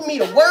 God giving me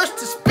the words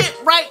to spit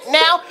right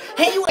now.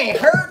 Hey, you ain't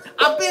heard?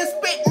 I've been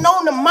spitting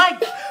on the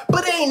mic,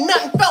 but ain't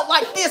nothing felt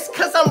like this,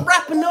 cause I'm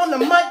rapping on the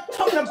mic,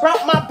 talking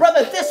about my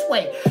brother this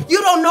way. You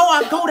don't know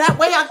I go that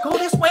way, I go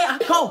this way, I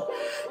go.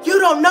 You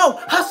don't know.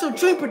 Hustle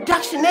Dream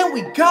Production, and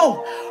we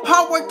go.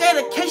 Hard work,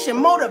 dedication,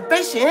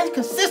 motivation, and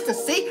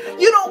consistency.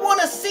 You don't want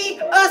to see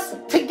us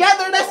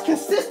together, that's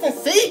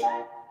consistency.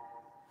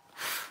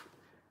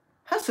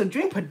 Hustle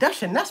Dream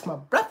Production, that's my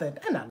brother,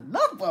 and I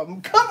love him.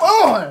 Come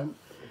on.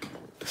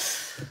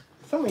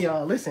 Some of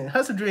y'all, listen,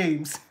 Hustle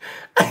Dreams.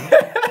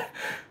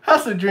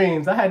 Hustle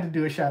Dreams. I had to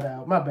do a shout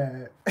out. My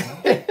bad.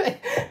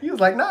 You was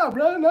like, nah,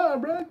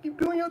 bro. Keep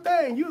doing your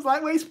thing. You was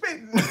like, wait,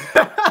 spitting.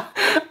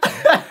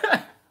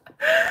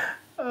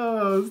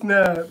 Oh,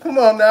 snap. Come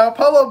on now.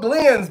 Polo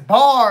Blends,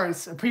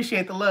 bars.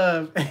 Appreciate the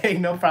love. Hey,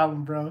 no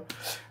problem, bro.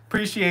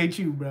 Appreciate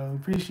you, bro.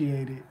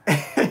 Appreciate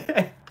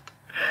it.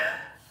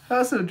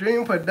 Hustle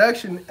Dream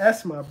Production,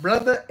 that's my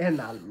brother, and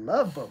I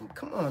love him.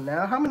 Come on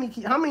now. How many of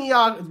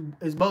y'all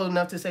is bold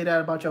enough to say that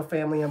about your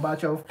family and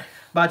about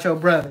your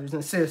brothers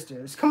and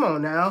sisters? Come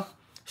on now.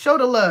 Show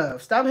the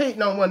love. Stop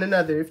hating on one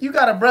another. If you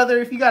got a brother,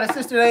 if you got a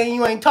sister that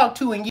you ain't talked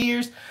to in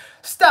years,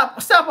 stop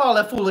all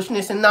that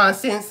foolishness and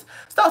nonsense.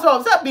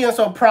 Stop being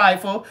so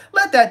prideful.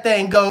 Let that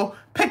thing go.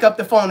 Pick up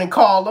the phone and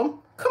call them.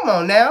 Come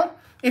on now.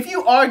 If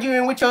you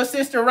arguing with your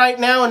sister right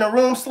now in the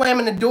room,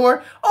 slamming the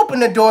door, open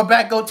the door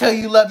back, go tell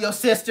you love your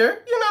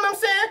sister. You know what I'm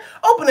saying?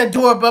 Open the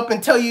door up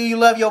and tell you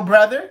love your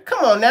brother.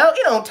 Come on now.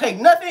 It don't take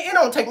nothing. It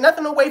don't take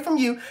nothing away from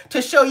you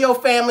to show your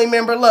family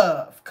member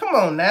love. Come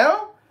on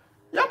now.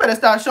 Y'all better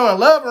start showing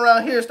love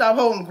around here. Stop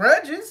holding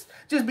grudges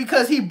just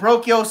because he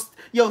broke your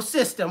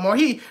system or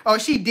he or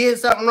she did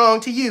something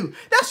wrong to you.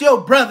 That's your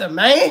brother,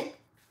 man.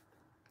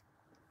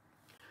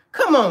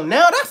 Come on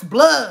now. That's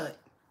blood.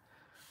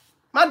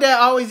 My dad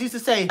always used to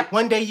say,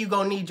 one day you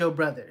gonna need your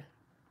brother.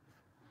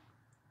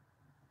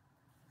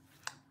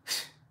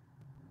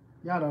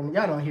 Y'all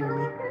don't hear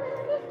me.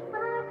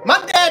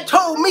 My dad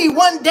told me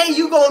one day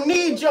you gonna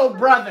need your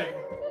brother.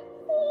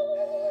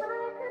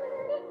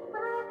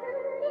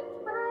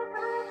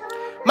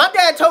 My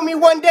dad told me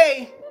one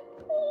day,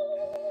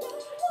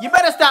 you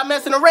better stop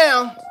messing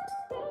around,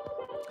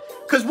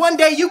 cause one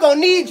day you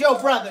gonna need your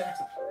brother.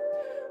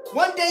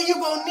 One day you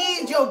gonna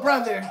need your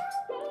brother.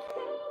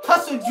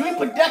 Hustle Dream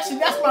Production,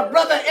 that's my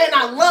brother, and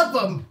I love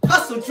him.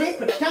 Hustle Dream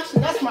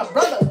Production, that's my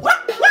brother.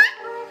 What?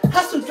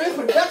 Hustle Dream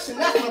Production,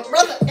 that's my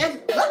brother, and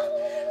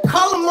what?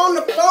 Call him on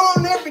the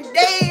phone every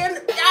day, and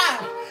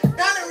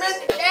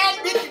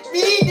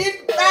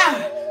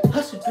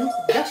Hustle Dream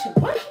Production,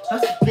 what?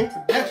 Hustle Dream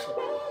Production,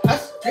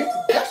 Hustle Dream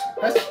Production,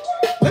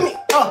 let me,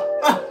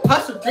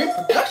 Hustle Dream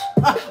Production,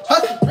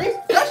 Hustle Dream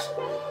Production,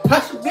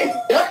 Hustle Dream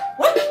Production,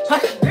 what?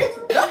 Hustle Dream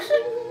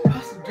Production,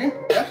 Hustle Dream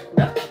Production, that's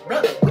my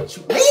brother. What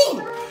you mean?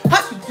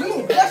 Hustle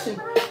Dream Production,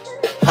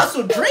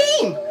 Hustle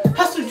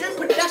Dream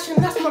Production,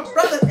 that's my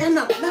brother, and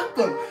I love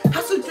him.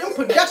 Hustle Dream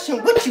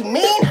Production, what you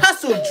mean?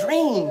 Hustle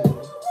Dream.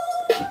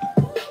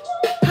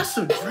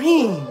 Hustle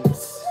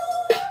Dreams.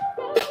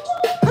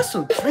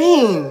 Hustle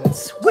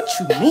Dreams, what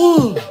you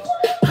mean?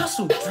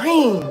 Hustle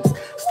Dreams.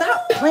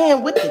 Stop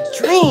playing with the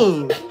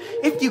dream.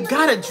 If you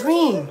got a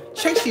dream,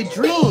 chase your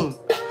dream.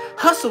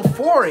 Hustle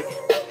for it.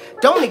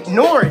 Don't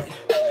ignore it.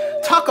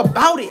 Talk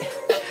about it.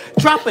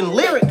 Dropping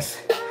lyrics.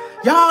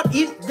 Y'all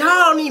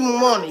don't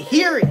even want to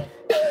hear it.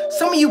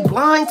 Some of you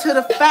blind to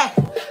the fact,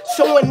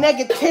 showing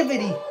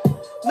negativity.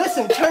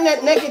 Listen, turn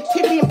that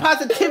negativity and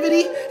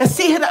positivity and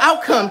see how the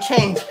outcome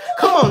change.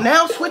 Come on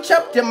now, switch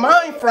up your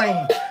mind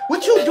frame.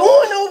 What you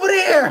doing over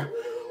there?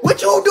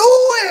 What you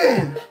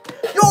doing?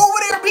 You over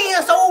there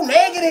being so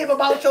negative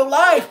about your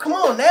life. Come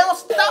on now,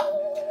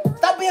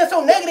 Stop being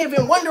so negative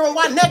and wondering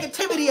why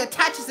negativity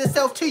attaches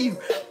itself to you.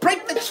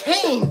 Break the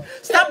chain.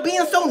 Stop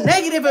being so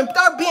negative and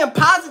start being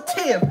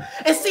positive.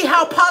 And see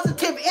how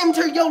positive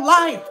enter your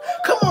life.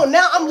 Come on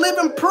now, I'm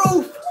living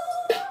proof.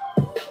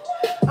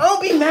 I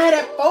don't be mad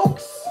at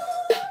folks.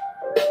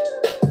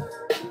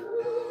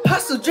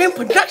 Hustle Dream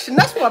Production,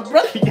 that's my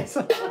brother.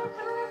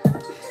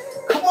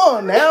 Come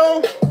on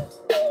now.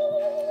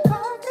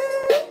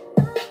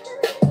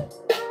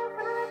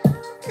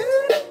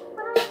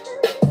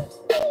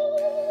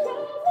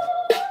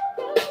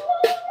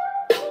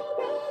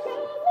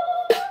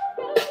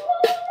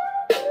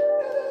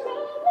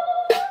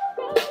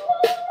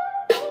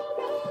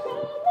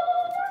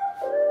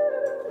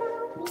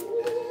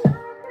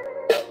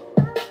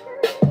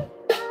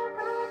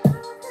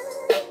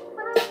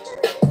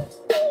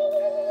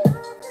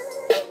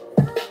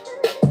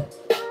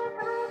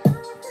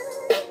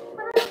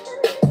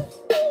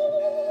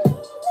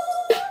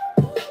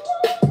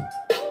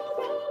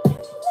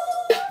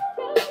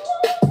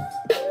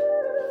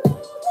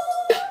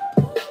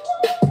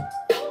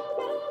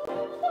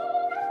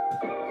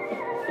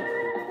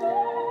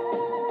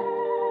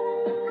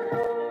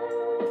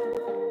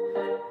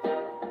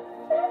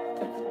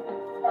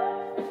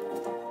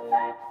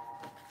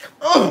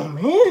 Oh,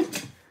 man.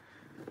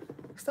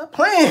 Stop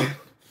playing.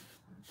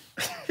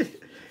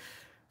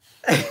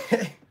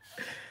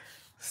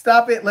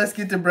 Stop it. Let's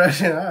get to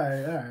brushing. All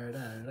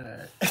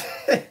right.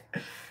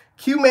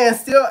 Q-Man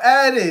still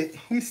at it.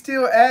 He's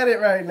still at it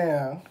right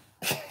now.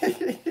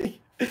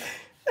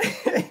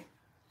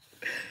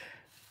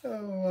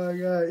 Oh, my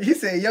God. He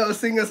said, yo,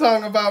 sing a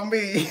song about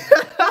me.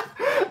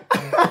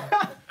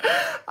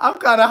 I'm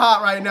kind of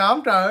hot right now.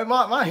 I'm trying.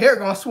 My hair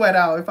going to sweat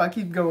out if I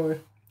keep going.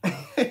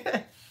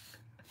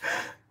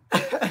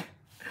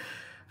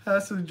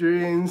 Hustle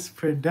Dreams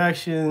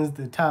Productions,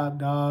 the top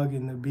dog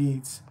in the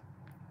beats.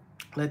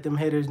 Let them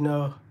haters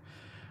know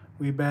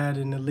we bad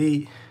and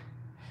elite.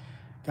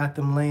 Got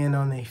them laying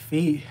on their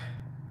feet.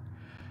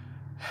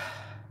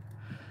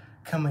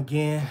 Come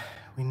again,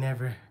 we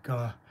never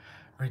gonna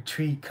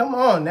retreat. Come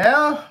on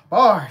now,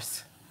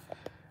 bars.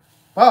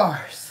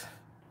 Bars.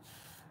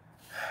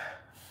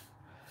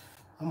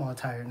 I'm all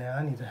tired now.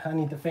 I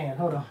need the fan.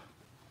 Hold on.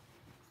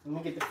 Let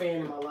me get the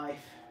fan in my life.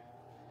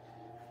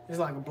 It's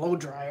like a blow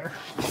dryer.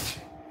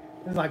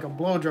 It's like a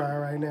blow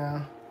dryer right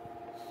now.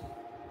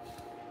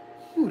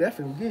 Ooh, that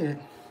feels good.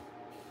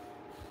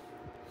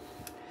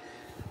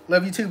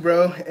 Love you too,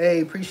 bro.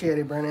 Hey, appreciate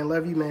it, Brandon.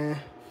 Love you, man.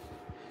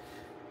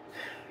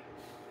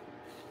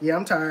 Yeah,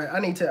 I'm tired. I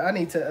need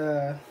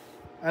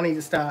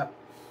to stop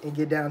and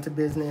get down to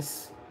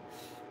business.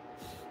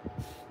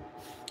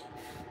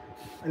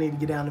 I need to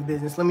get down to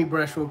business. Let me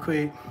brush real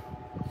quick.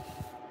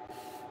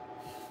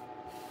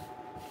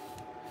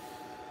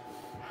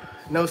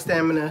 No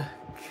stamina.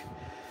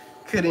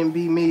 Couldn't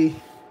be me.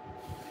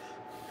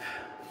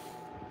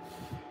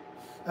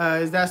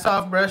 Is that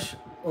soft brush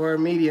or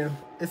medium?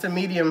 It's a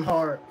medium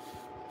hard.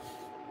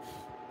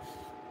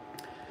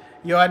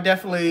 Yo, I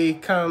definitely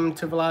come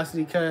to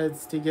Velocity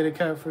Cuts to get a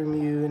cut from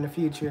you in the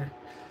future.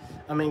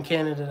 I'm in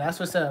Canada. That's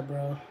what's up,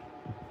 bro.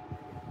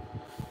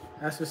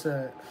 That's what's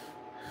up.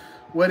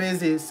 What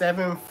is it?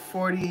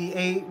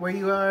 7:48 where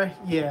you are?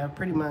 Yeah,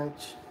 pretty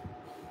much.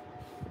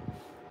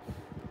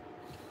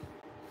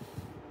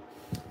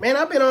 Man,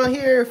 I've been on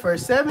here for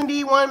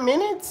 71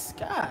 minutes.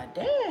 God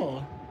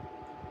dang.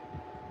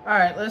 All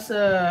right, let's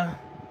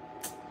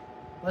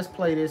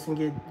play this and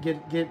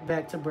get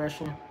back to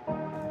brushing.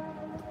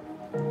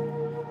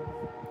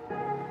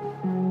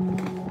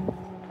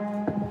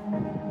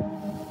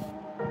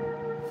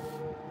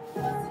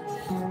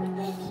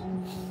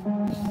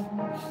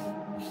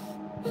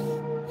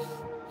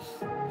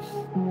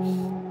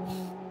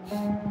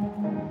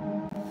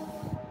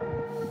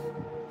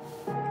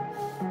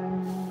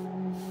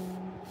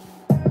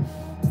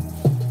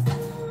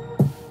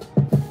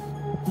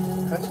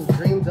 Hustle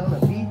Dreams on the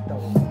beat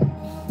though.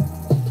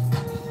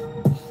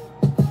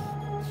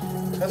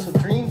 Hustle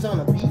Dreams on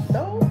the beat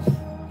though.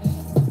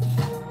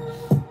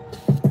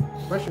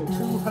 Brushing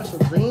two Hustle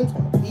Dreams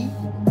on the beat.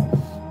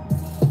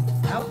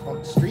 Out on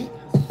the street,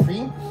 Hustle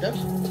Dream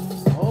Production.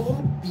 It's all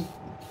on the beat.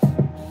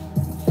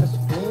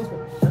 Hustle Dreams on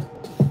the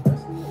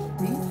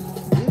beat.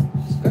 Give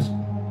discussion.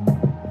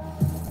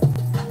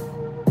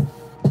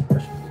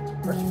 Brushing,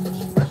 cause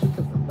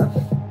I'm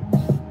nothing.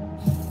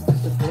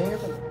 Hustle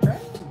Dreams on the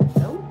track. You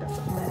know that's a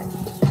fact.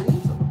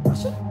 Dreams on the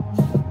brushing.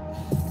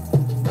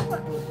 You know I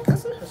ain't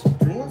cussing. Hustle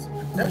Dreams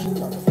Production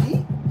on the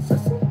beat.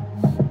 Sussing.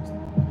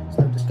 It's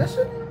no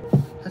discussion.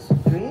 Hustle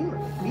Dream on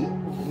the beat.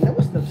 You know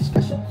it's no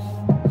discussion.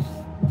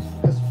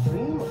 Hustle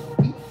Dream on the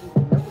beat.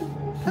 You know we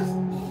ain't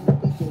cussing. You know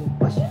we ain't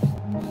brushing.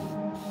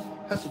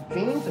 Hustle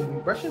Dreams and we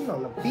brushing on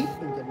the beat.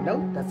 And you know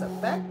that's a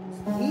fact.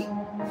 It's beat.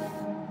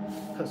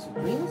 Hustle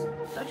Dreams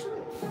Production.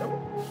 You know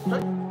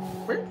straight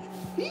fresh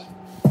beat.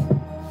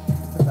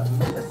 Cause I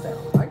made it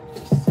sound like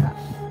this.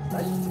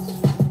 Like this.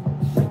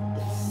 Like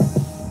this.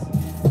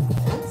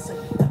 I ain't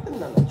saying nothing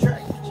on the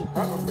track, but you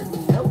already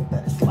know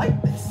that it's like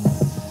this.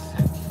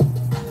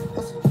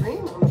 Hustle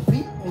Dream on the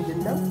beat, and you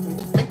know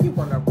it make you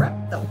wanna rap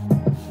though.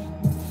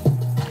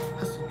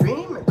 Hustle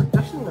Dream and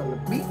Production on the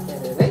beat,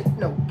 and it ain't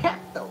no cap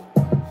though.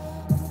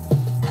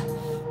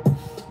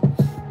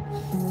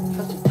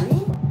 Hustle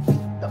Dream on the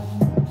beat though.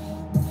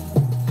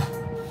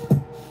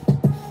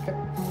 Okay.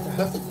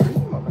 Hustle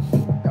Dream on the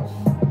beat though.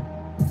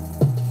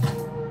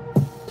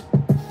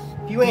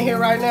 If you ain't here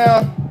right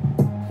now,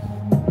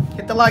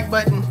 hit the like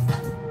button.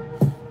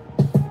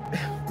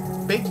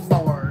 Big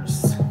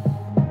bars.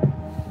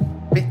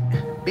 Big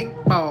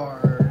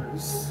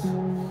bars.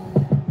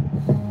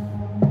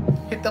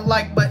 Hit the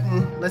like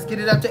button. Let's get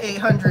it up to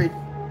 800.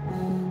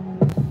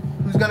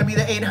 Who's gonna be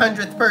the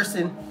 800th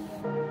person?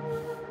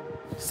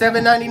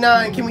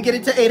 $7.99. Can we get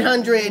it to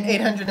 800?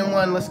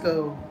 801. Let's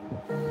go.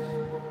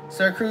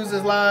 Sir Cruz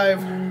is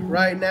live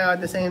right now at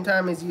the same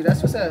time as you.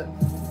 That's what's up.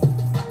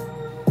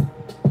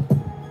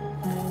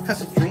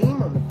 Hustle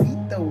Dream on the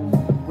beat though.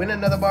 When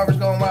another barber's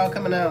going wild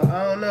coming out?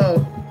 I don't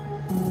know.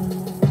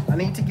 I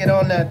need to get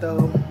on that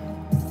though.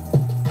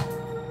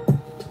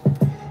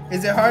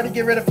 Is it hard to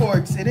get rid of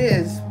forks? It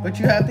is, but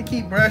you have to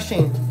keep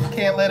brushing. You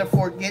can't let a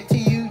fork get to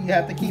you. You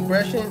have to keep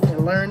brushing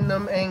and learn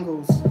them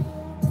angles.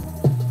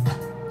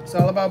 It's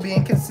all about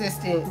being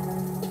consistent.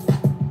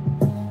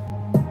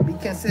 Be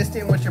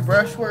consistent with your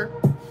brush work.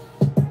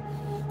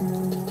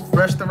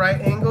 Brush the right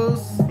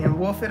angles and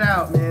wolf it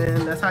out,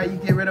 man. That's how you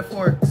get rid of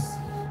forks.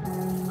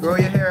 Grow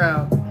your hair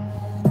out.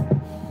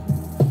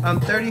 I'm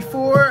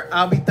 34.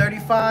 I'll be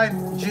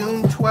 35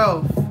 June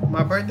 12th.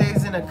 My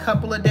birthday's in a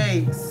couple of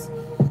days.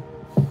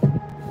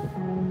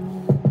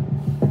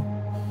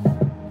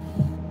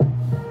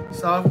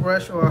 Soft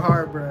brush or a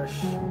hard brush?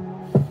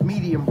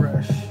 Medium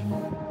brush.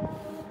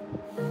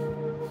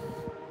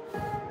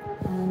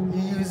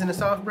 You using a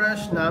soft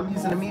brush? No, I'm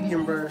using a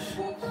medium brush.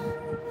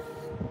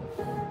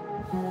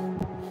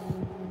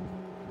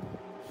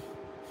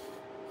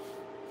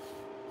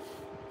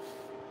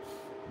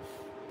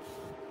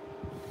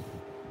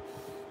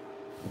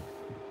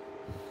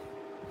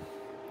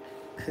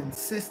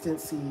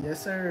 Consistency,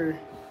 yes sir.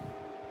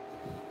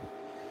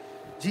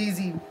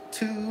 Jeezy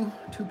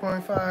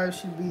 2.5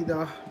 should be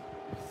the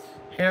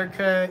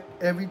haircut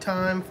every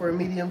time for a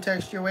medium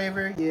texture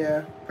waiver.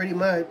 Yeah, pretty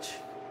much.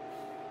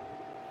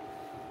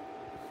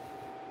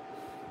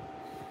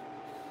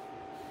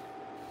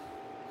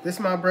 This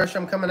is my brush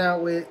I'm coming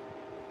out with.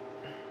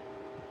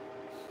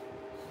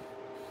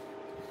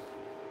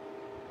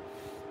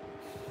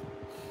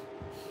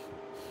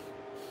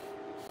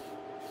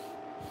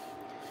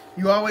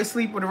 You always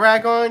sleep with a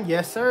rag on?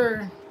 Yes,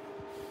 sir.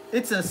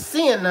 It's a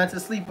sin not to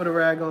sleep with a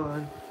rag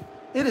on.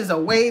 It is a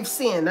wave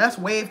sin. That's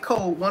wave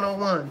code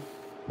 101.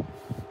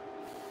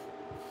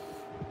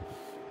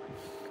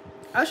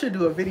 I should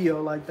do a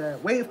video like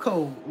that. Wave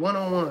code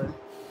 101.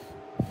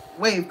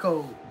 Wave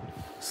code.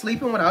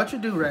 Sleeping without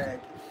your do-rag.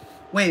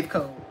 Wave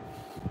code.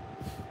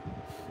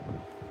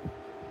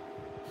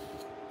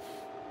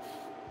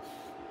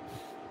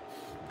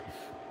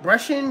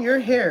 Brushing your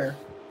hair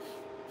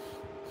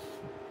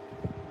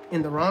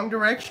in the wrong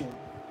direction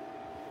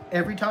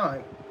every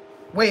time.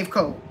 Wave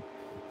code.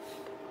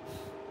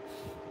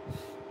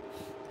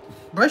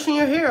 Brushing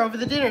your hair over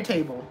the dinner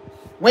table.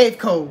 Wave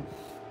code.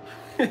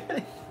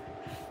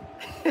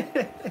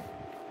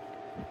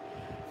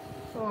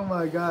 Oh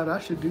my God, I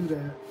should do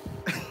that.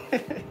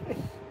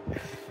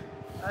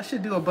 I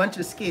should do a bunch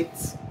of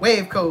skits.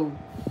 Wave code.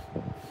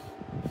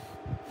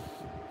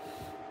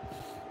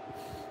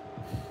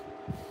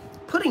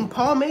 Putting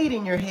pomade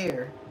in your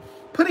hair.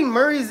 Putting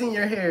Murray's in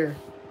your hair.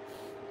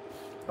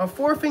 A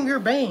 4-finger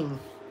bang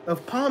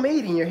of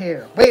pomade in your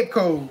hair. Wave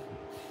code.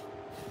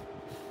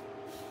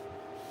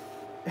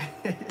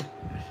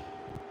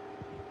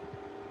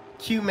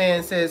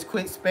 Q-Man says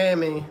quit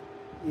spamming.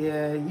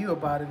 Yeah, you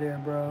up out of there,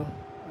 bro.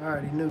 I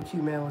already knew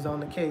Q-Man was on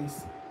the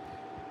case.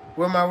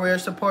 Where my rare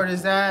support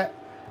is at?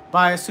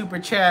 Buy a super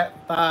chat.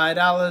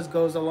 $5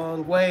 goes a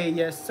long way.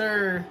 Yes,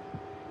 sir.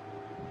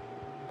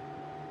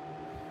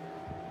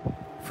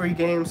 Free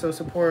game, so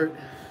support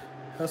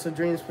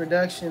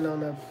HustleDreamProduction on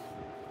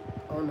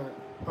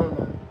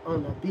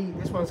the beat.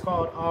 This one's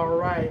called All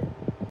Right.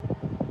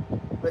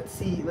 Let's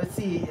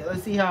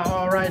see how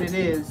all right it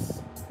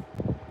is.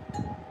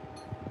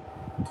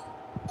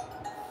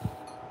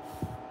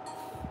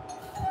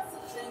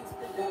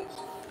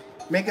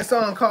 Make a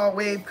song called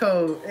Wave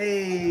Code.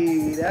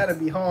 Hey, that'll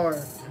be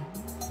hard.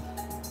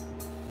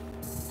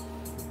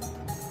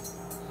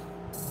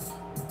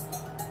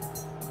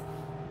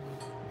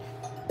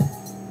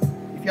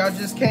 If y'all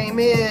just came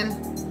in,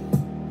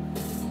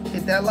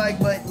 hit that like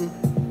button.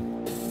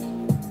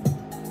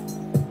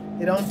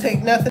 It don't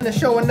take nothing to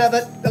show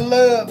another the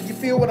love. You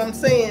feel what I'm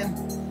saying?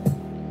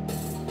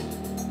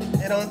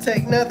 It don't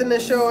take nothing to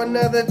show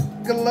another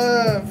the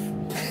love.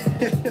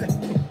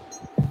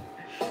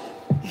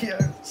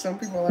 Yeah, some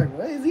people are like,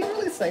 what, is he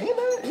really saying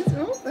that? He's,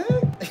 what the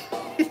heck?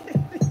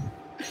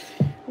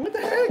 What the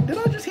heck? Did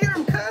I just hear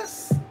him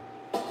cuss?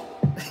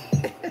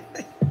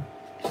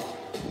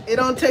 It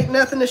don't take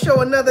nothing to show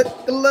another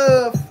the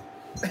love.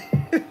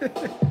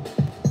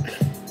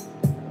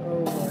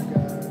 Oh my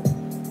God.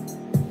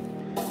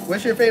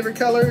 What's your favorite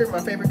color? My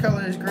favorite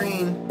color is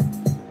green.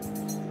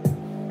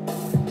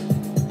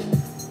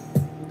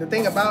 The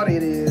thing about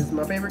it is,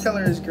 my favorite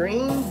color is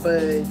green,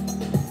 but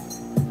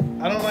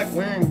I don't like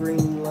wearing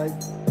green. Like,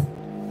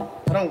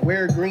 I don't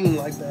wear green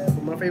like that,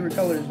 but my favorite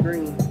color is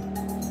green.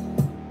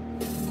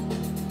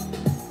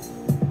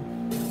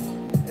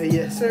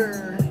 Yes,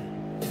 sir.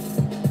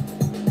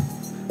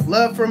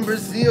 Love from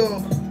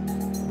Brazil.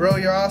 Bro,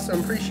 you're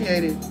awesome.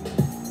 Appreciate it.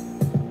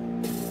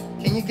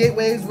 Can you get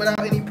waves without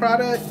any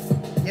product?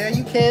 Yeah,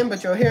 you can,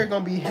 but your hair is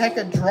going to be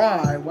hecka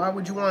dry. Why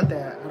would you want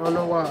that? I don't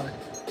know why.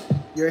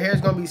 Your hair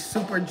is going to be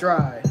super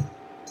dry.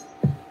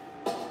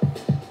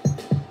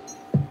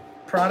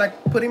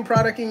 Putting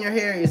product in your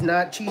hair is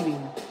not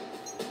cheating.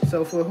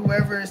 So for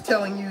whoever is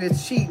telling you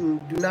it's cheating,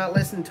 do not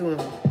listen to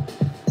him.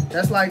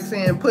 That's like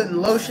saying putting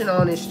lotion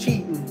on is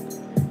cheating.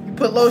 You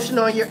put lotion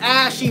on, you're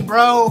ashy,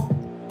 bro.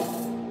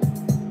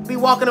 Be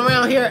walking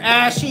around here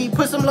ashy,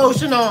 put some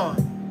lotion on.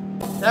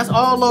 That's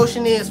all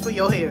lotion is for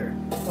your hair,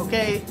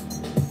 okay?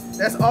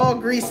 That's all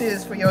grease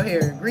is for your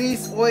hair.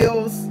 Grease,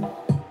 oils,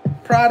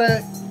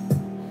 product.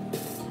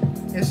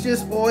 It's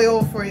just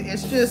oil for,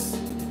 it's just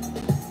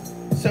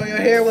so your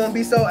hair won't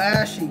be so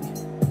ashy,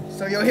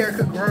 so your hair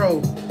could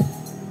grow.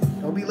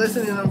 Don't be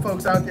listening to them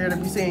folks out there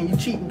that be saying you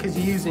cheating because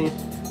you're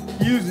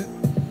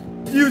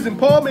using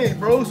pomade,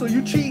 bro, so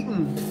you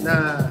cheating.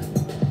 Nah.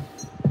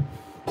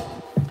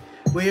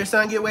 Will your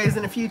son get waves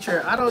in the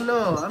future? I don't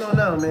know,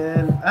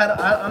 man.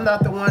 I'm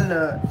not the one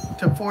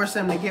to force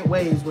him to get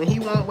waves. When he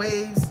want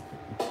waves,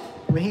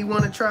 when he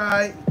want to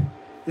try,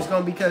 it's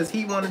gonna be because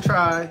he want to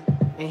try,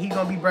 and he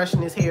gonna be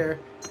brushing his hair.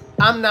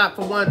 I'm not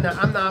for one.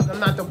 I'm not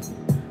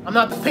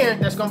the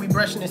parent that's gonna be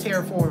brushing his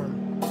hair for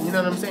him. You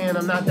know what I'm saying?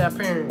 I'm not that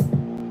parent.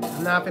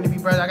 I'm not gonna be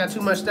brushing. I got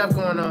too much stuff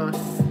going on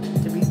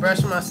to be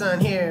brushing my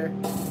son's hair.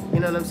 You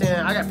know what I'm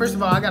saying? First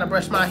of all, I gotta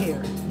brush my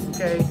hair.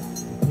 Okay.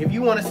 If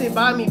you want to sit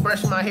by me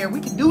brushing my hair, we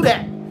can do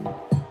that.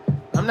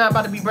 I'm not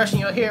about to be brushing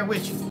your hair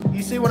with you.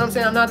 You see what I'm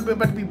saying? I'm not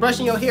about to be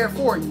brushing your hair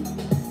for you.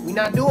 We're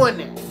not doing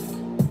that.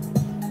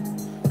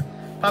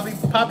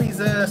 Poppy's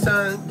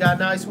son got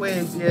nice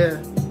waves.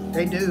 Yeah,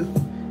 they do.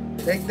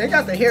 They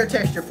got the hair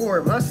texture for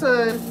it. My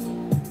son,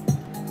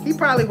 he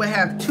probably would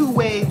have 2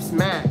 waves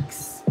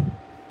max.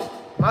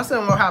 My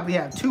son will probably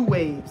have 2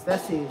 waves.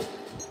 That's it.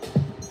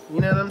 You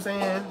know what I'm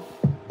saying?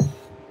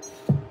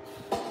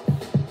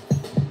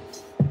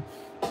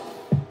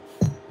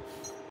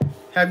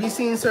 Have you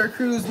seen Sir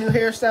Cruz's new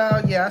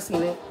hairstyle? Yeah, I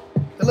seen it.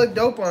 It looked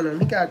dope on him.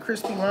 He got a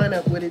crispy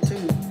lineup with it too.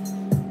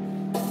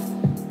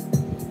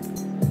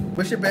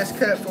 What's your best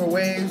cut for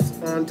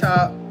waves on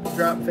top,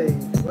 drop fade?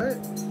 What?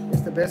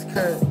 What's the best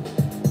cut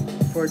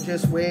for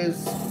just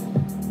waves?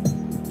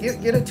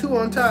 Get a 2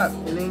 on top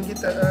and then get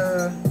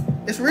the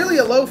It's really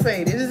a low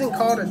fade. It isn't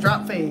called a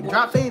drop fade.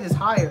 Drop fade is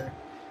higher.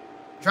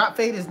 Drop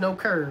fade is no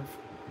curve.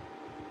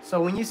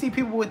 So when you see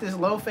people with this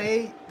low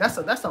fade, that's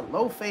a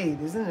low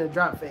fade. Isn't it a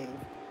drop fade?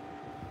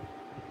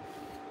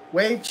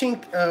 Wavy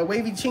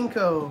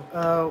Chinko.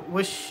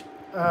 Which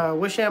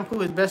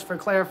shampoo is best for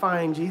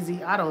clarifying,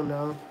 GZ? I don't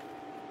know.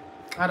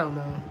 I don't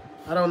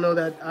know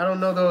that. I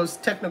don't know those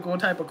technical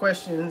type of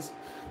questions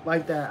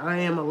like that. I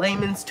am a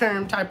layman's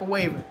term type of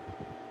waiver.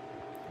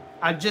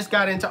 I just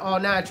got into all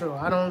natural.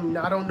 I don't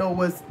know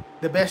what's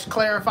the best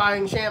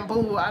clarifying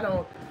shampoo. I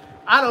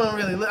don't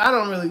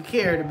really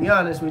care, to be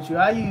honest with you.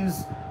 I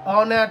use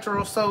all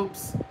natural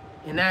soaps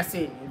and that's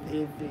it.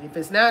 If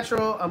it's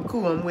natural, I'm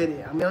cool. I'm with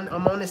it.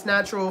 I'm on this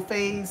natural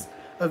phase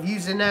of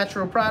using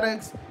natural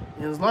products,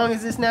 and as long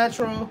as it's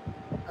natural,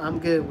 I'm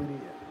good with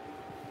it.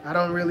 I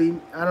don't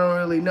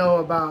really know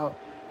about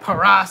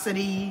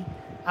porosity.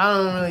 I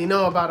don't really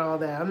know about all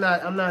that. I'm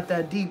not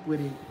that deep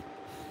with it.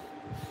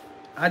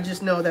 I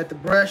just know that the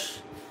brush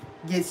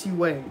gets you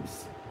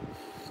waves.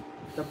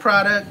 The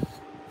product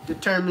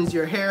determines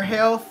your hair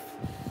health,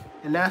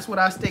 and that's what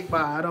I stick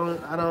by. I don't,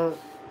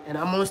 and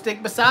I'm gonna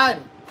stick beside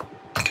it.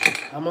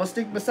 I'm gonna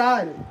stick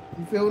beside it.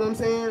 You feel what I'm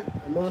saying?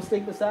 I'm gonna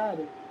stick beside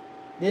it.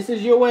 This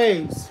is your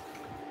waves.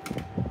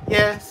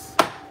 Yes.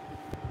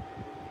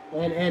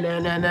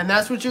 And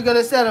that's what you're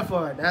gonna settle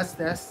for. That's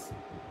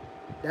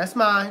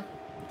mine.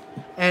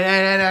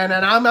 And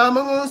I'm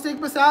gonna stick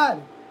beside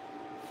it.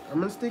 I'm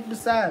gonna stick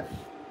beside it.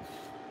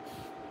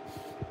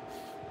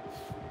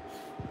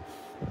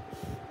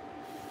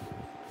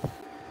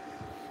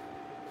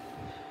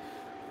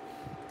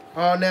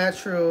 All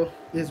natural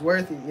is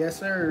worth it. Yes,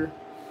 sir.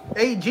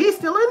 AG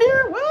still in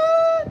here?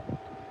 What?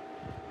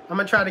 I'm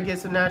gonna try to get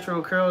some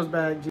natural curls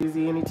back,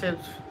 GZ. Any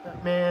tips?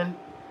 Man,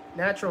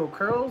 natural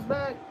curls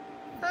back?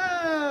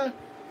 I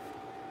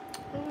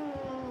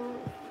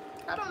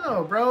don't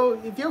know, bro.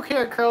 If your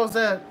hair curls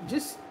up,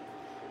 just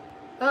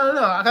I don't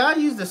know. I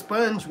used the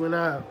sponge when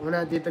I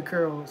did the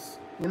curls.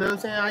 You know what I'm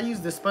saying? I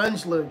used the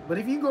sponge look. But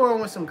if you go on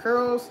with some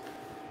curls,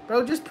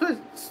 bro, just put.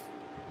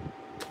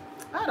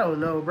 I don't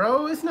know,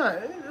 bro. It's not.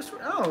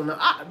 I don't know,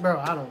 bro.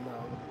 I don't know.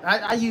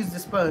 I use the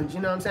sponge.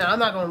 You know what I'm saying? I'm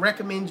not gonna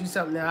recommend you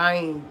something that I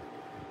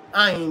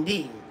ain't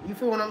did. You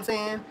feel what I'm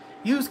saying?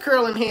 Use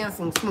curl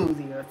enhancing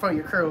smoothie for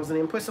your curls, and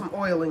then put some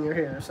oil in your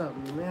hair or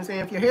something. You know what I'm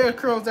saying? If your hair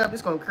curls up,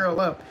 it's gonna curl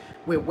up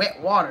with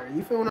wet water.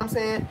 You feel what I'm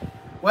saying?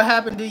 What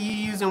happened to you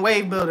using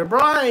Wave Builder? Bro,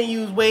 I ain't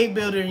used Wave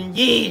Builder in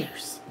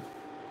years.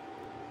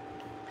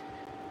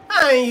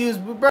 I ain't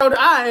used, bro.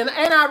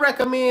 I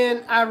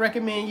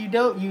recommend you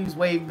don't use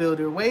Wave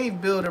Builder. Wave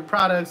Builder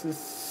products is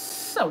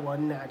so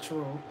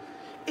unnatural.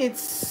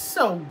 It's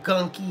so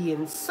gunky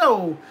and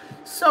so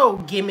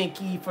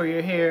gimmicky for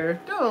your hair.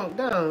 Don't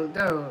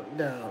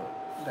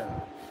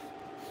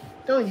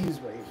use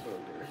Wave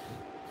Builder.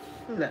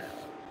 No.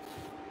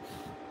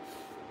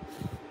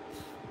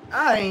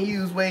 I ain't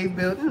used Wave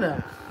Builder.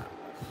 Nah.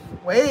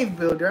 Wave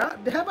Builder.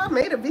 Have I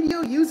made a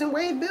video using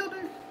Wave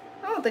Builder?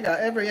 I don't think I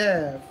ever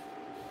have.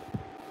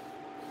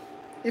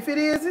 If it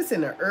is, it's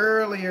in the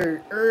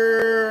earlier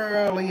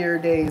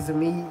days of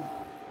me.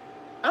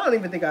 I don't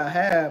even think I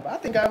have. I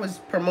think I was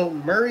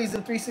promoting Murray's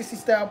and 360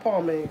 style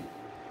pomade.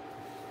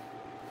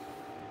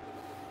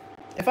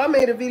 If I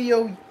made a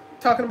video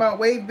talking about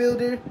Wave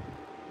Builder,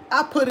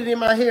 I put it in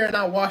my hair and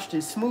I washed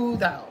it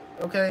smooth out.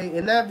 Okay,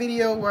 in that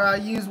video where I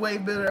used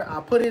Wave Builder, I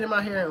put it in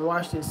my hair and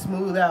washed it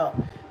smooth out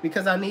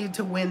because I needed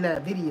to win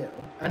that video.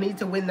 I need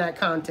to win that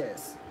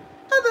contest.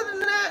 Other than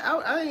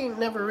that, I ain't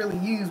never really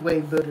used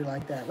Wave Builder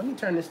like that. Let me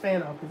turn this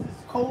fan off because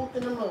it's cold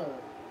in the mud.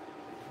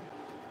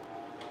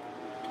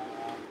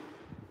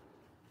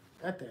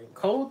 That thing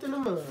cold in the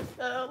mud.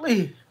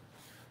 Golly.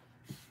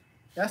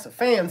 That's a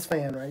fan's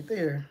fan right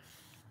there.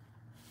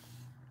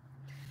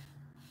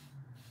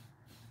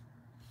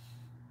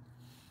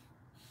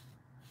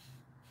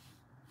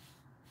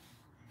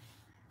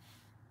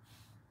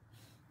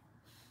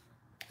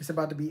 It's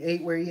about to be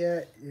 8 where you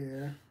at?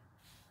 Yeah.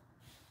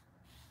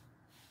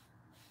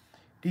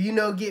 Do you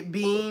know Get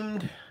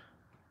Beamed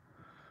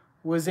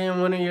was in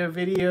one of your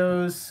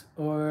videos,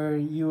 or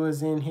you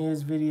was in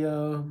his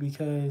video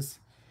because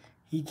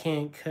he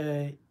can't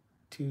cut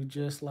to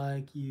just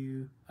like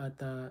you? I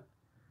thought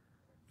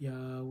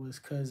y'all was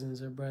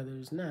cousins or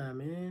brothers. Nah,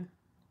 man.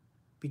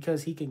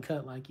 Because he can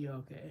cut like you.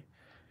 Okay.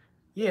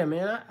 Yeah,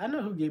 man. I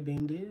know who Get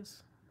Beamed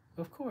is.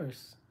 Of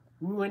course.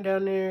 We went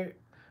down there.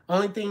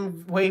 Only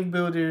thing Wave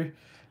Builder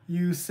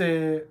you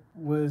said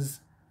was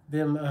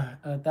them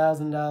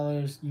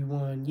 $1,000 you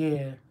won.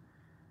 Yeah.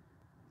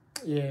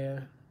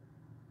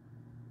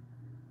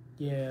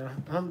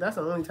 That's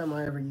the only time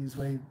I ever used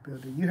Wave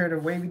Builder. You heard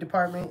of Wavy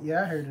Department?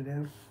 Yeah, I heard of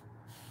them.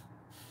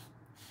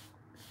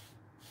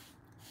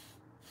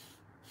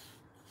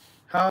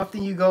 How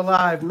often you go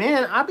live?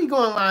 Man, I be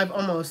going live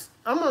almost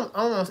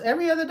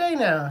every other day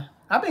now.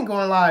 I've been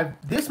going live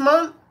this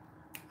month.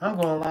 I'm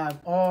going live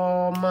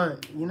all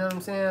month. You know what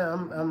I'm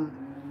saying?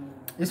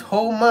 This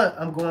whole month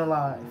I'm going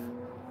live.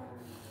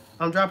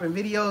 I'm dropping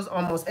videos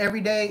almost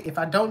every day. If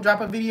I don't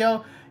drop a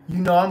video, you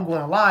know I'm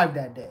going live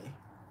that day.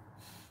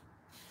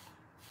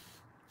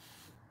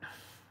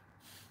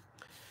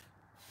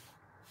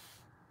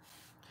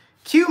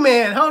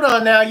 Q-Man, hold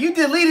on now. You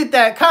deleted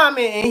that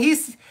comment, and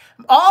he's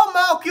all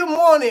Malcolm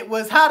wanted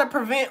was how to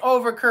prevent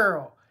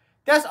overcurl.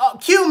 That's all.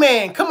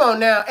 Q-Man, come on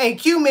now. Hey,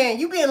 Q-Man,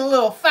 you being a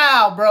little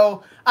foul,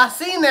 bro. I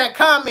seen that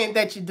comment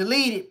that you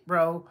deleted,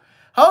 bro.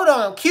 Hold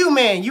on,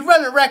 Q-Man, you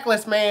running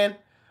reckless, man.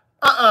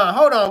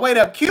 Hold on, wait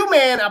up.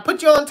 Q-Man, I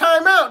put you on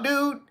timeout,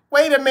 dude.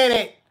 Wait a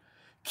minute.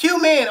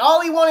 Q-Man,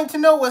 all he wanted to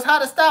know was how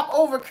to stop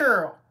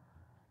overcurl.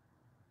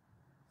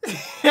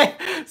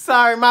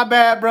 Sorry, my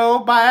bad, bro.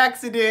 By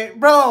accident.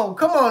 Bro,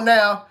 come on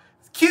now.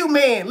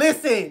 Q-Man,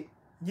 listen.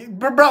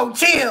 Bro,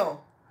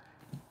 chill.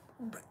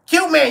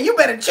 Q-Man, you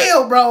better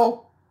chill,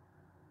 bro.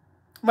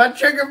 My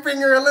trigger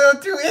finger a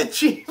little too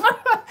itchy.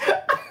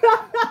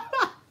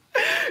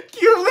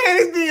 Q-Man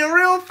is being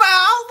real foul.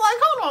 I was like,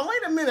 hold on,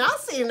 wait a minute. I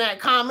seen that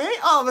comment.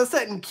 All of a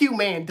sudden,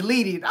 Q-Man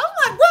deleted. I was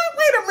like,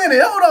 wait a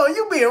minute. Hold on.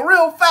 You being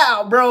real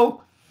foul,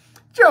 bro.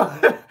 Joe.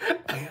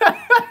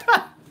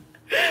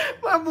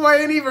 My boy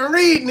ain't even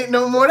reading it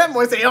no more. That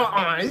boy say,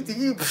 I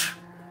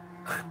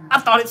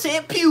thought it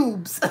said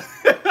pubes.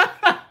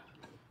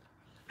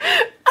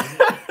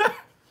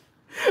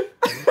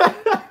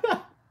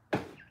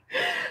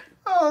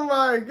 Oh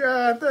my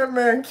God, that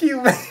man Q,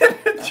 man.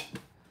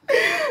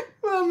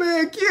 My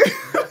man Q.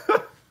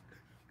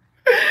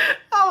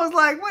 I was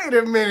like, wait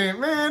a minute,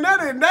 man.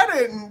 That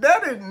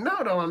didn't,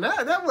 hold on.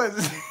 That was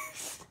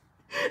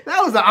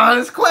an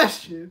honest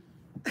question.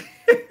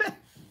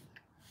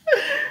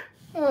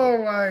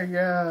 Oh my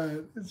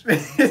God.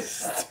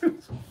 It's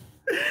stupid.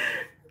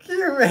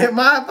 Man,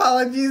 my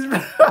apologies,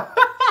 bro.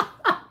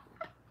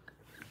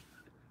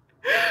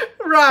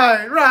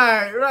 Right.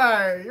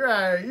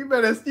 You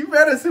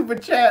better super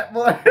chat,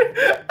 boy.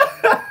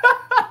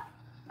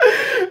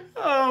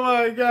 Oh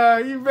my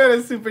God, you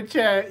better super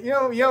chat.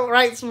 Yo,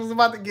 rights was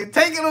about to get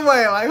taken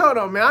away. Like, hold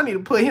on, man. I need to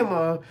put him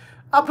on.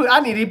 I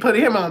need to put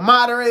him on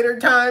moderator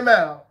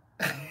timeout.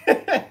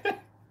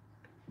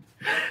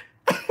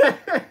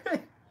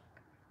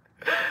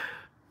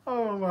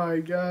 Oh my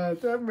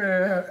God, that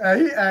man,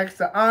 he asked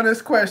an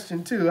honest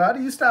question too. How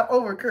do you stop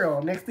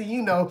overcurl? Next thing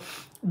you know,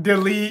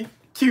 delete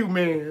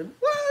Q-Man.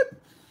 What?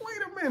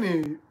 Wait a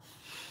minute.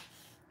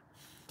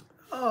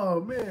 Oh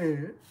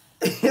man.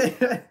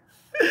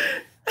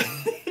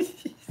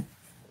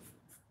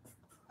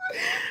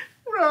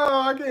 Bro,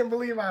 I can't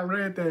believe I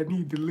read that and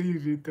he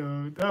deleted it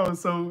though. That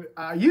was so,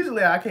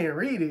 usually I can't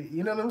read it.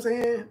 You know what I'm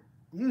saying?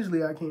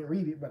 Usually I can't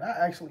read it, but I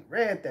actually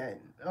read that.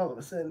 And all of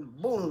a sudden,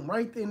 boom,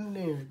 right then and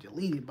there,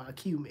 deleted by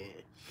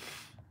Q-Man.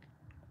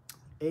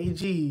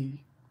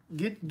 AG,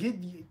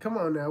 come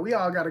on now. We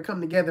all got to come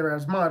together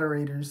as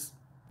moderators.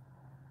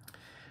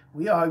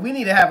 We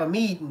need to have a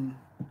meeting,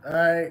 all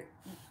right?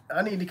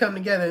 I need to come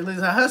together.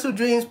 Listen,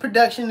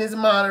 HustleDreamProduction is a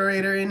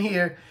moderator in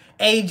here.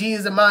 AG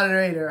is a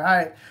moderator, all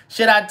right?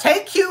 Should I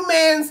take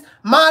Q-Man's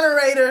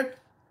moderator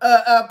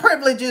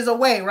privileges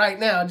away right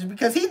now just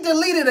because he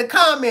deleted a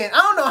comment? I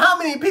don't know how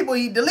many people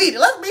he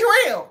deleted. Let's be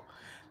real.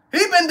 He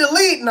been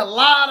deleting a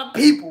lot of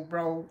people,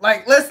 bro.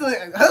 Like,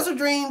 listen, Hustle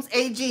Dreams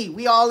AG,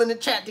 we all in the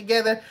chat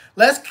together.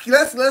 Let's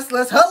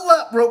huddle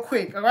up real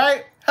quick, all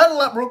right?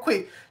 Huddle up real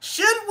quick.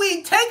 Should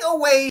we take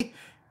away?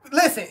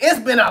 Listen, it's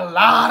been a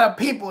lot of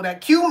people that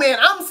Q-Man.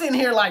 I'm sitting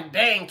here like,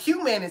 dang,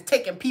 Q-Man is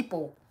taking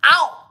people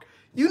out.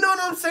 You know what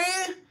I'm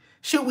saying?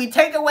 Should we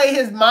take away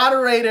his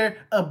moderator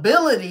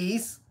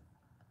abilities?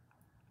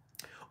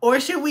 Or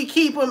should we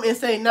keep him and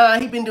say, nah,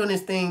 he been doing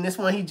his thing. This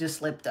one, he just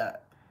slipped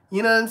up.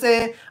 You know what I'm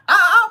saying?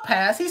 I'll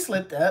pass. He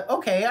slipped up.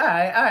 Okay, all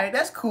right.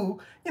 That's cool.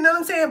 You know what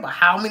I'm saying? But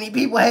how many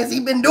people has he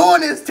been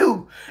doing this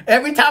to?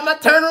 Every time I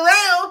turn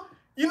around,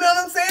 you know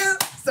what I'm saying?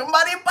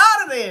 Somebody up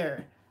out of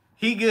there.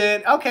 He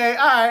good. Okay,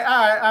 all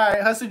right.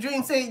 Hustle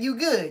Dream said you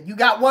good. You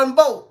got one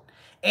vote.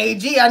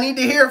 AG, I need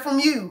to hear from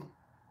you.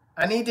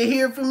 I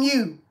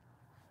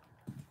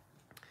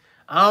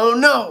don't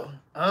know.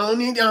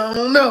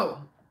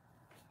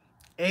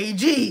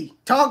 AG,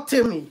 talk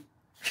to me.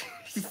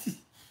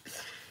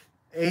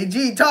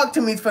 AG, talk to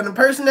me. For the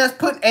person that's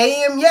put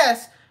AM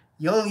yes,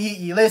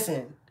 you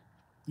listen.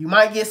 You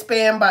might get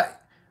spammed by.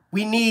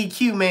 We need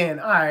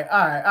Q-Man. All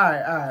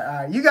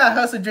right. You got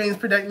Hustle Dreams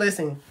Product.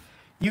 Listen,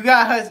 you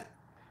got Hustle.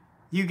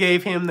 You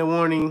gave him the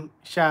warning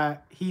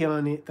shot. He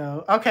on it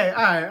though. Okay.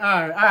 All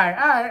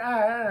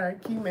right.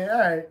 Q-Man. All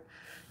right.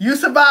 You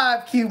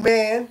survived,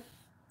 Q-Man.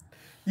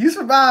 You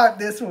survived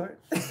this one.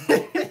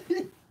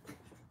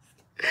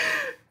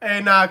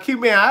 And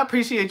Q-Man, I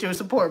appreciate your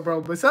support,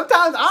 bro. But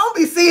sometimes I don't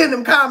be seeing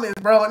them comments,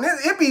 bro. And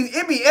it be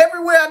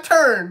everywhere I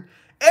turn.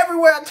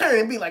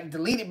 It'd be like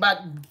deleted by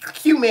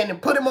Q-Man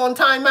and put him on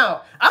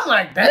timeout. I'm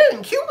like,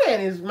 dang, Q-Man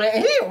is,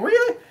 man, he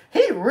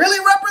really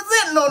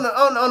representing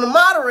on the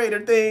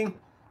moderator thing.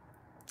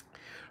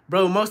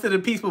 Bro, most of the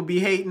people be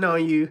hating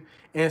on you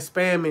and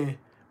spamming,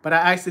 but I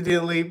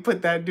accidentally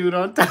put that dude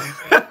on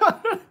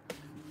timeout.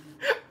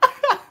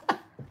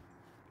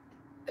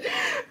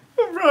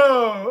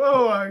 Bro,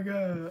 oh my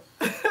God.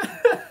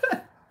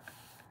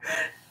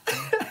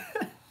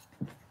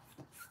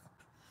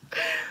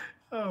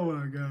 Oh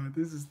my God,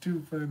 this is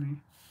too funny.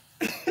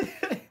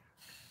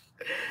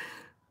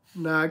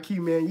 Nah,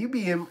 Q man, you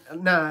be in.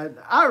 Nah,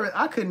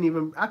 I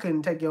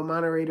couldn't take your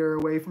moderator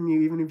away from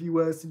you, even if you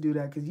was to do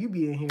that, because you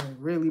be in here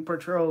really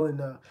patrolling.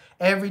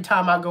 Every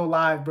time I go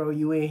live, bro,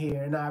 you in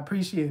here, and I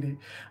appreciate it.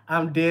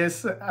 I'm dead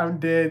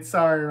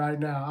sorry right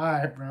now. All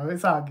right, bro,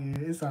 it's all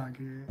good. It's all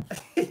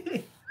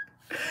good.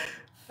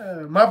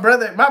 My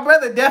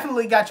brother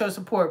definitely got your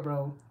support,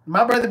 bro.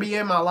 My brother be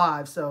in my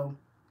live, so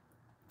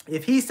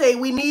if he say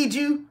we need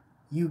you,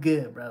 you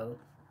good, bro.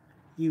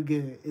 You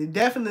good. It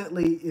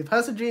definitely, if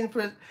HustleDream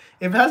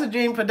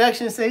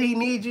Production say he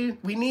need you,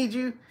 we need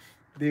you,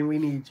 then we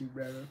need you,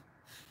 brother.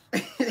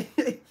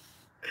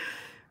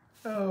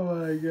 Oh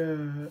my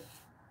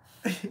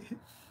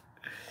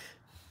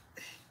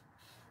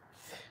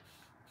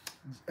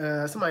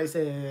God. Somebody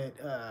said,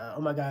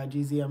 oh my God,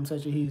 GZ, I'm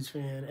such a huge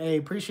fan. Hey,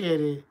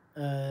 appreciate it.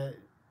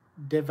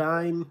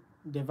 Divine,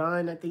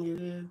 I think it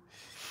is.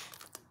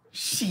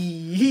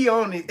 He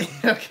on it.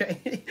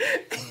 Okay.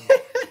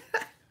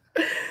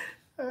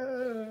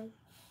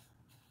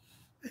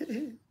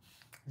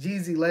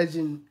 Jeezy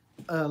legend,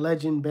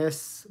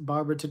 best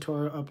barber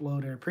tutorial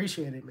uploader.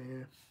 Appreciate it,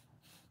 man.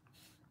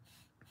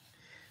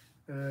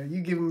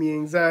 You giving me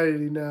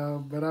anxiety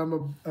now, but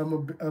I'm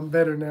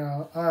better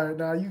now. All right,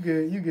 now you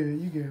good,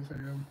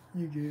 fam.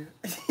 You good.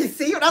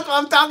 See, that's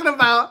what I'm talking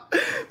about.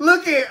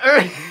 Look at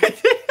her.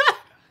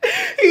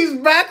 He's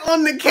back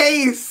on the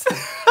case.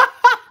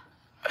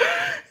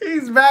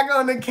 He's back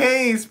on the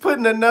case,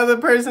 putting another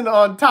person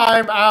on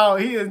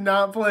timeout. He is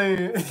not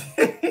playing.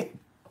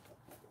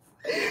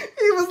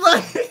 He was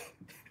like,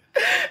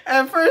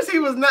 at first he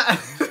was not.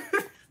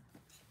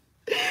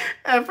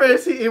 At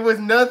first it was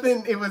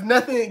nothing. It was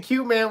nothing.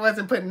 Cute man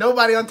wasn't putting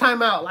nobody on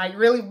timeout, like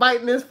really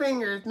biting his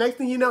fingers. Next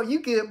thing you know, you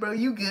good, bro.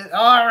 You good.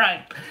 All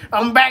right,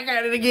 I'm back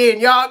at it again.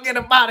 Y'all get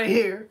up out of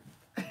here.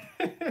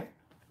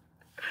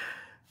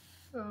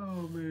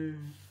 Oh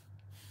man,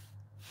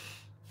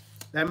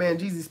 that man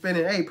Jeezy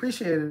spinning. Hey,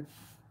 appreciate it.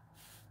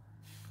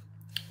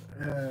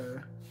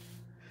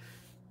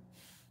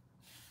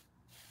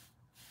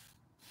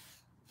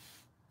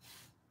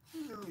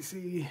 Let me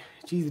see.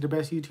 Jeezy, the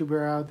best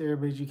YouTuber out there,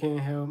 but you can't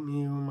help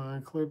me with my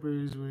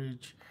clippers,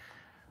 which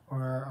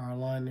or our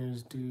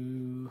liners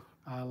do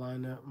I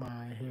line up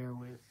my hair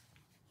with.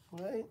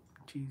 What?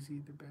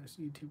 Jeezy, the best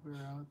YouTuber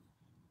out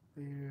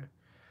there,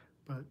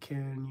 but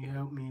can you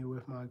help me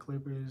with my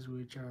clippers,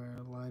 which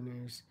are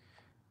liners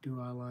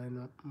do I line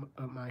up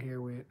my hair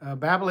with?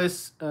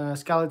 Babyliss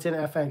Skeleton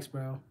FX,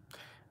 bro.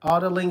 All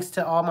the links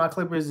to all my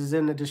clippers is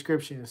in the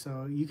description,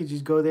 so you could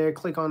just go there,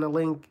 click on the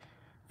link.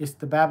 It's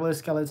the Babyliss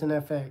Skeleton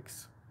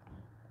FX.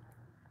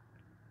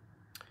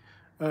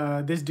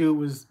 This dude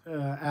was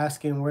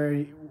asking where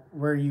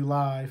you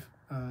live.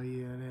 Yeah,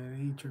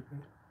 he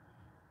tripping.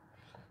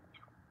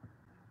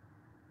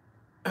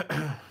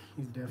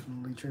 He's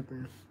definitely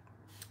tripping.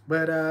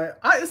 But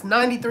it's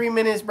 93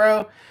 minutes,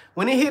 bro.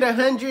 When it hit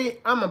 100,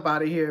 I'm up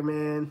out of here,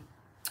 man.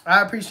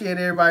 I appreciate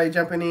everybody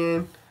jumping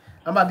in.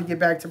 I'm about to get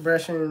back to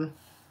brushing.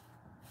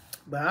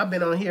 But I've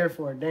been on here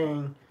for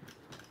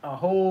a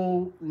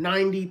whole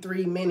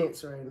 93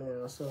 minutes right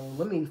now. So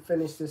let me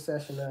finish this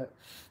session up.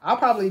 I'll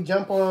probably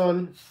jump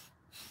on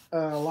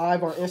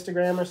live on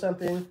Instagram or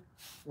something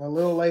a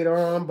little later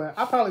on, but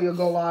I'll probably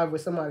go live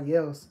with somebody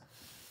else.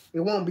 It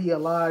won't be a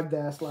live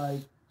that's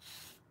like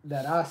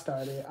that I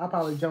started. I'll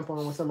probably jump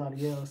on with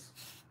somebody else.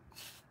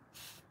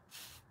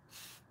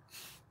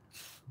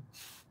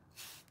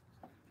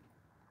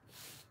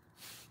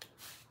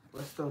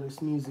 Let's throw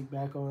this music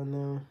back on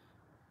now.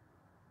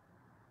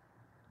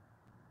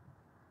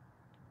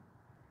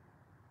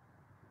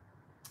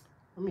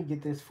 Let me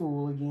get this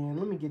fool again.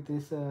 Let me get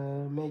this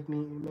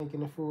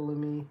making a fool of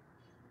me.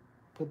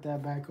 Put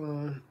that back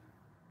on.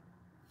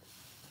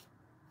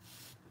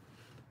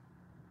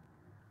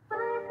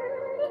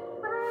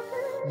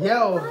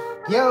 Yo,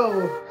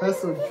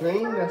 Hustle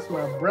Dream, that's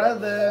my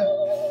brother.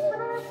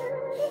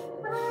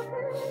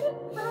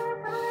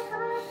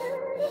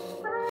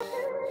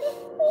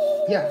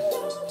 Yeah.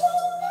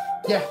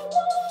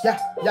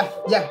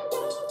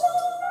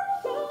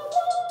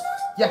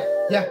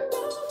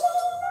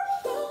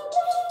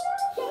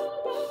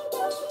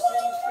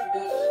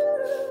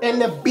 And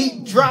the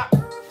beat drop.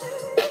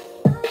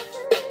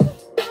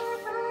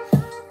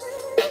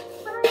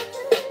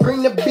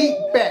 Bring the beat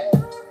back.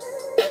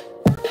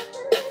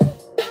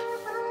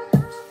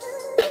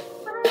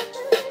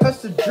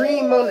 Hustle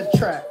Dream on the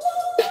track.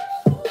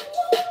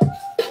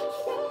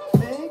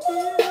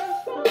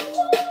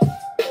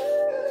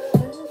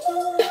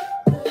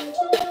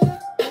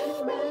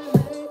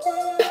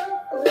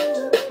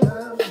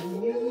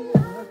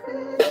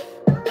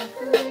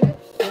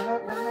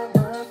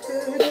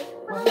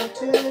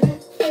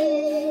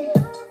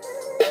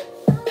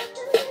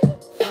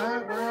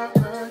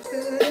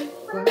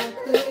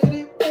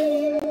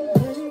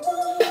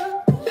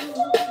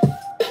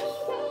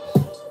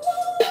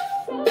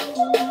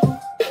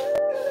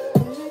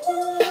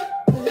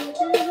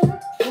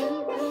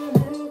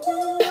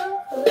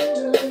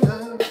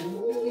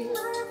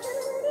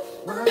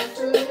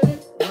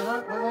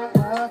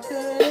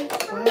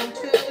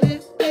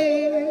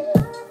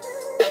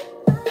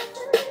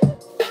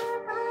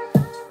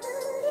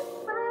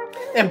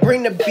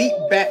 bring the beat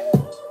back.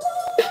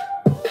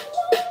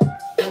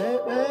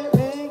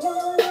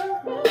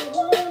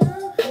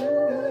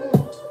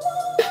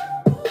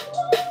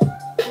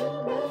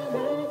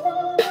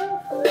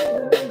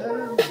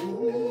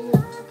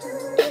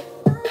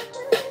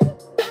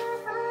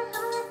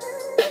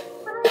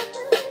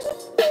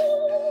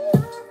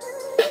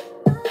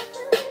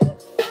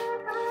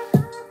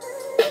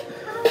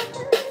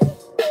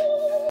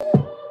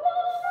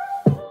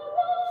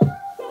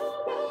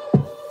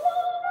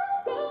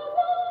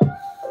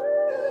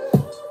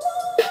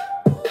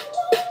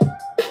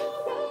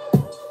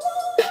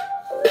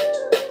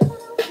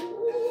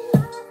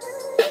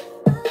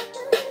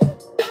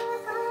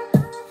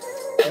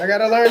 I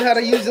gotta learn how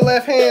to use the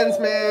left hands,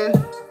 man.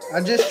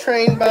 I just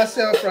trained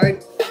myself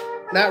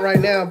not right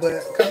now, but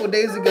a couple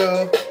days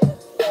ago,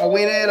 I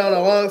went in on a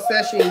long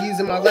session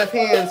using my left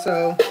hand,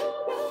 so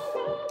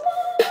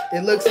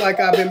it looks like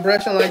I've been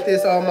brushing like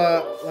this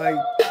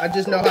I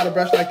just know how to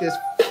brush like this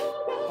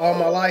all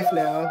my life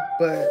now,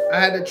 but I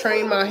had to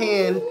train my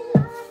hand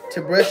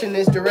to brush in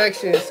this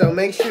direction, so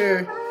make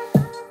sure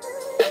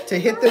to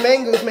hit the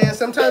angles, man.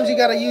 Sometimes you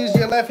gotta use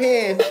your left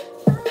hand.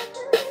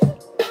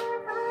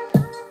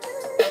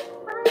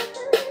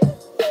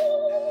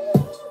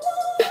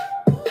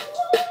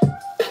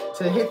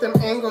 To hit them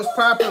angles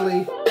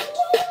properly,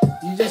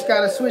 you just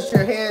gotta switch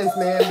your hands,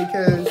 man,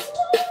 because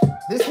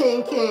this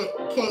hand can't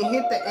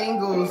hit the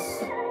angles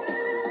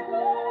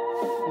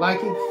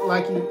like you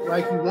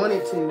want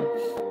it to.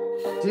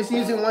 Just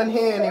using one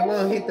hand, it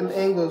won't hit them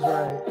angles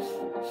right.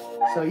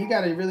 So you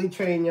gotta really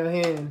train your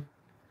hand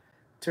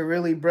to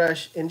really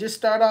brush, and just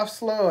start off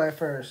slow at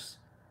first.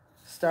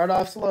 Start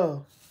off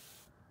slow.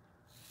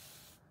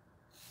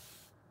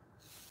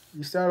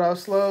 You start off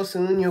slow,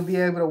 soon you'll be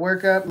able to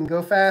work up and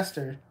go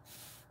faster.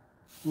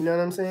 You know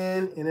what I'm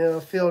saying? And it'll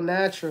feel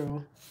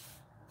natural.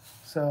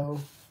 So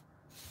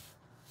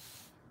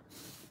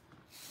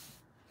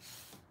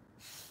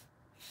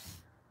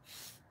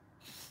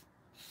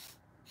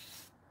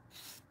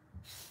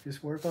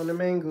just work on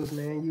the angles,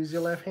 man. Use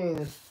your left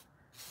hand.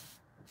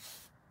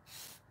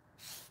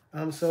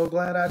 I'm so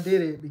glad I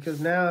did it, because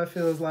now it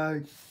feels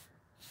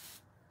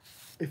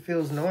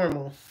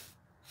normal.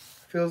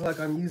 It feels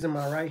like I'm using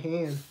my right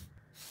hand.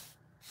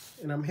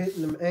 And I'm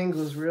hitting them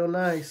angles real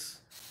nice.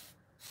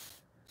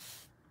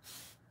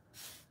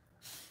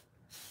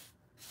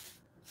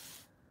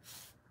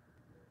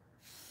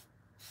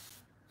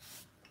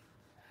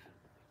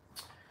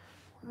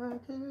 Why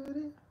could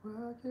it,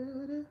 why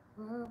could it,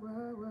 why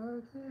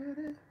could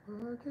it,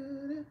 why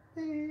could it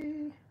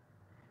be?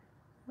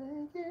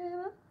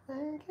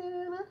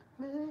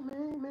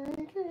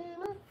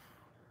 Making a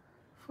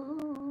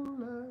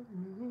fool of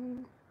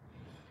me.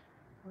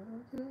 Why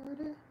could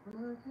it,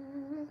 why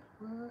could it,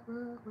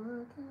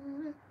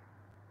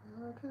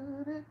 why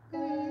could it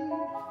be?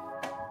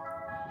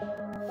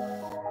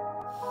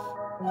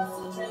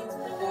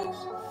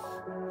 HustleDreamProduction.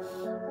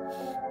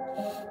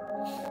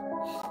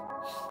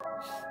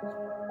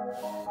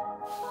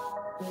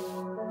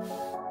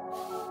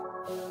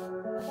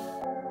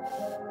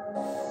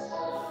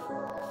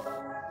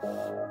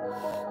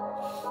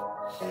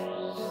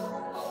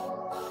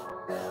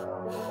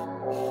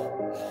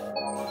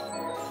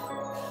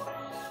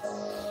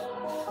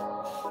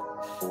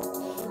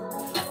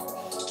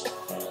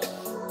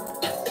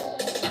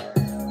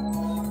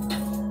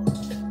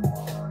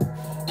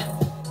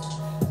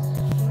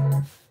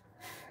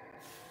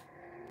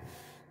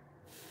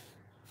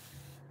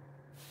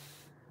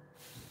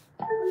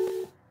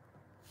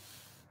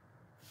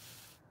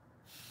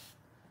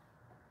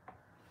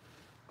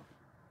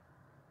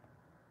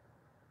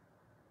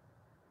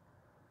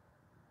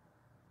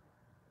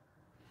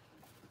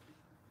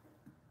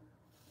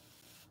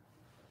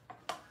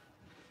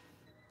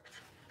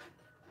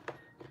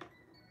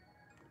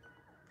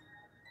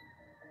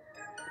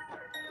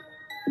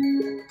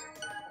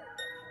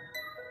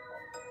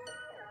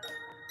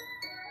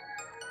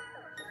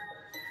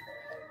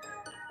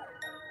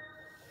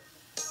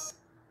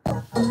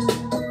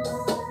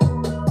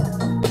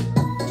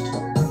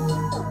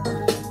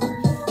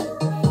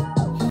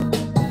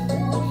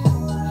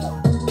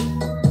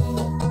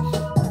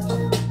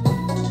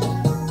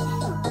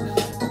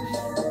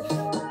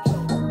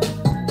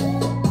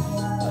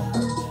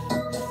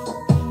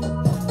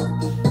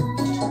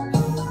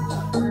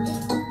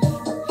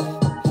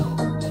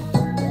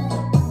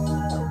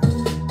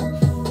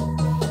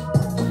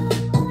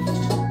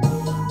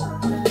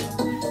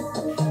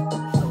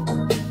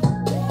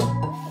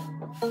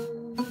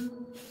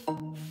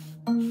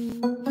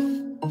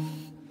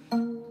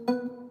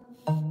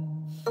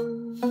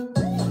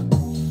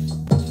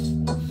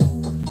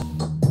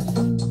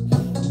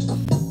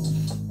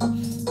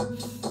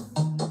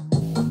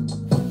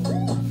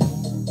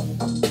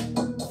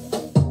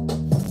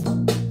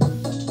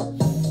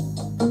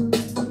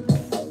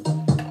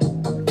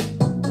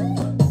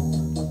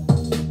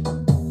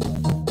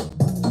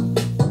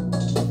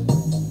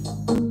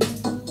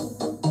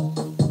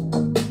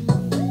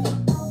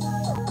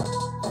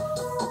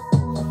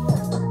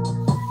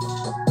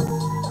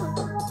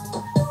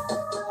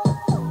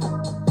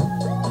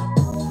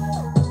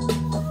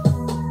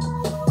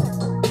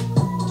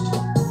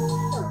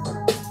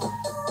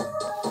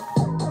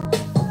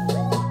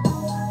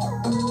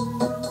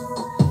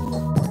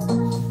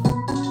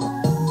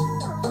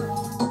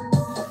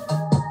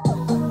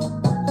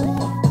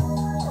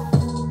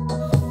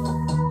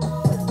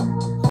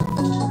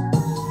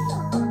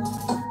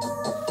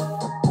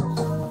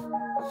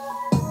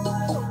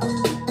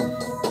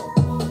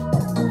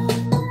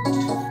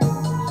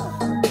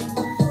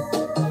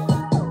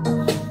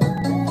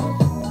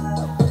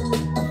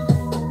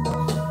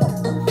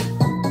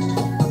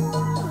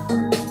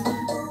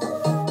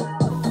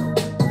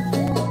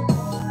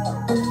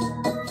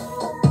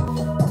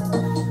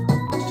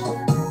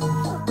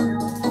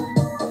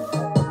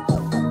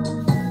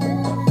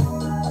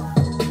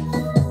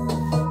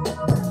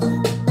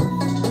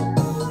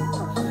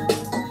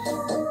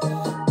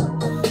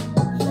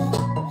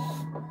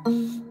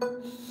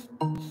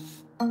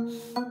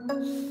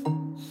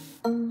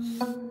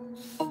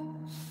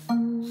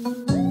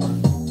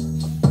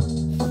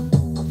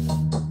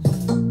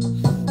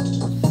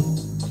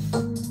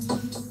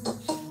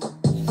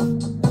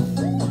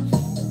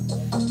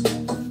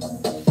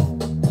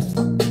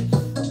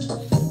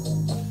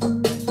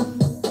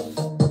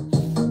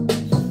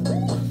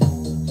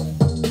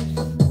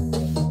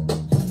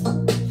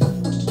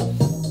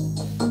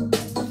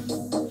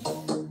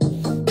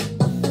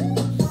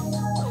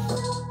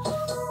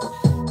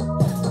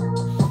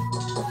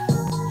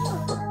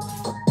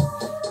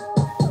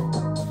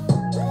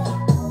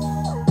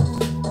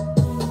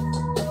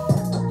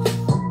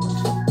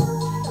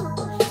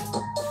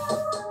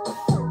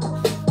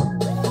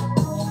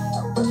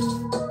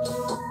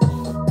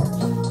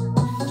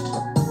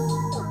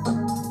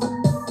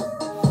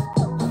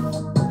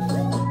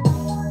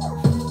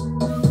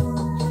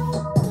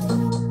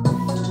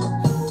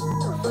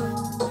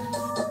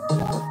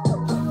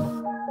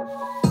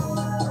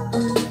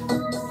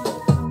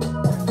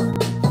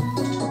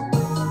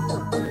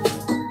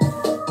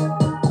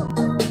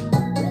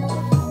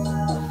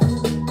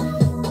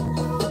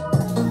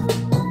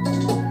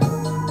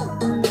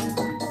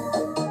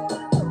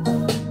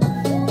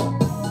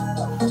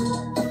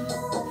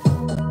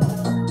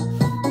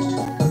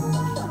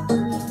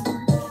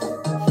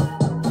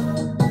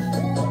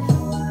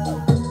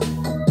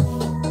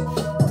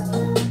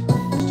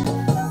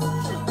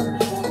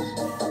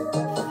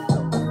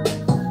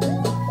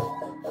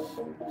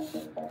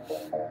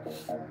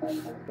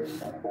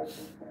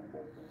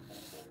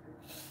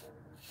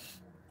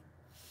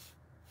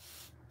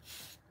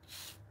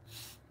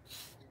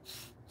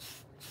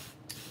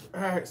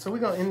 Alright, so we're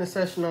gonna end the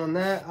session on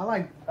that. I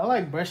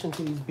like brushing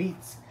to these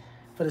beats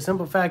for the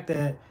simple fact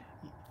that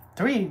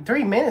three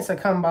minutes will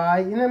come by.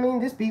 You know what I mean?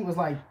 This beat was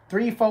like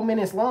 3-4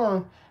 minutes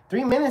long.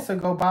 3 minutes will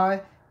go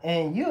by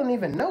and you don't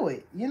even know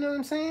it. You know what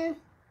I'm saying?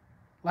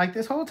 Like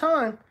this whole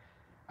time,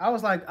 I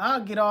was like,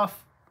 I'll get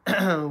off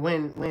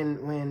when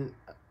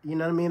you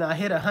know what I mean, I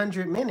hit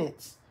 100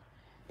 minutes.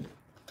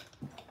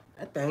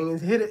 That thing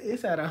is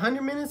it's at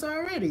 100 minutes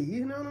already.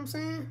 You know what I'm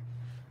saying?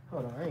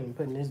 Hold on, I ain't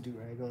putting this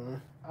do-rag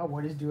on. I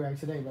wore this do-rag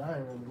today, but I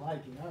didn't really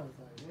like it. I was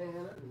like,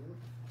 man,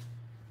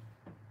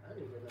 I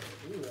need another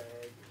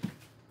do-rag.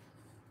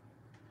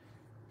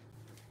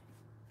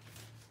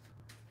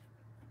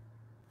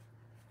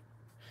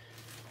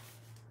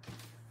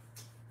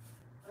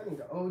 I need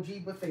an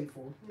OG but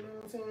faithful. You know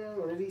what I'm saying?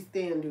 One of these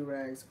thin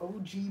do-rags.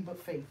 OG but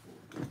faithful.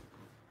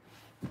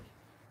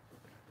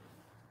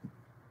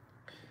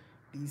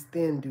 These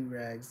thin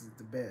do-rags is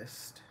the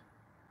best.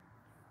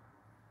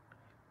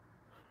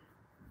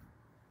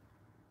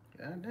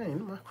 God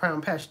dang, my crown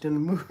patched in the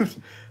mood.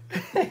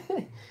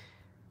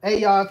 Hey,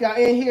 y'all, if y'all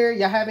in here,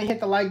 y'all haven't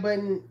hit the like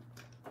button,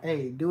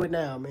 hey, do it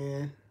now,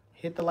 man.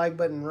 Hit the like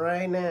button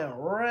right now.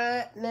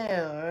 Right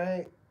now, all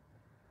right?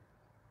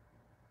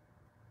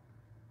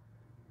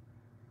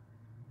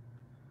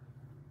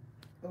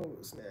 Oh,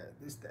 snap.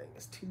 This thing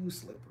is too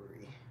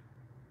slippery.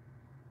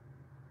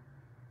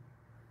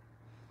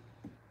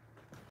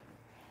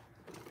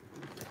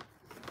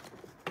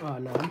 Oh,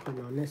 no, I'm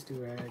putting on this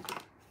do-rag.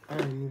 I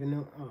didn't even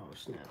know. Oh,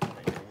 snap. Man.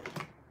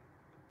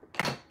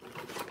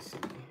 Let's see.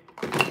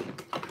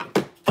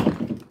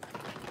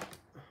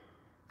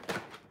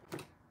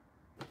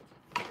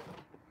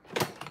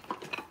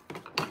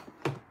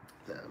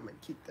 Nah, I'm going to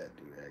keep that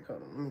do-rag.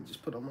 Hold on. Let me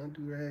just put on my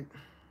do-rag.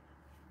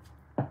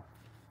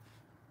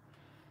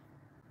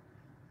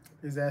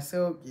 Is that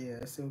silk?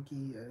 Yeah, silky,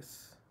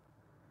 yes.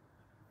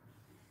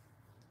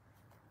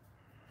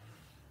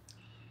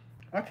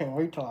 I can't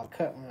wait till I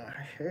cut my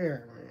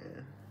hair,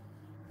 man.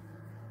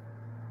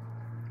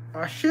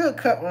 I should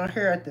cut my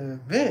hair at the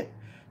event.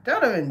 That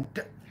would have been,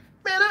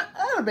 man, that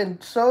would have been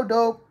so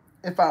dope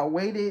if I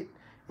waited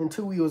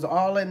until we was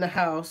all in the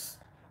house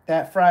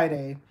that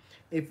Friday.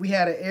 If we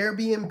had an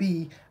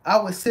Airbnb, I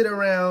would sit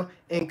around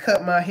and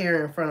cut my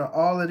hair in front of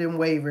all of them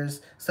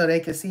waivers so they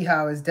could see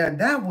how it's done.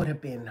 That would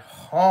have been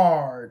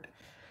hard.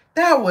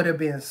 That would have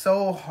been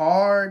so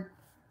hard.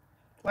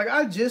 Like,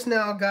 I just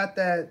now got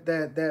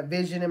that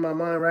vision in my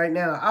mind right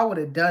now. I would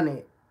have done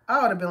it.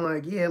 I would have been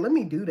like, yeah, let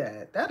me do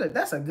that.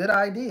 That's a good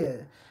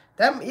idea.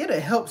 It'll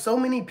help so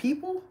many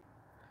people.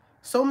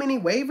 So many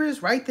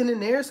waivers right then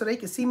and there so they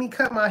can see me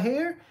cut my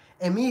hair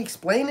and me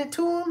explain it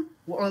to them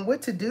on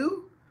what to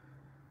do.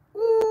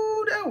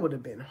 Ooh, that would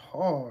have been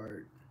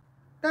hard.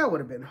 That would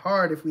have been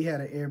hard if we had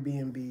an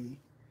Airbnb.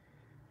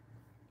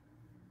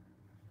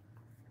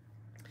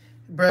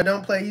 Bruh,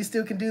 don't play. You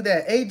still can do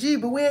that. AG,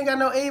 but we ain't got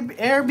no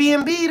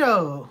Airbnb,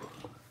 though.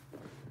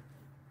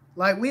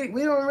 Like, we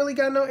don't really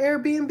got no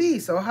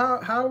Airbnb. So how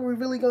are we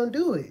really going to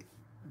do it?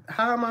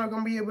 How am I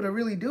going to be able to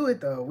really do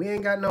it, though? We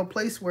ain't got no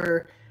place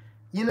where,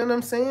 you know what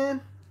I'm saying?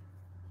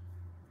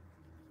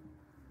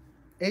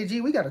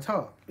 AG, we got to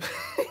talk.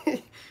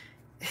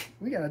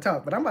 We got to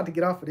talk. But I'm about to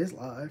get off of this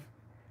live.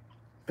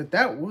 But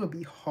that would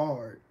be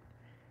hard.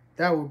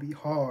 That would be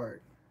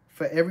hard.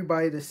 For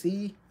everybody to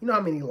see, you know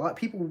how many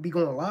people would be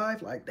going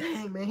live? Like,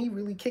 dang, man, he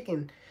really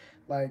kicking,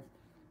 like,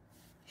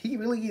 he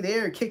really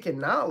there kicking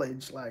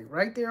knowledge, like,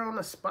 right there on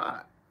the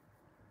spot.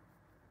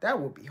 That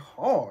would be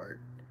hard.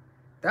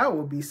 That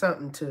would be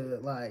something to,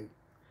 like,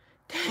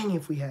 dang,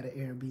 if we had an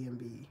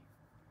Airbnb.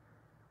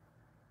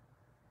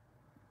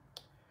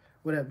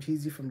 What up,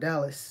 Jeezy from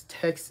Dallas,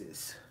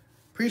 Texas?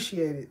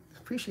 Appreciate it.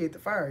 Appreciate the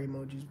fire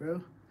emojis,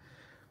 bro.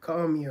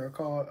 Call me or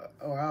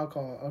I'll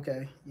call.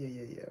 Okay,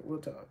 yeah. We'll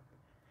talk.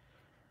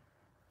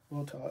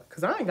 We'll talk.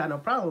 Because I ain't got no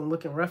problem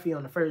looking roughy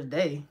on the first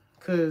day.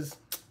 Because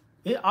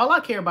all I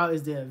care about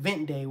is the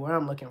event day where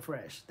I'm looking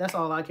fresh. That's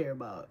all I care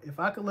about. If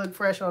I could look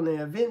fresh on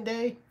the event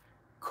day,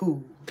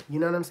 cool. You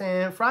know what I'm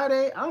saying?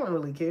 Friday, I don't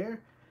really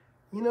care.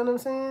 You know what I'm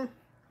saying?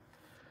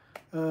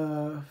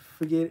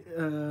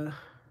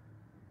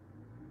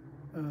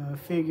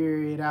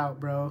 Figure it out,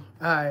 bro.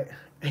 All right.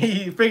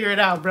 Figure it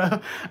out, bro. All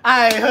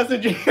right, Hustle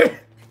Dream.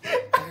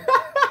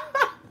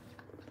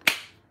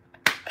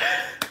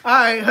 All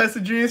right,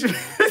 Hustle Dreams. He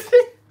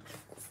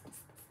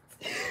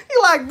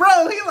like,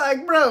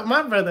 bro,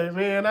 my brother,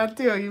 man, I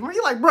tell you. He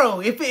like, bro,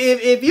 if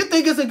you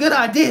think it's a good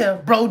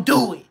idea, bro,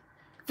 do it.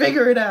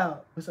 Figure it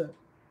out. What's up?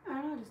 I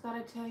don't know, I just thought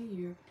I'd tell you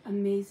you're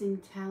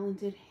amazing,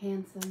 talented,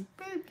 handsome.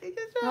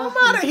 I'm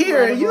out of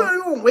here. You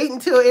don't even wait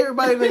until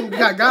everybody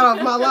got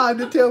off my live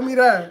to tell me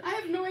that. I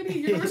have no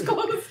idea. Your door's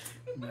closed.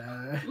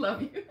 Nah.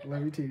 Love you.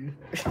 Love you too.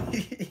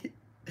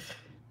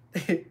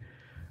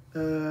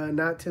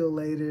 Not till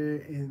later,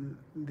 and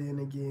then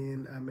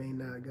again, I may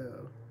not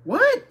go.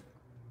 What?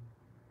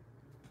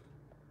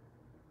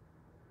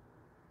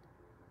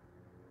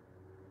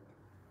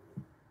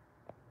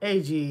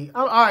 AG.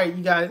 All right,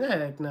 you guys.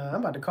 Heck no, I'm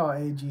about to call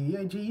AG.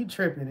 AG, you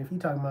tripping if you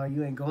talking about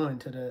you ain't going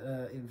to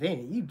the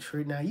event. You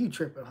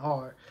tripping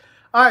hard.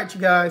 All right,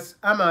 you guys.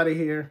 I'm out of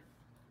here.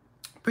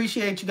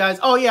 Appreciate you guys.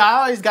 Oh yeah,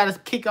 I always gotta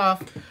kick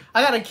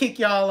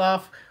y'all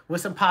off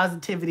with some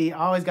positivity.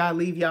 I always gotta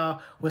leave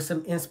y'all with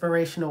some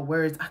inspirational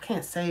words. I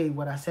can't say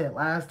what I said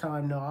last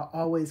time though. I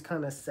always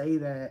kind of say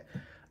that.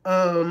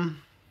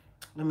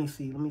 Let me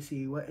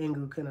see. What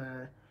angle can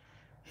I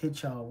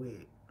hit y'all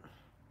with?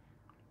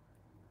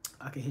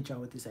 I can hit y'all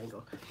with this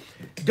angle.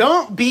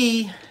 Don't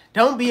be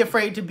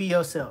afraid to be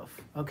yourself,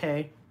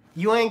 okay?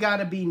 You ain't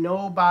gotta be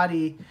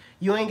nobody.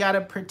 You ain't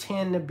gotta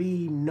pretend to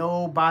be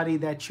nobody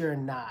that you're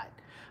not,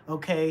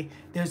 okay?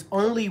 There's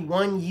only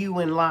one you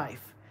in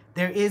life.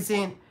 There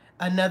isn't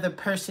another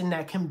person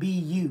that can be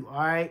you, all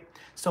right?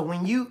 So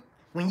when you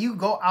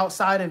go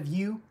outside of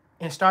you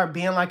and start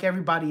being like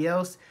everybody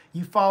else,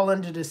 you fall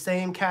under the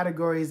same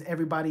category as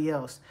everybody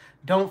else.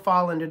 Don't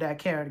fall under that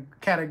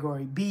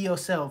category. Be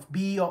yourself.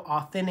 Be your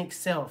authentic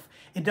self.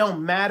 It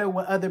don't matter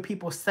what other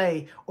people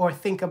say or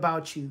think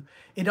about you.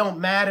 It don't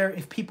matter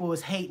if people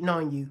is hating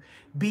on you.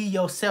 Be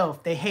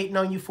yourself. They hating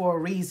on you for a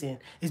reason.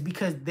 It's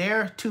because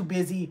they're too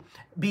busy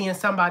being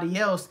somebody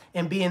else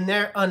and being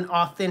their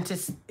unauthentic.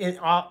 You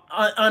know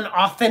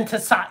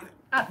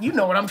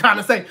what I'm trying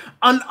to say.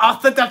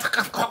 Unauthentic.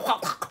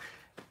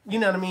 You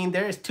know what I mean?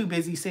 They're just too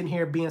busy sitting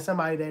here being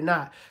somebody they're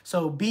not.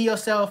 So be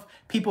yourself.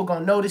 People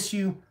gonna notice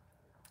you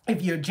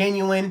if you're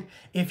genuine,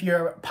 if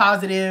you're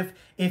positive,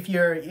 if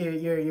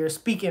you're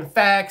speaking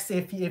facts,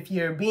 if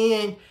you're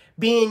being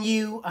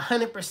you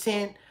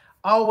 100%,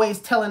 always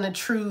telling the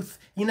truth.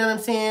 You know what I'm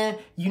saying?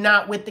 You're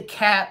not with the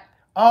cap.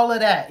 All of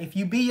that. If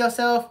you be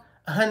yourself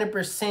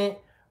 100%,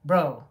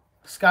 bro,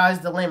 sky's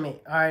the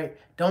limit. All right.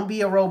 Don't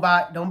be a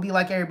robot. Don't be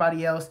like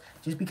everybody else.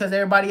 Just because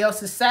everybody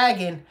else is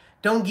sagging,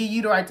 don't give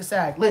you the right to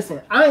sag.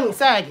 Listen, I ain't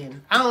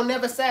sagging. I don't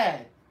never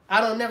sag.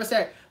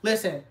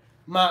 Listen,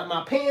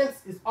 my pants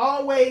is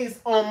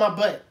always on my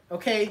butt,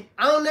 okay?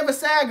 I don't never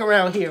sag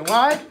around here.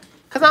 Why?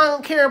 Because I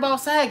don't care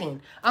about sagging.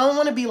 I don't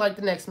want to be like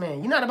the next man.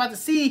 You're not about to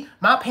see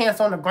my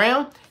pants on the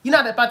ground. You're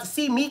not about to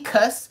see me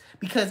cuss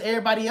because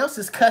everybody else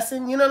is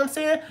cussing. You know what I'm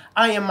saying?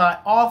 I am my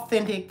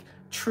authentic,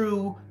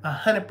 true,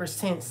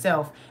 100%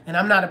 self. And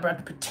I'm not about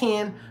to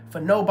pretend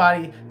for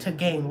nobody to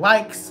gain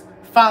likes,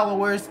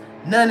 followers,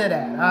 none of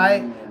that, all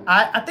right?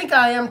 I think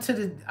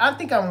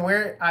I'm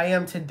where I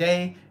am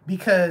today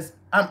because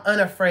I'm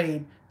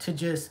unafraid to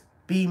just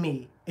be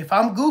me. If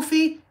I'm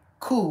goofy,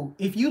 cool.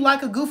 If you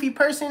like a goofy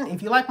person,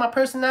 if you like my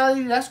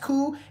personality, that's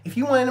cool. If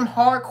you one of them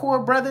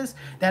hardcore brothers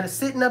that are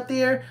sitting up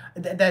there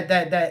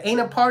that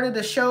ain't a part of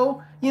the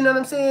show, you know what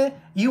I'm saying?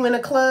 You in a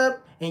club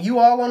and you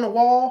all on the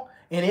wall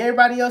and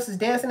everybody else is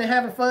dancing and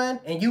having fun,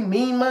 and you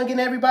mean-mugging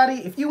everybody,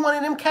 if you one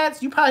of them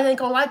cats, you probably ain't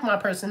gonna like my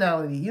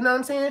personality, you know what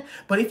I'm saying?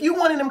 But if you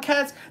one of them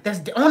cats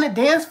that's on the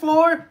dance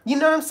floor, you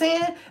know what I'm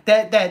saying?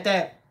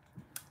 That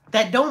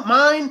don't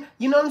mind,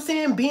 you know what I'm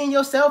saying, being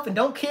yourself and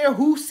don't care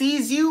who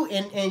sees you,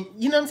 and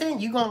you know what I'm saying?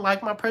 You gonna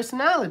like my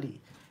personality,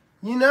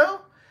 you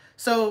know?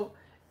 So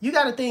you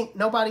got to think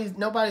nobody's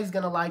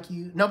going to like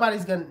you.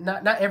 Nobody's going to,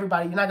 not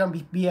everybody, you're not going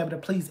to be able to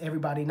please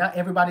everybody. Not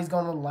everybody's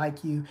going to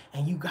like you,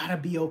 and you got to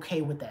be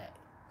okay with that.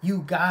 You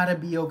got to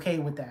be okay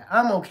with that.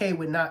 I'm okay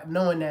with not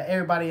knowing that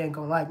everybody ain't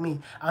going to like me.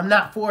 I'm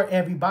not for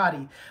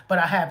everybody, but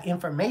I have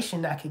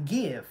information that I could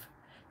give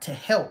to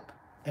help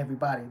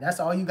everybody. That's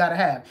all you got to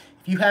have.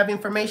 If you have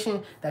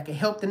information that can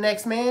help the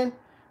next man,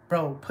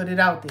 bro, put it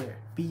out there.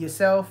 Be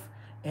yourself,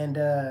 and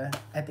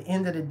at the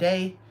end of the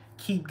day,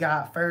 keep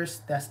God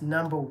first. That's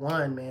number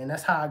one, man.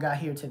 That's how I got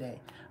here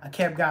today. I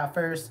kept God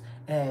first,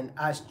 and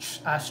I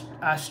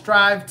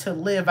strive to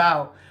live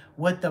out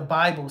what the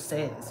Bible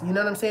says. You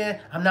know what I'm saying?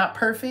 I'm not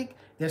perfect.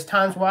 There's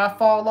times where I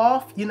fall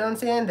off. You know what I'm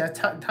saying? There's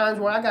times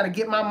where I got to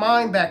get my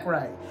mind back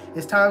right.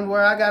 There's times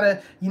where I got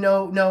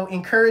to,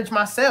 encourage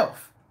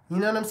myself. You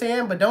know what I'm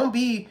saying? But don't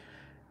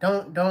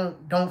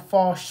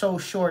fall so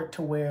short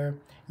to where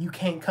you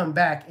can't come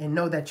back and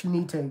know that you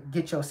need to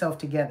get yourself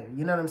together.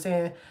 You know what I'm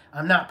saying?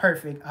 I'm not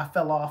perfect. I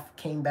fell off,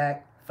 came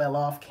back, fell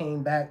off,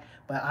 came back.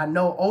 But I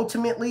know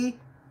ultimately,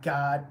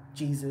 God,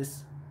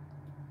 Jesus,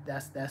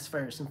 that's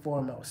first and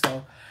foremost.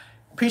 So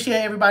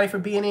appreciate everybody for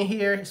being in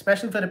here,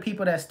 especially for the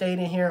people that stayed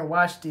in here and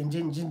watched and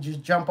didn't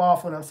just jump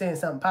off when I'm saying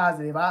something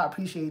positive. I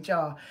appreciate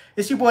y'all.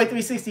 It's your boy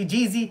 360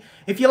 Jeezy.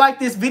 If you like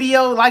this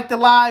video, like the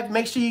live,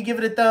 make sure you give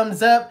it a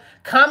thumbs up.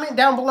 Comment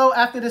down below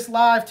after this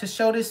live to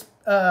show this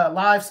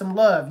live some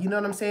love. You know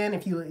what I'm saying?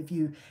 If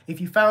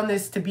you found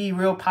this to be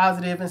real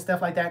positive and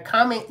stuff like that,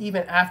 comment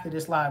even after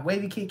this live.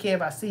 Wavy Kid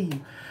Kev, I see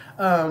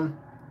you.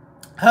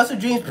 Hustle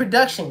Dreams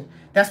Production.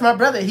 That's my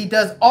brother. He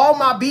does all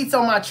my beats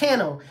on my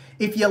channel.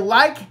 If you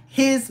like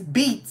his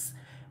beats,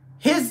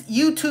 his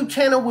YouTube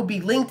channel will be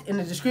linked in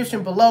the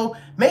description below.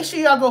 Make sure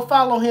y'all go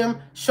follow him,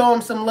 show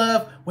him some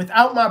love.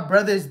 Without my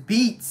brother's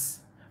beats,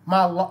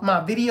 my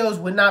videos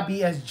would not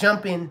be as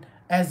jumping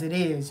as it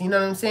is. You know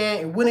what I'm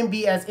saying? It wouldn't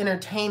be as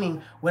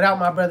entertaining without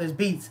my brother's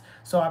beats.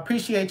 So I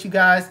appreciate you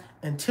guys.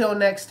 Until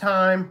next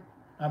time,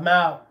 I'm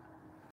out.